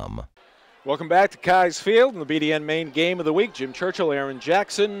greenwayequipment.com. Welcome back to Keyes Field and the BDN Maine Game of the Week. Jim Churchill, Aaron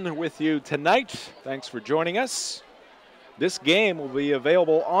Jackson with you tonight. Thanks for joining us. This game will be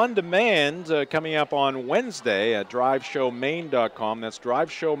available on demand coming up on Wednesday at driveshowmaine.com. That's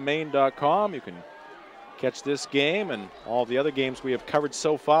driveshowmaine.com. You can catch this game and all the other games we have covered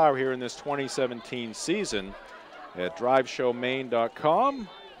so far here in this 2017 season at driveshowmaine.com. You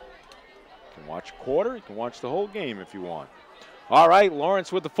can watch a quarter. You can watch the whole game if you want. All right,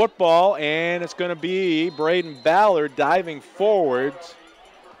 Lawrence with the football, and it's going to be Braden Ballard diving forward.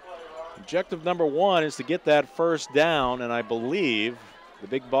 Objective number 1 is to get that first down, and I believe the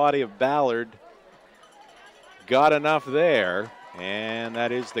big body of Ballard got enough there, and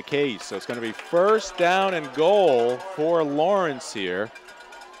that is the case. So it's going to be 1st down and goal for Lawrence here.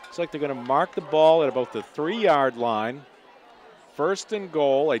 Looks like they're going to mark the ball at about the 3-yard line. 1st and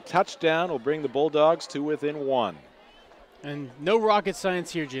goal, a touchdown will bring the Bulldogs to within 1. And no rocket science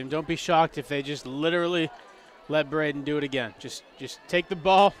here, Jim. Don't be shocked if they just literally let Braden do it again. Just take the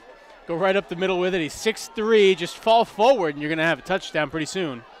ball, go right up the middle with it. He's 6'3", just fall forward, and you're going to have a touchdown pretty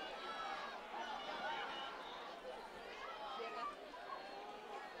soon.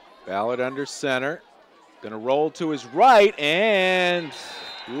 Ballard under center. Going to roll to his right, and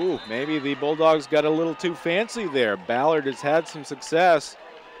maybe the Bulldogs got a little too fancy there. Ballard has had some success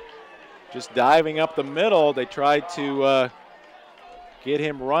just diving up the middle. They tried to get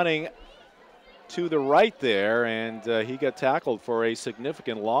him running to the right there, and he got tackled for a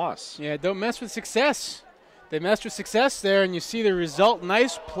significant loss. Yeah, don't mess with success. They messed with success there, and you see the result.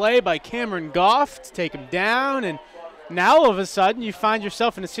 Nice play by Cameron Goff to take him down, and now all of a sudden you find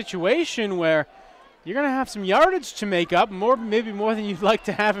yourself in a situation where you're going to have some yardage to make up, maybe more than you'd like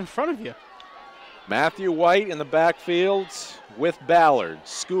to have in front of you. Matthew White in the backfield with Ballard.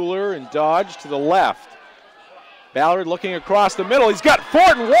 Schooler and Dodge to the left. Ballard looking across the middle. He's got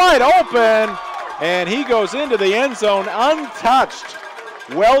Fortin wide open, and he goes into the end zone untouched.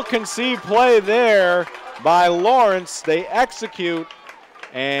 Well-conceived play there by Lawrence. They execute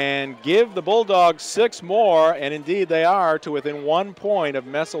and give the Bulldogs 6 more, and indeed they are, to within 1 point of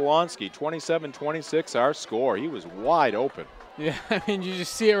Messalonskee. 27-26 our score. He was wide open. Yeah, I mean, you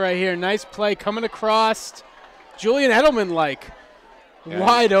just see it right here. Nice play coming across. Julian Edelman-like,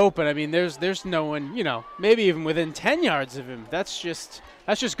 wide open. I mean, there's no one, maybe even within 10 yards of him. That's just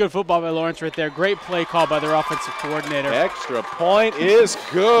good football by Lawrence right there. Great play call by their offensive coordinator. Extra point is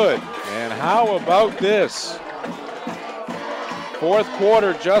good. And how about this? 4th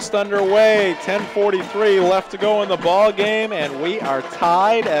quarter just underway. 10:43 left to go in the ball game, and we are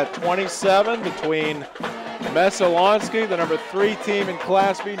tied at 27 between Messalonskee, the number 3 team in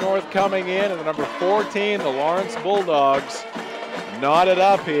Class B North, coming in, and the number 4 team, the Lawrence Bulldogs, knotted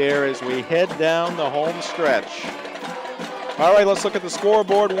up here as we head down the home stretch. All right, let's look at the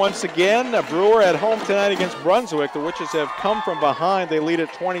scoreboard once again. Brewer at home tonight against Brunswick. The Witches have come from behind. They lead at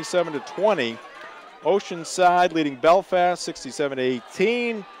 27-20. Oceanside leading Belfast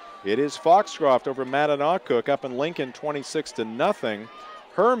 67-18. It is Foxcroft over Mattanockcook up in Lincoln 26-0.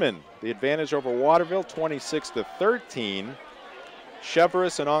 Herman, the advantage over Waterville 26-13.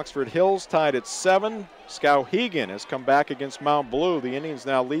 Cheverus and Oxford Hills tied at 7. Skowhegan has come back against Mount Blue. The Indians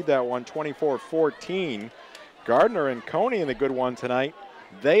now lead that one 24-14. Gardner and Coney in the good one tonight.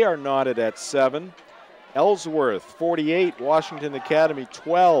 They are knotted at 7. Ellsworth 48, Washington Academy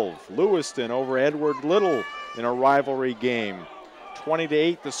 12. Lewiston over Edward Little in a rivalry game.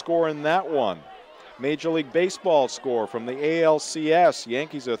 20-8 the score in that one. Major League Baseball score from the ALCS.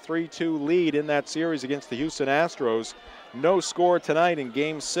 Yankees a 3-2 lead in that series against the Houston Astros. No score tonight in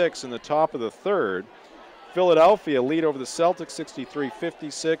Game 6 in the top of the 3rd. Philadelphia lead over the Celtics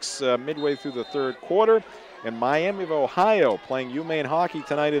 63-56 midway through the 3rd quarter. And Miami of Ohio playing UMaine hockey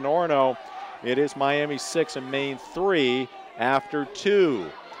tonight in Orono. It is Miami 6 and Maine 3 after 2.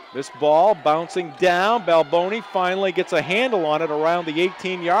 This ball bouncing down. Balboni finally gets a handle on it around the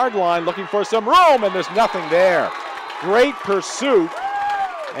 18-yard line, looking for some room, and there's nothing there. Great pursuit.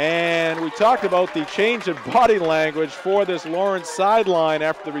 And we talked about the change in body language for this Lawrence sideline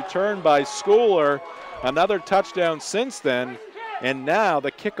after the return by Schooler. Another touchdown since then, and now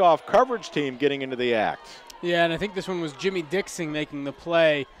the kickoff coverage team getting into the act. Yeah, and I think this one was Jimmy Dixon making the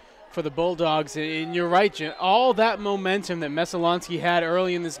play for the Bulldogs. And you're right, Jim. All that momentum that Messalonskee had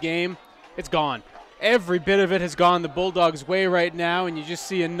early in this game, it's gone. Every bit of it has gone the Bulldogs' way right now, and you just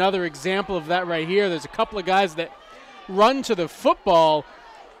see another example of that right here. There's a couple of guys that run to the football,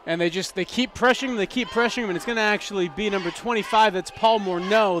 and they keep pressuring him, and it's going to actually be number 25, that's Paul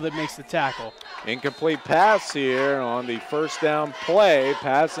Morneau, that makes the tackle. Incomplete pass here on the first down play.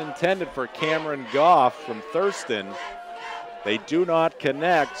 Pass intended for Cameron Goff from Thurston. They do not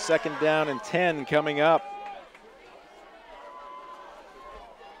connect. 2nd down and 10 coming up.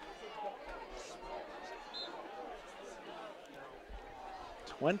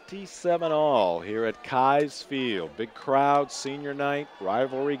 $27-all here at Keyes Field. Big crowd, senior night,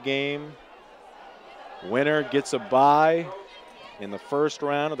 rivalry game. Winner gets a bye in the first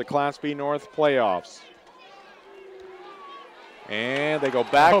round of the Class B North playoffs. And they go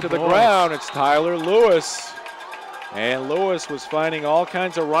back to the ground. It's Tyler Lewis. And Lewis was finding all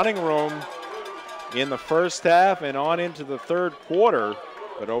kinds of running room in the first half and on into the 3rd quarter.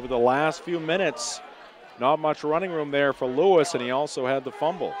 But over the last few minutes, not much running room there for Lewis, and he also had the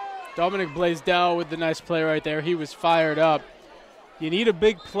fumble. Dominic Blaisdell with the nice play right there. He was fired up. You need a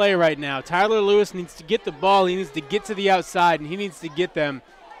big play right now. Tyler Lewis needs to get the ball. He needs to get to the outside, and he needs to get them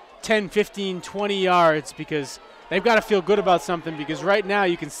 10, 15, 20 yards because they've got to feel good about something, because right now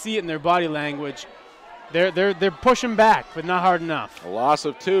you can see it in their body language. They're pushing back, but not hard enough. A loss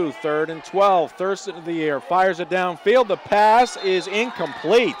of 2, 3rd and 12. Thurston in the air, fires it downfield. The pass is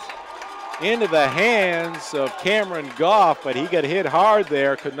incomplete. Into the hands of Cameron Goff, but he got hit hard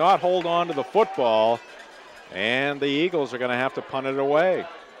there, could not hold on to the football, and the Eagles are going to have to punt it away.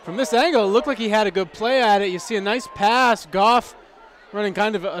 From this angle, it looked like he had a good play at it. You see a nice pass. Goff running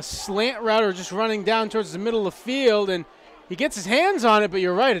kind of a slant route or just running down towards the middle of the field, and he gets his hands on it, but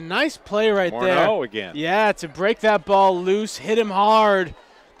you're right, a nice play right there. Morneau again. Yeah, to break that ball loose, hit him hard.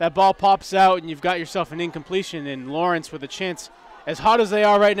 That ball pops out, and you've got yourself an incompletion, and Lawrence with a chance, as hot as they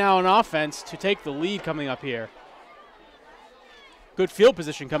are right now on offense, to take the lead coming up here. Good field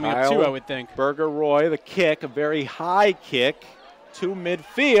position coming up too, I would think. Berger Roy, the kick, a very high kick to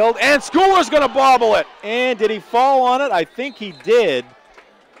midfield, and Schooler's going to bobble it. And did he fall on it? I think he did,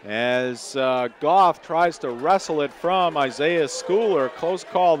 as Goff tries to wrestle it from Isaiah Schooler. Close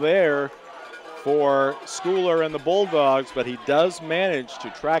call there for Schooler and the Bulldogs, but he does manage to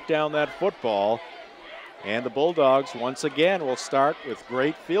track down that football. And the Bulldogs, once again, will start with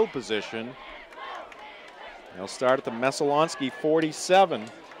great field position. They'll start at the Messalonskee 47.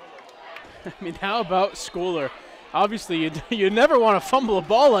 I mean, how about Schooler? Obviously, you never want to fumble a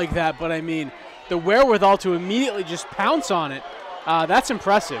ball like that, but I mean, the wherewithal to immediately just pounce on it, that's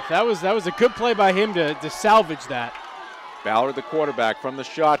impressive. That was a good play by him to salvage that. Ballard, the quarterback, from the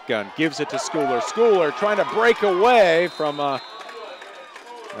shotgun, gives it to Schooler. Schooler trying to break away from a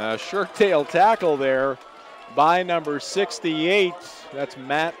shirt-tail tackle there by number 68. That's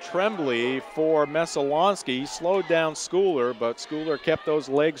Matt Tremblay for Messalonskee. Slowed down Schooler, but Schooler kept those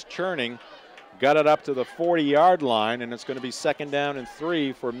legs churning. Got it up to the 40-yard line, and it's going to be 2nd down and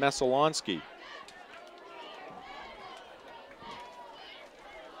 3 for Messalonskee.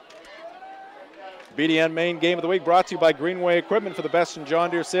 BDN Main Game of the Week brought to you by Greenway Equipment. For the best in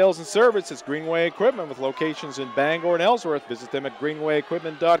John Deere sales and service, it's Greenway Equipment with locations in Bangor and Ellsworth. Visit them at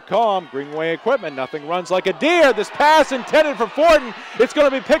greenwayequipment.com. Greenway Equipment, nothing runs like a deer. This pass intended for Fortin. It's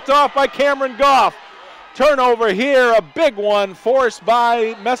going to be picked off by Cameron Goff. Turnover here, a big one forced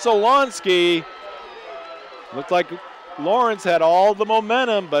by Messalonskee. Looked like Lawrence had all the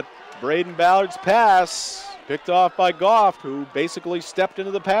momentum, but Braden Ballard's pass picked off by Goff, who basically stepped into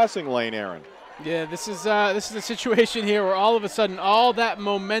the passing lane, Aaron. Yeah, this is a situation here where all of a sudden all that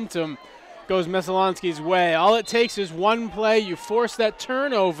momentum goes Messalonskee's way. All it takes is one play, you force that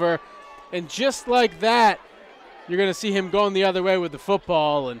turnover, and just like that, you're going to see him going the other way with the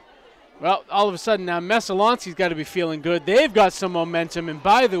football. And, well, all of a sudden now Messalonskee's got to be feeling good. They've got some momentum, and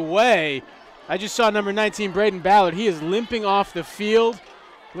by the way, I just saw number 19, Braden Ballard. He is limping off the field.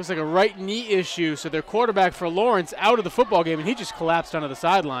 Looks like a right knee issue, so their quarterback for Lawrence out of the football game, and he just collapsed onto the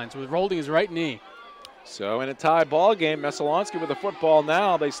sidelines with holding his right knee. So in a tie ball game, Messalonskee with the football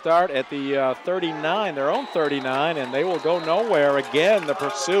now. They start at the 39, their own 39, and they will go nowhere. Again, the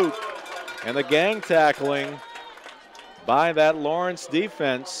pursuit and the gang tackling by that Lawrence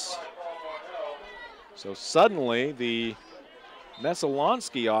defense. So suddenly the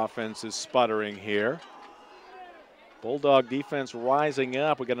Messalonskee offense is sputtering here. Bulldog defense rising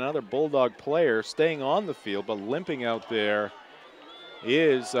up. We got another Bulldog player staying on the field, but limping out there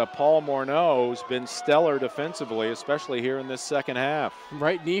is Paul Morneau, who's been stellar defensively, especially here in this second half.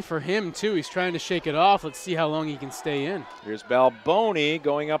 Right knee for him, too. He's trying to shake it off. Let's see how long he can stay in. Here's Balboni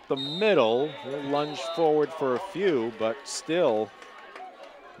going up the middle. He'll lunge forward for a few, but still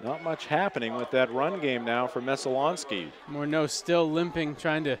not much happening with that run game now for Messalonskee. Morneau still limping,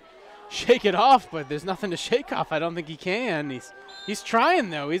 trying to shake it off, but there's nothing to shake off. I don't think he can. He's trying,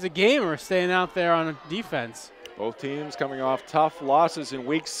 though. He's a gamer staying out there on defense. Both teams coming off tough losses in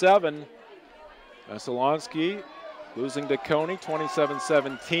Week 7. Messalonskee losing to Coney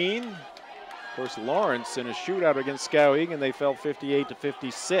 27-17. Of course, Lawrence in a shootout against Skowhegan, they fell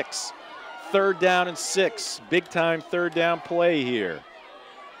 58-56. 3rd down and 6. Big-time 3rd down play here.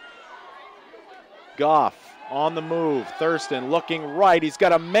 Goff on the move. Thurston looking right. He's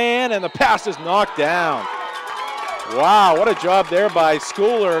got a man, and the pass is knocked down. Wow, what a job there by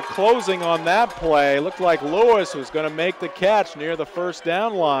Schooler closing on that play. Looked like Lewis was going to make the catch near the 1st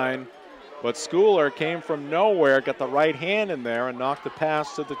down line, but Schooler came from nowhere, got the right hand in there, and knocked the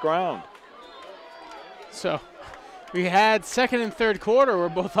pass to the ground. So we had 2nd and 3rd quarter where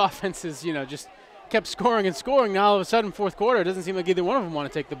both offenses, just kept scoring and scoring. Now all of a sudden, 4th quarter, it doesn't seem like either one of them want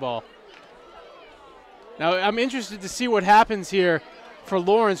to take the ball. Now, I'm interested to see what happens here for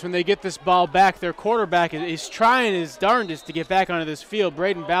Lawrence when they get this ball back. Their quarterback is trying his darndest to get back onto this field,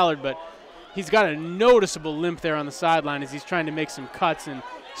 Braden Ballard, but he's got a noticeable limp there on the sideline as he's trying to make some cuts and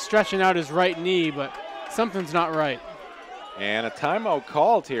stretching out his right knee, but something's not right. And a timeout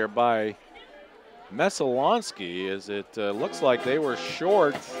called here by Messalonskee, as it looks like they were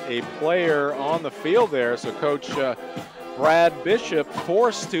short a player on the field there, so Coach Brad Bishop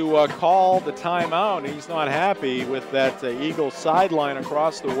forced to call the timeout. He's not happy with that Eagle sideline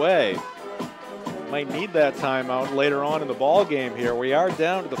across the way. Might need that timeout later on in the ball game here. We are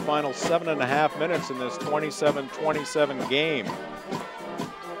down to the final 7.5 minutes in this 27-27 game.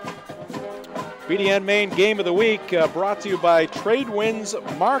 BDN Main Game of the Week brought to you by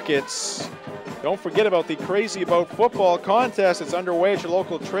Tradewinds Markets. Don't forget about the Crazy About Football contest. It's underway at your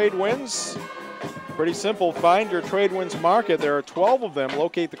local Tradewinds. Pretty simple. Find your Tradewinds market. There are 12 of them.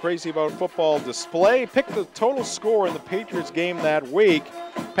 Locate the Crazy About Football display. Pick the total score in the Patriots game that week.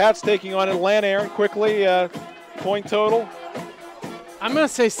 Pat's taking on Atlanta. Aaron, quickly, point total? I'm going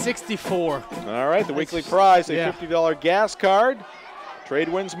to say 64. All right, the weekly prize, a $50 gas card.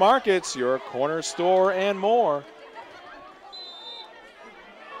 Tradewinds Markets, your corner store and more.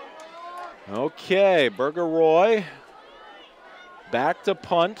 Okay, Burger Roy. Back to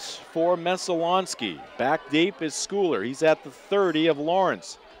punt for Messalonskee. Back deep is Schooler. He's at the 30 of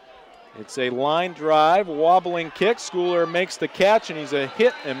Lawrence. It's a line drive, wobbling kick. Schooler makes the catch, and he's a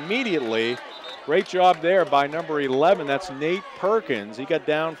hit immediately. Great job there by number 11. That's Nate Perkins. He got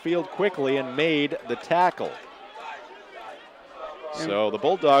downfield quickly and made the tackle. So the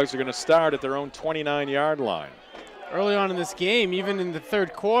Bulldogs are going to start at their own 29-yard line. Early on in this game, even in the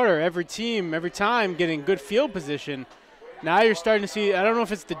 3rd quarter, every time getting good field position. Now you're starting to see, I don't know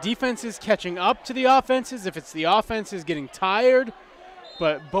if it's the defenses catching up to the offenses, if it's the offenses getting tired,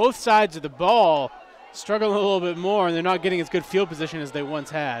 but both sides of the ball struggling a little bit more, and they're not getting as good field position as they once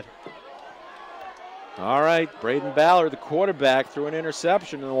had. All right, Braden Ballard, the quarterback, threw an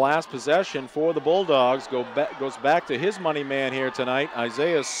interception in the last possession for the Bulldogs. Goes back to his money man here tonight,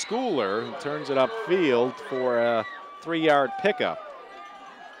 Isaiah Schooler, who turns it upfield for a 3-yard pickup.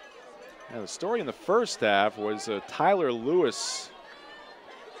 Now, the story in the first half was Tyler Lewis.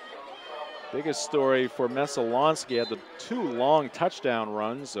 Biggest story for Messalonskee had the 2 long touchdown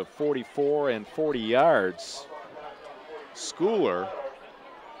runs of 44 and 40 yards. Schooler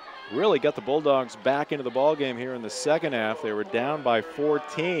really got the Bulldogs back into the ballgame here in the second half. They were down by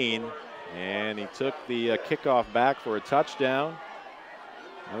 14, and he took the kickoff back for a touchdown.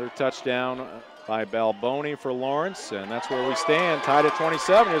 Another touchdown by Balboni for Lawrence, and that's where we stand, tied at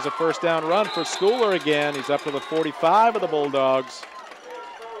 27. Here's a first down run for Schooler again. He's up to the 45 of the Bulldogs.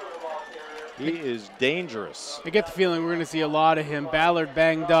 He is dangerous. I get the feeling we're going to see a lot of him. Ballard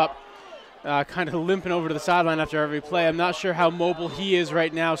banged up, kind of limping over to the sideline after every play. I'm not sure how mobile he is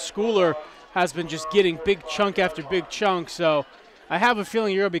right now. Schooler has been just getting big chunk after big chunk, so I have a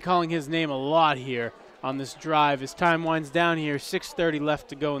feeling you're going to be calling his name a lot here on this drive as time winds down here. 6:30 left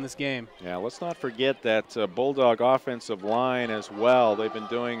to go in this game. Yeah, let's not forget that Bulldog offensive line as well. They've been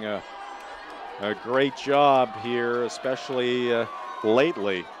doing a great job here, especially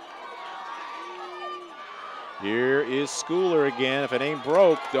lately. Here is Schooler again. If it ain't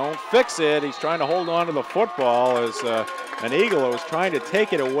broke, don't fix it. He's trying to hold on to the football as an Eagle was trying to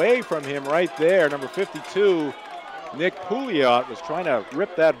take it away from him right there. Number 52, Nick Pouliot, was trying to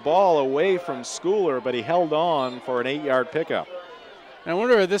rip that ball away from Schooler, but he held on for an 8-yard pickup. And I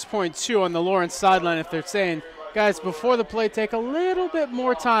wonder at this point, too, on the Lawrence sideline if they're saying, guys, before the play, take a little bit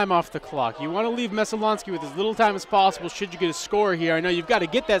more time off the clock. You want to leave Messalonskee with as little time as possible should you get a score here. I know you've got to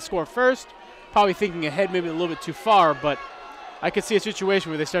get that score first. Probably thinking ahead maybe a little bit too far, but I could see a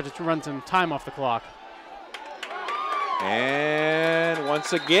situation where they start to run some time off the clock. And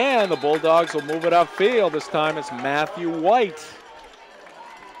once again, the Bulldogs will move it upfield. This time it's Matthew White.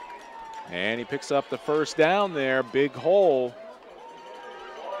 And he picks up the first down there. Big hole.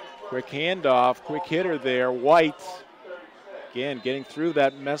 Quick handoff, quick hitter there. White, again, getting through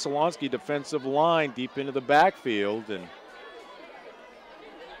that Messalonskee defensive line deep into the backfield. And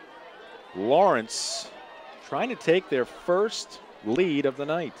Lawrence trying to take their first lead of the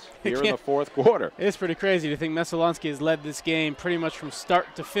night here in the fourth quarter. It's pretty crazy to think Messalonskee has led this game pretty much from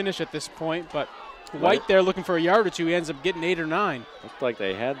start to finish at this point, but White there looking for a yard or two. He ends up getting 8 or 9. Looked like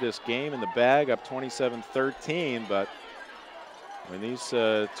they had this game in the bag up 27-13, but when these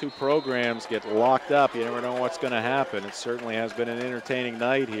two programs get locked up, you never know what's going to happen. It certainly has been an entertaining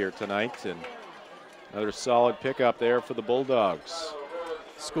night here tonight, and another solid pickup there for the Bulldogs.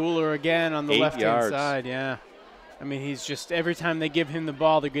 Schooler again on the left-hand side, yeah. I mean, he's just, every time they give him the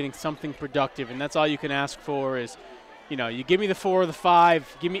ball, they're getting something productive, and that's all you can ask for is, you know, you give me the 4 or the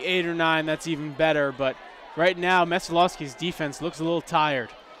 5, give me 8 or 9, that's even better. But right now, Messalonskee's defense looks a little tired.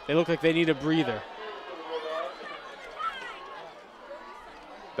 They look like they need a breather.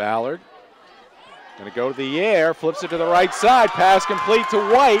 Ballard going to go to the air, flips it to the right side, pass complete to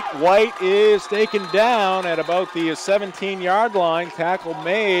White. White is taken down at about the 17-yard line. Tackle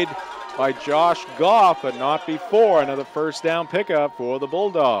made by Josh Goff, but not before. Another first down pickup for the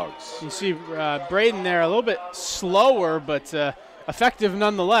Bulldogs. You see Braden there a little bit slower, but effective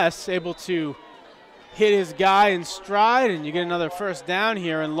nonetheless, able to hit his guy in stride, and you get another first down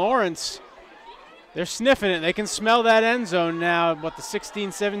here. And Lawrence, they're sniffing it. They can smell that end zone now, what, the 16,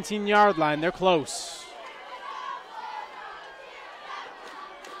 17-yard line. They're close.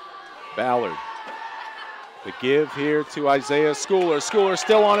 Ballard. The give here to Isaiah Schooler. Schooler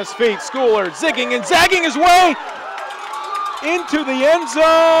still on his feet. Schooler zigging and zagging his way into the end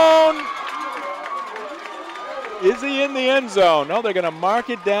zone. Is he in the end zone? No, they're going to mark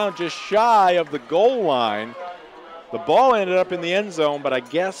it down just shy of the goal line. The ball ended up in the end zone, but I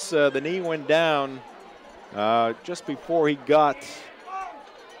guess the knee went down just before he got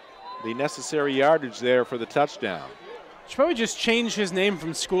the necessary yardage there for the touchdown. Should probably just change his name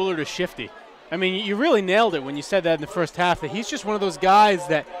from Schooler to Shifty. I mean, you really nailed it when you said that in the first half, that he's just one of those guys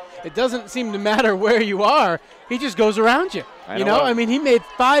that it doesn't seem to matter where you are. He just goes around you. You know, I mean, he made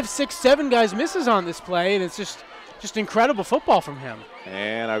 5, 6, 7 guys misses on this play, and it's just incredible football from him.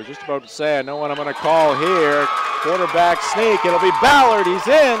 And I was just about to say, I know what I'm going to call here. Quarterback sneak. It'll be Ballard. He's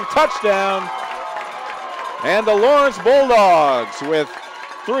in. Touchdown. And the Lawrence Bulldogs, with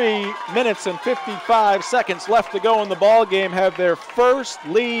 3 minutes and 55 seconds left to go in the ball game, have their first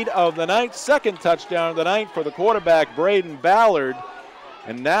lead of the night, second touchdown of the night for the quarterback, Braden Ballard.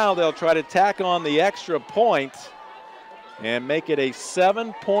 And now they'll try to tack on the extra point and make it a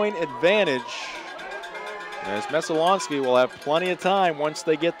 7-point advantage, as Messalonskee will have plenty of time once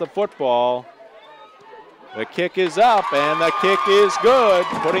they get the football The kick is up, and the kick is good.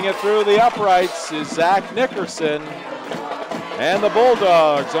 Putting it through the uprights is Zach Nickerson. And the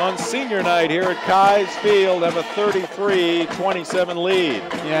Bulldogs on senior night here at Keyes Field have a 33-27 lead.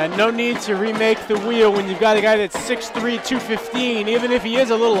 Yeah, no need to remake the wheel when you've got a guy that's 6'3", 215. Even if he is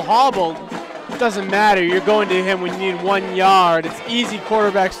a little hobbled, it doesn't matter. You're going to him when you need 1 yard. It's easy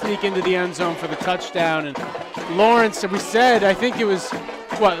quarterback sneak into the end zone for the touchdown. And Lawrence, we said, I think it was,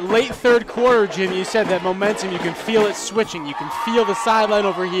 what, late third quarter, Jim, you said that momentum, you can feel it switching. You can feel the sideline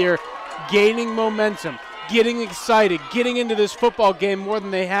over here gaining momentum, getting excited, getting into this football game more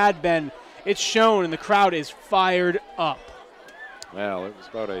than they had been. It's shown, and the crowd is fired up. Well, it was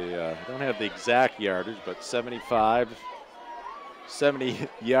about I don't have the exact yardage, but 70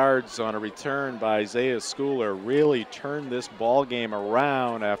 yards on a return by Isaiah Schooler really turned this ball game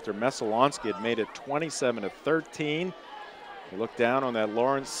around after Messalonskee had made it 27-13. You look down on that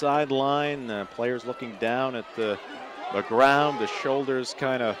Lawrence sideline, players looking down at the ground, the shoulders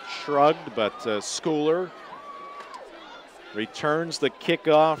kind of shrugged, but Schooler returns the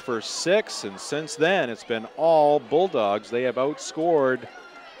kickoff for 6, and since then it's been all Bulldogs. They have outscored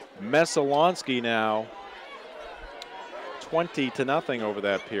Messalonskee now 20-0 over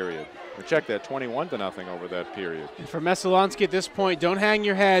that period. Or check that, 21-0 over that period. And for Messalonskee at this point, don't hang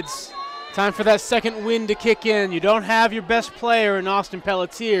your heads. Time for that second wind to kick in. You don't have your best player in Austin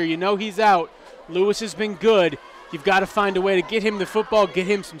Pelletier. You know he's out. Lewis has been good. You've got to find a way to get him the football, get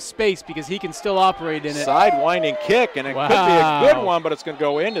him some space, because he can still operate in it. Sidewinding kick, and it could be a good one, but it's going to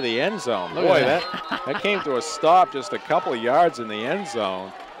go into the end zone. Look Boy, at that came to a stop just a couple of yards in the end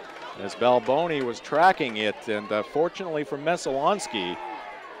zone as Balboni was tracking it, and fortunately for Messalonskee,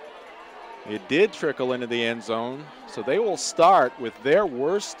 it did trickle into the end zone, so they will start with their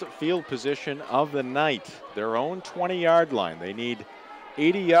worst field position of the night, their own 20-yard line. They need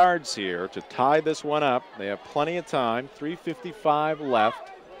 80 yards here to tie this one up. They have plenty of time, 3:55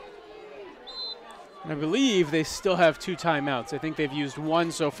 left. I believe they still have 2 timeouts. I think they've used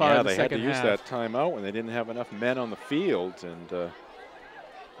 1 so far in the second half. Yeah, they had to use that timeout when they didn't have enough men on the field, and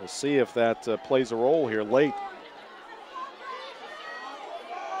we'll see if that plays a role here late.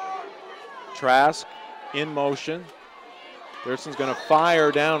 Trask in motion. Thurston's going to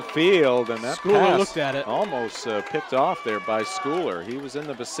fire downfield, and that Schooler pass looked at it. almost picked off there by Schooler. He was in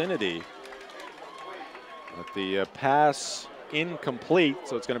the vicinity. But the pass incomplete,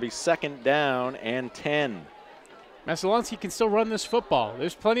 so it's going to be 2nd down and 10. Messalonskee can still run this football.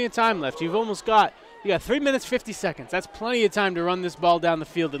 There's plenty of time left. You got 3 minutes, 50 seconds. That's plenty of time to run this ball down the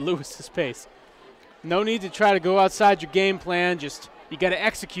field at Lewis's pace. No need to try to go outside your game plan. Just you got to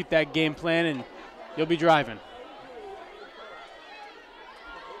execute that game plan, and you'll be driving.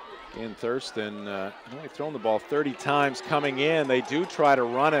 Again, Thurston only thrown the ball 30 times coming in. They do try to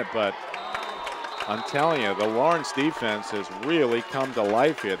run it, but I'm telling you, the Lawrence defense has really come to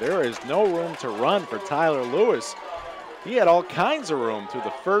life here. There is no room to run for Tyler Lewis. He had all kinds of room through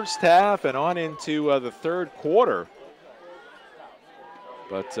the first half and on into the third quarter.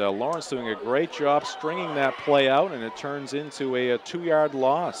 But Lawrence doing a great job stringing that play out, and it turns into a 2-yard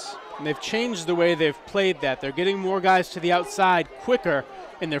loss. And they've changed the way they've played that. They're getting more guys to the outside quicker,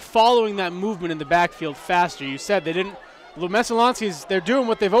 and they're following that movement in the backfield faster. You said they didn't. Messalonskee's, they're doing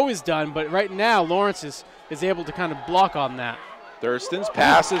what they've always done, but right now Lawrence is able to kind of block on that. Thurston's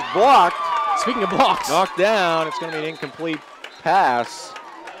pass is blocked. Speaking of blocks. Knocked down. It's going to be an incomplete pass.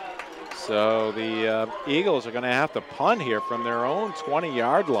 So the Eagles are going to have to punt here from their own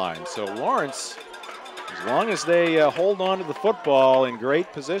 20-yard line. So Lawrence, as long as they hold on to the football, in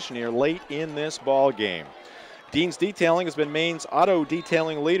great position here late in this ball game. Dean's Detailing has been Maine's auto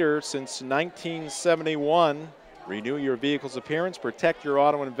detailing leader since 1971. Renew your vehicle's appearance, protect your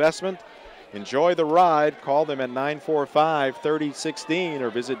auto investment. Enjoy the ride. Call them at 945-3016 or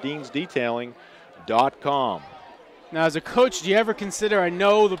visit deansdetailing.com. Now, as a coach, do you ever consider, I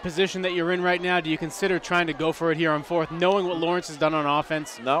know the position that you're in right now, do you consider trying to go for it here on 4th, knowing what Lawrence has done on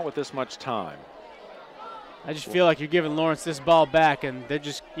offense? Not with this much time. I just feel like you're giving Lawrence this ball back, and they're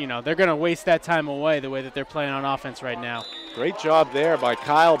just, they're going to waste that time away the way that they're playing on offense right now. Great job there by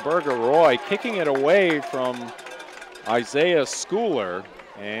Kyle Berger-Roy, kicking it away from Isaiah Schooler,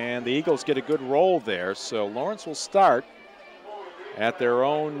 and the Eagles get a good roll there. So Lawrence will start at their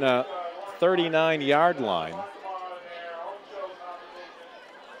own 39-yard line.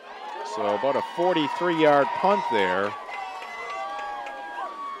 So about a 43-yard punt there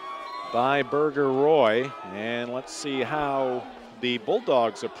by Berger-Roy. And let's see how the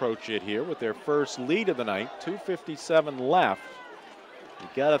Bulldogs approach it here with their first lead of the night. 2:57 left. You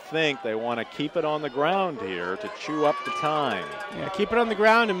got to think they want to keep it on the ground here to chew up the time. Yeah, keep it on the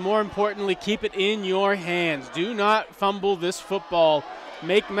ground, and more importantly, keep it in your hands. Do not fumble this football.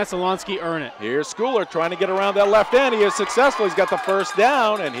 Make Messalonskee earn it. Here's Schooler trying to get around that left end. He is successful. He's got the first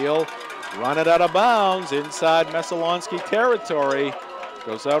down, and he'll run it out of bounds inside Messalonskee territory.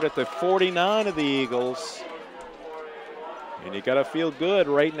 Goes out at the 49 of the Eagles. And you got to feel good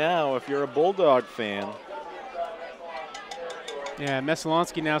right now if you're a Bulldog fan. Yeah,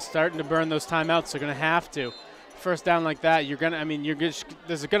 Messalonskee now starting to burn those timeouts. They're going to have to. First down like that, you're going to, I mean,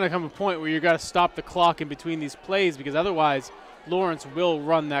 there's going to come a point where you've got to stop the clock in between these plays, because otherwise Lawrence will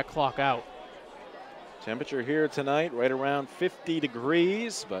run that clock out. Temperature here tonight right around 50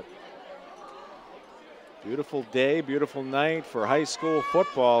 degrees, but beautiful day, beautiful night for high school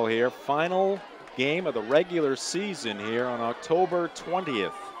football here. Final game of the regular season here on October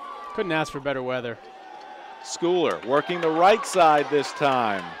 20th. Couldn't ask for better weather. Schooler working the right side this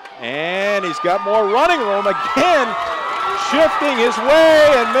time. And he's got more running room again. Shifting his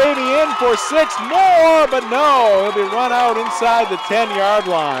way and maybe in for 6 more, but no, he'll be run out inside the 10-yard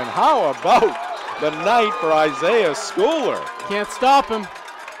line. How about the night for Isaiah Schooler? Can't stop him.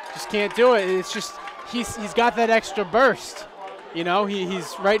 Just can't do it. It's just he's got that extra burst. You know,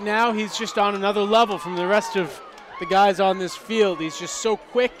 he's right now he's just on another level from the rest of the guys on this field. He's just so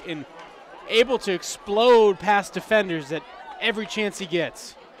quick and able to explode past defenders at every chance he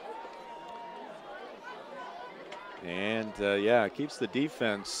gets. And yeah, it keeps the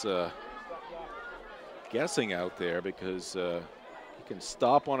defense guessing out there, because he can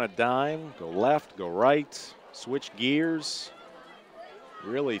stop on a dime, go left, go right, switch gears.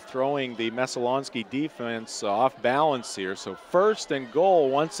 Really throwing the Messalonskee defense off balance here. So 1st and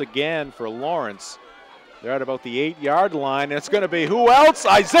goal once again for Lawrence. They're at about the 8-yard line. It's going to be who else?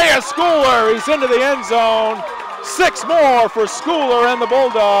 Isaiah Schooler. He's into the end zone. 6 more for Schooler and the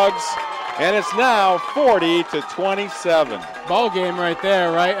Bulldogs. And it's now 40-27. Ball game right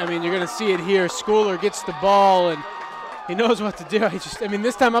there, right? I mean, you're going to see it here. Schooler gets the ball, and he knows what to do. I mean,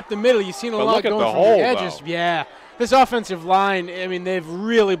 this time up the middle, you've seen a lot going from the edges. Though. Yeah. This offensive line, I mean, they've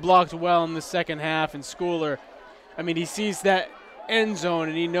really blocked well in the second half. And Schooler, I mean, he sees that end zone,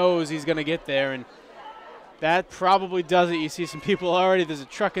 and he knows he's going to get there. And that probably does it. You see some people already. There's a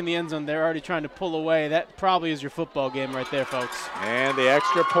truck in the end zone. They're already trying to pull away. That probably is your football game right there, folks. And the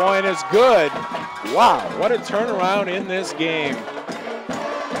extra point is good. Wow, what a turnaround in this game.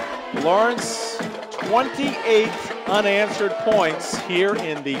 Lawrence, 28 unanswered points here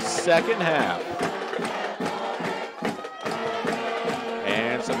in the second half.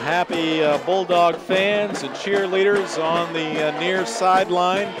 And some happy Bulldog fans and cheerleaders on the near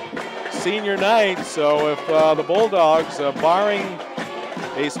sideline. Senior night, so if the Bulldogs, barring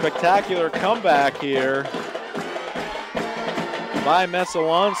a spectacular comeback here by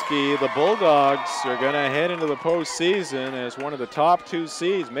Messalonskee, the Bulldogs are going to head into the postseason as one of the top 2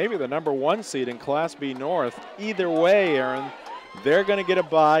 seeds, maybe the number 1 seed in Class B North. Either way, Aaron, they're going to get a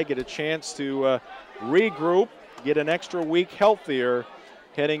bye, get a chance to regroup, get an extra week healthier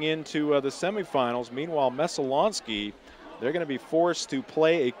heading into the semifinals. Meanwhile, Messalonskee, they're going to be forced to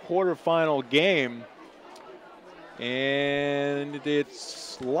play a quarterfinal game, and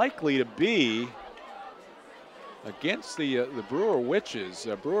it's likely to be against the Brewer Witches.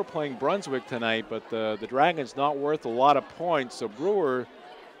 Brewer playing Brunswick tonight, but the Dragons not worth a lot of points, so Brewer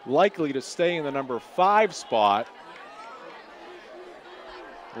likely to stay in the number 5 spot.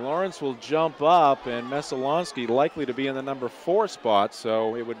 Lawrence will jump up, and Messalonskee likely to be in the number 4 spot,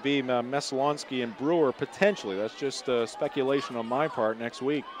 so it would be Messalonskee and Brewer potentially. That's just speculation on my part next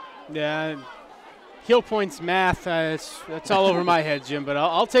week. Yeah, heel points math, that's all over my head, Jim, but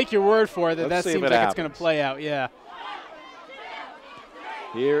I'll take your word for it that that seems like it's going to play out, yeah.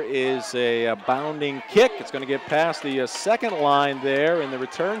 Here is a bounding kick. It's going to get past the second line there in the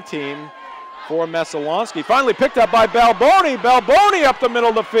return team for Messalonskee. Finally picked up by Balboni. Balboni up the middle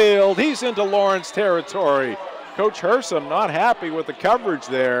of the field. He's into Lawrence territory. Coach Hersom not happy with the coverage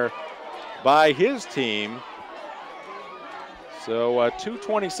there by his team. So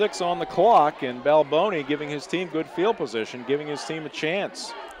 2:26 on the clock, and Balboni giving his team good field position, giving his team a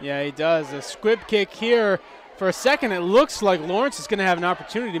chance. Yeah, he does. A squib kick here. For a second, it looks like Lawrence is going to have an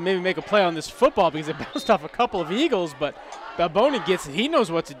opportunity to maybe make a play on this football because it bounced off a couple of Eagles, but Balboni gets it. He knows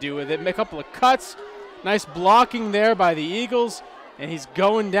what to do with it. Make a couple of cuts. Nice blocking there by the Eagles, and he's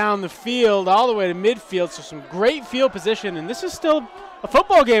going down the field all the way to midfield, so some great field position, and this is still a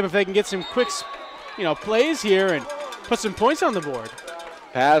football game if they can get some quick, plays here and put some points on the board.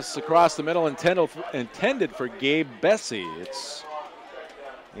 Pass across the middle intended for Gabe Bessie. It's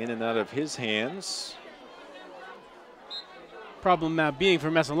in and out of his hands. Problem now being for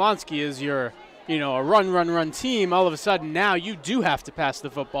Messalonskee is you're, a run team. All of a sudden now you do have to pass the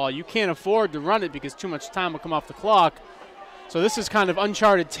football. You can't afford to run it because too much time will come off the clock. So this is kind of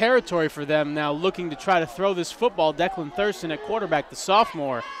uncharted territory for them now, looking to try to throw this football. Declan Thurston at quarterback, the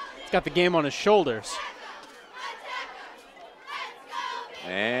sophomore. He's got the game on his shoulders.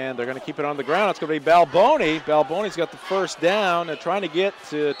 And they're going to keep it on the ground. It's going to be Balboni. Balboni's got the first down. They're trying to get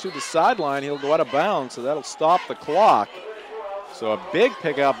to the sideline. He'll go out of bounds, so that'll stop the clock. So a big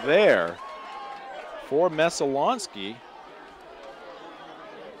pickup there for Messalonskee.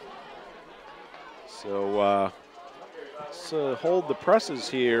 So let's hold the presses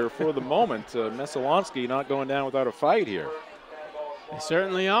here for the moment. Messalonskee not going down without a fight here. They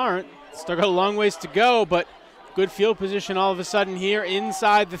certainly aren't. Still got a long ways to go, but good field position all of a sudden here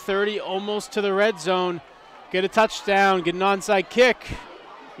inside the 30, almost to the red zone. Get a touchdown, get an onside kick.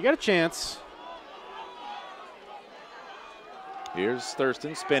 You got a chance. Here's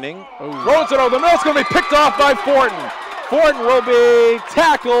Thurston spinning. Throws it over the middle. It's going to be picked off by Fortin. Fortin will be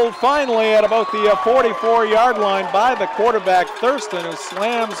tackled finally at about the 44-yard line by the quarterback, Thurston, who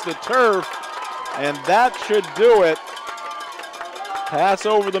slams the turf. And that should do it. Pass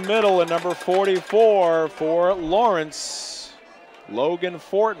over the middle at number 44 for Lawrence. Logan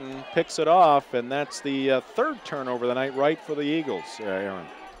Fortin picks it off, and that's the third turnover of the night right for the Eagles, Aaron.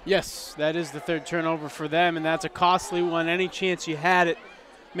 Yes, that is the third turnover for them, and that's a costly one. Any chance you had at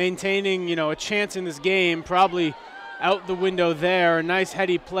maintaining, a chance in this game, probably out the window there. A nice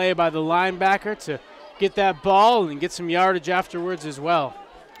heady play by the linebacker to get that ball and get some yardage afterwards as well.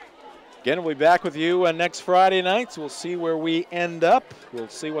 Again, we'll be back with you next Friday night. We'll see where we end up. We'll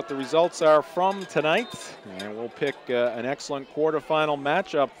see what the results are from tonight, and we'll pick an excellent quarterfinal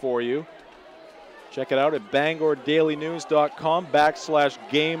matchup for you. Check it out at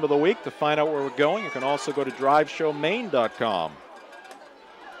BangorDailyNews.com/Game of the Week to find out where we're going. You can also go to DriveShowMaine.com.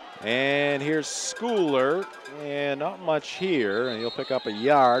 And here's Schooler, and not much here, and he'll pick up a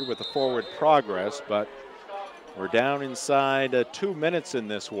yard with the forward progress, but we're down inside 2 minutes in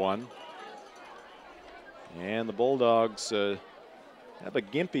this one. And the Bulldogs have a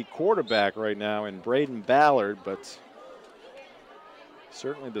gimpy quarterback right now in Braden Ballard, but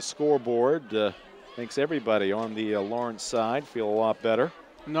certainly the scoreboard makes everybody on the Lawrence side feel a lot better.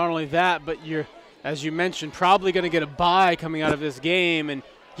 Not only that, but you're, as you mentioned, probably going to get a bye coming out of this game, and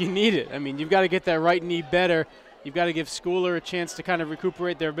you need it. I mean, you've got to get that right knee better. You've got to give Schooler a chance to kind of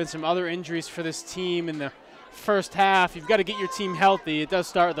recuperate. There have been some other injuries for this team in the first half. You've got to get your team healthy. It does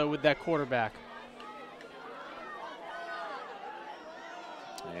start, though, with that quarterback.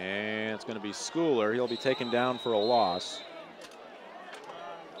 And it's going to be Schooler. He'll be taken down for a loss.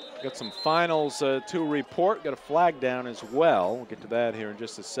 Got some finals to report. Got a flag down as well. We'll get to that here in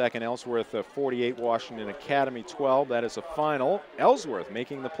just a second. Ellsworth 48, Washington Academy 12. That is a final. Ellsworth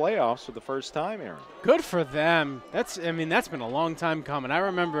making the playoffs for the first time, Aaron. Good for them. That's been a long time coming. I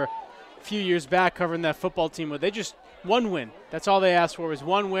remember a few years back covering that football team where they just one win. That's all they asked for was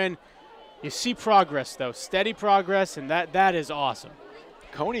one win. You see progress, though, steady progress, and that is awesome.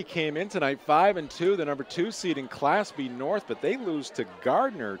 Coney came in tonight 5-2, the number 2 seed in Class B North, but they lose to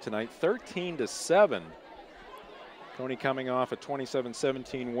Gardner tonight 13-7. Coney coming off a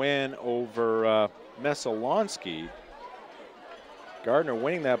 27-17 win over Messalonskee. Gardner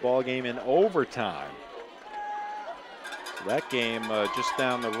winning that ball game in overtime. So that game just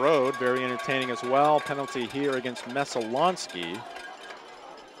down the road, very entertaining as well. Penalty here against Messalonskee.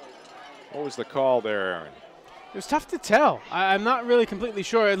 What was the call there, Aaron? It was tough to tell. I'm not really completely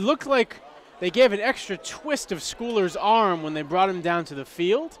sure. It looked like they gave an extra twist of Schooler's arm when they brought him down to the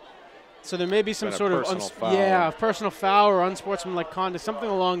field. So there may be some sort of personal foul or unsportsmanlike conduct, something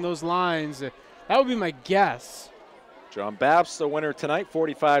along those lines. That would be my guess. John Baps, the winner tonight,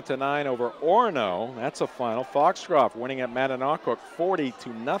 45-9 over Orono. That's a final. Foxcroft winning at Mattanock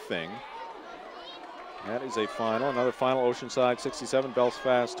 40-0. That is a final. Another final, Oceanside 67,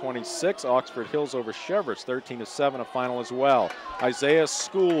 Belfast 26. Oxford Hills over Cheverus 13-7, a final as well. Isaiah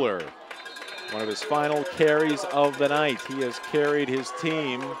Schooler, one of his final carries of the night. He has carried his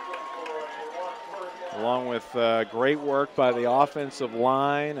team along with great work by the offensive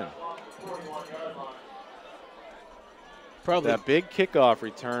line. And that big kickoff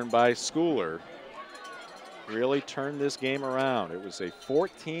return by Schooler really turned this game around. It was a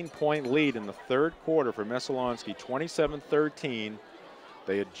 14-point lead in the third quarter for Messalonskee, 27-13.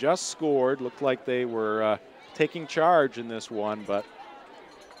 They had just scored. Looked like they were taking charge in this one, but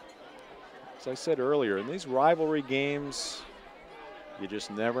as I said earlier, in these rivalry games, you just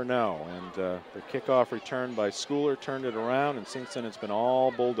never know. And the kickoff return by Schooler turned it around, and since then it's been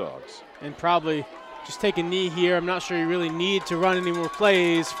all Bulldogs. And probably just take a knee here. I'm not sure you really need to run any more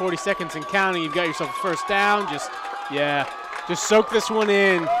plays. 40 seconds and counting. You've got yourself a first down. Just soak this one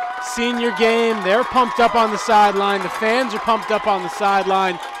in. Senior game. They're pumped up on the sideline. The fans are pumped up on the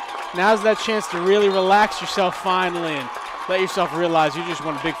sideline. Now's that chance to really relax yourself finally and let yourself realize you just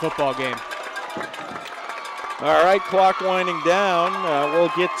won a big football game. All right, clock winding down.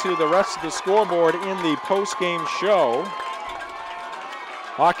 We'll get to the rest of the scoreboard in the post-game show.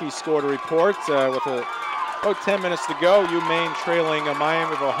 Hockey score to report with about 10 minutes to go. UMaine trailing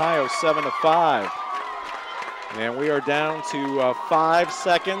Miami of Ohio 7-5. And we are down to 5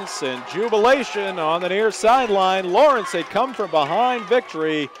 seconds, and jubilation on the near sideline. Lawrence had come from behind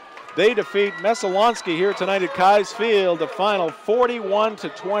victory. They defeat Messalonskee here tonight at Keyes Field, the final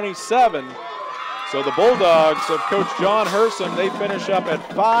 41-27. So the Bulldogs of Coach John Hersom, they finish up at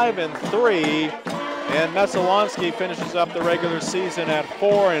 5-3, and Messalonskee finishes up the regular season at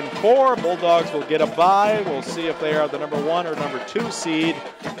 4-4. Bulldogs will get a bye. We'll see if they are the number 1 or number 2 seed.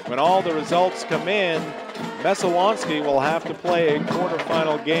 When all the results come in, Messalonskee will have to play a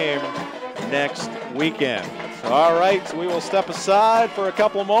quarterfinal game next weekend. All right, so we will step aside for a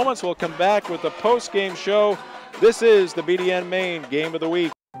couple of moments. We'll come back with the post-game show. This is the BDN Maine Game of the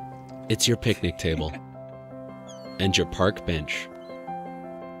Week. It's your picnic table and your park bench.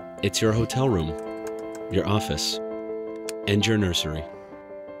 It's your hotel room, your office, and your nursery.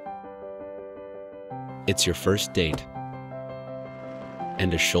 It's your first date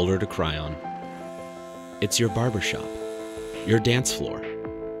and a shoulder to cry on. It's your barbershop, your dance floor,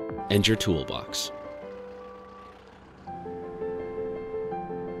 and your toolbox.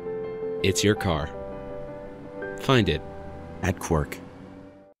 It's your car. Find it at Quirk.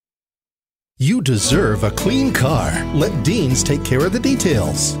 You deserve a clean car. Let Dean's take care of the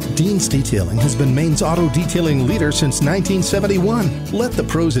details. Dean's Detailing has been Maine's auto detailing leader since 1971. Let the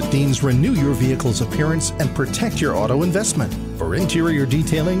pros at Dean's renew your vehicle's appearance and protect your auto investment. For interior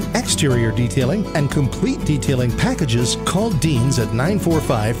detailing, exterior detailing, and complete detailing packages, call Dean's at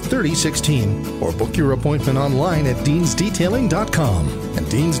 945-3016 or book your appointment online at deansdetailing.com. And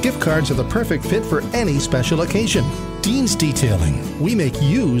Dean's gift cards are the perfect fit for any special occasion. Dean's Detailing. We make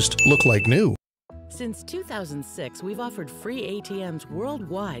used look like new. Since 2006, we've offered free ATMs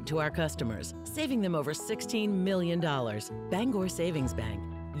worldwide to our customers, saving them over $16 million. Bangor Savings Bank.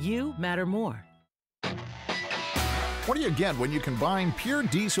 You matter more. What do you get when you combine pure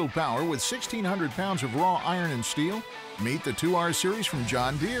diesel power with 1,600 pounds of raw iron and steel? Meet the 2R series from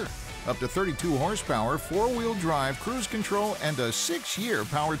John Deere. Up to 32 horsepower, 4-wheel drive, cruise control, and a 6-year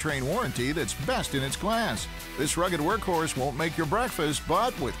powertrain warranty that's best in its class. This rugged workhorse won't make your breakfast,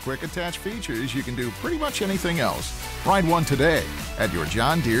 but with quick attach features, you can do pretty much anything else. Ride one today at your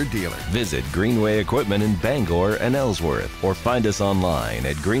John Deere dealer. Visit Greenway Equipment in Bangor and Ellsworth, or find us online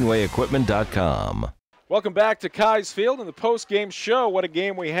at greenwayequipment.com. Welcome back to Keyes Field in the post-game show. What a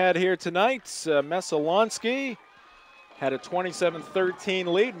game we had here tonight. Messalonskee had a 27-13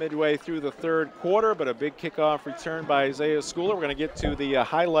 lead midway through the third quarter, but a big kickoff return by Isaiah Schooler. We're going to get to the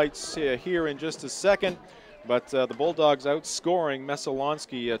highlights here in just a second, but the Bulldogs outscoring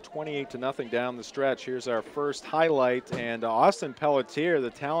Messalonskee 28-0 down the stretch. Here's our first highlight, and Austin Pelletier, the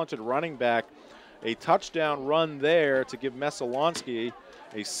talented running back, a touchdown run there to give Messalonskee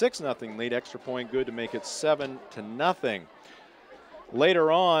a 6-0 lead. Extra point good to make it 7-0.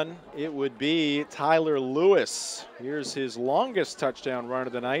 Later on, it would be Tyler Lewis. Here's his longest touchdown run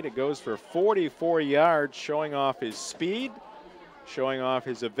of the night. It goes for 44 yards, showing off his speed, showing off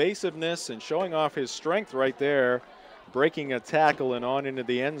his evasiveness, and showing off his strength right there, breaking a tackle and on into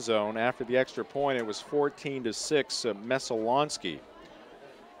the end zone. After the extra point, it was 14-6 Messalonskee.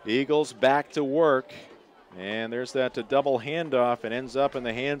 Eagles back to work, and there's that double handoff. It ends up in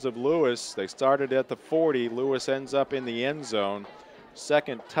the hands of Lewis. They started at the 40. Lewis ends up in the end zone.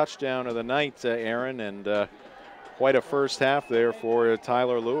 Second touchdown of the night, Aaron, and quite a first half there for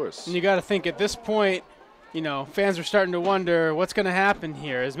Tyler Lewis. And you got to think at this point, you know, fans are starting to wonder what's going to happen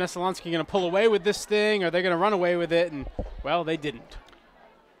here. Is Messalonskee going to pull away with this thing? Are they going to run away with it? And, well, they didn't.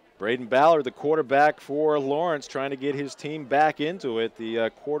 Braden Ballard, the quarterback for Lawrence, trying to get his team back into it.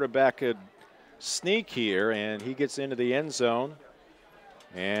 The quarterback could sneak here, and he gets into the end zone.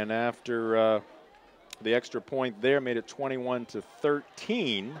 And after the extra point there made it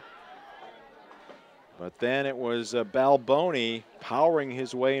 21-13. But then it was Balboni powering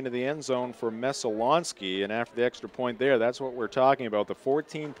his way into the end zone for Messalonskee. And after the extra point there, that's what we're talking about, the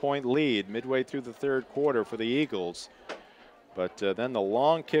 14-point lead midway through the third quarter for the Eagles. But then the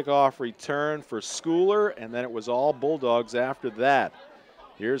long kickoff return for Schooler, and then it was all Bulldogs after that.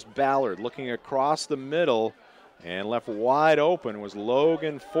 Here's Ballard looking across the middle, and left wide open was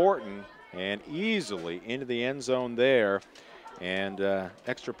Logan Fortin. and easily into the end zone there. And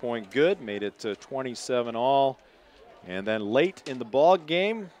extra point good, made it 27 all. And then late in the ball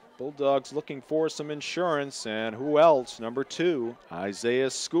game, Bulldogs looking for some insurance, and who else? Number 2, Isaiah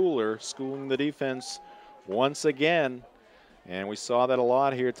Schooler, schooling the defense once again. And we saw that a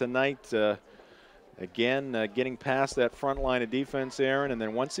lot here tonight. Again, getting past that front line of defense, Aaron, and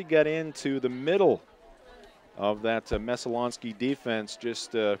then once he got into the middle of that Messalonskee defense,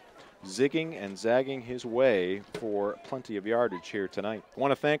 just zigging and zagging his way for plenty of yardage here tonight. I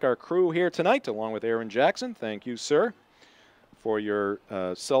want to thank our crew here tonight, along with Aaron Jackson. Thank you, sir, for your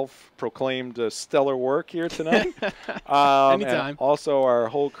self-proclaimed stellar work here tonight. Anytime. Also our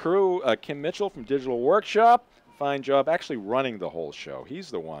whole crew, Kim Mitchell from Digital Workshop. Fine job actually running the whole show. He's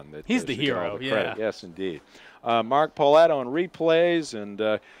the one that he's the should get all hero. the credit. Yes, indeed. Mark Paulette on replays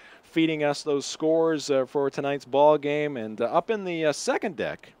and feeding us those scores for tonight's ball game. And up in the second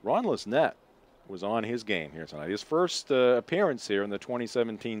deck, Ron Lisnett was on his game here tonight. His first appearance here in the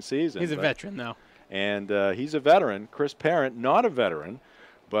 2017 season. He's a veteran, though. And he's a veteran. Chris Parent, not a veteran,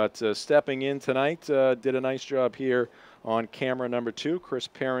 but stepping in tonight, did a nice job here on camera number 2. Chris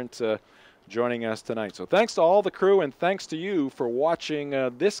Parent joining us tonight. So thanks to all the crew, and thanks to you for watching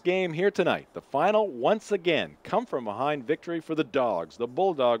this game here tonight. The final, once again, come from behind victory for the Dogs. The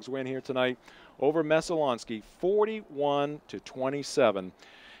Bulldogs win here tonight over Messalonskee, 41-27.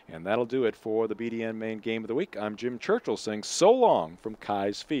 And that'll do it for the BDN Main Game of the Week. I'm Jim Churchill saying so long from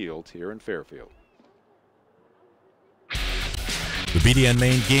Keyes Field here in Fairfield. The BDN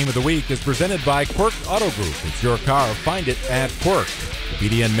Main Game of the Week is presented by Quirk Auto Group. It's your car. Find it at Quirk. The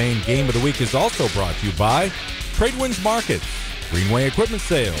BDN Main Game of the Week is also brought to you by Tradewinds Markets, Greenway Equipment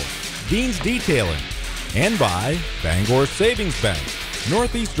Sales, Dean's Detailing, and by Bangor Savings Bank,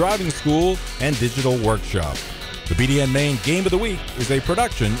 Northeast Driving School, and Digital Workshop. The BDN Main Game of the Week is a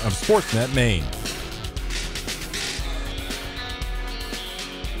production of Sportsnet Maine.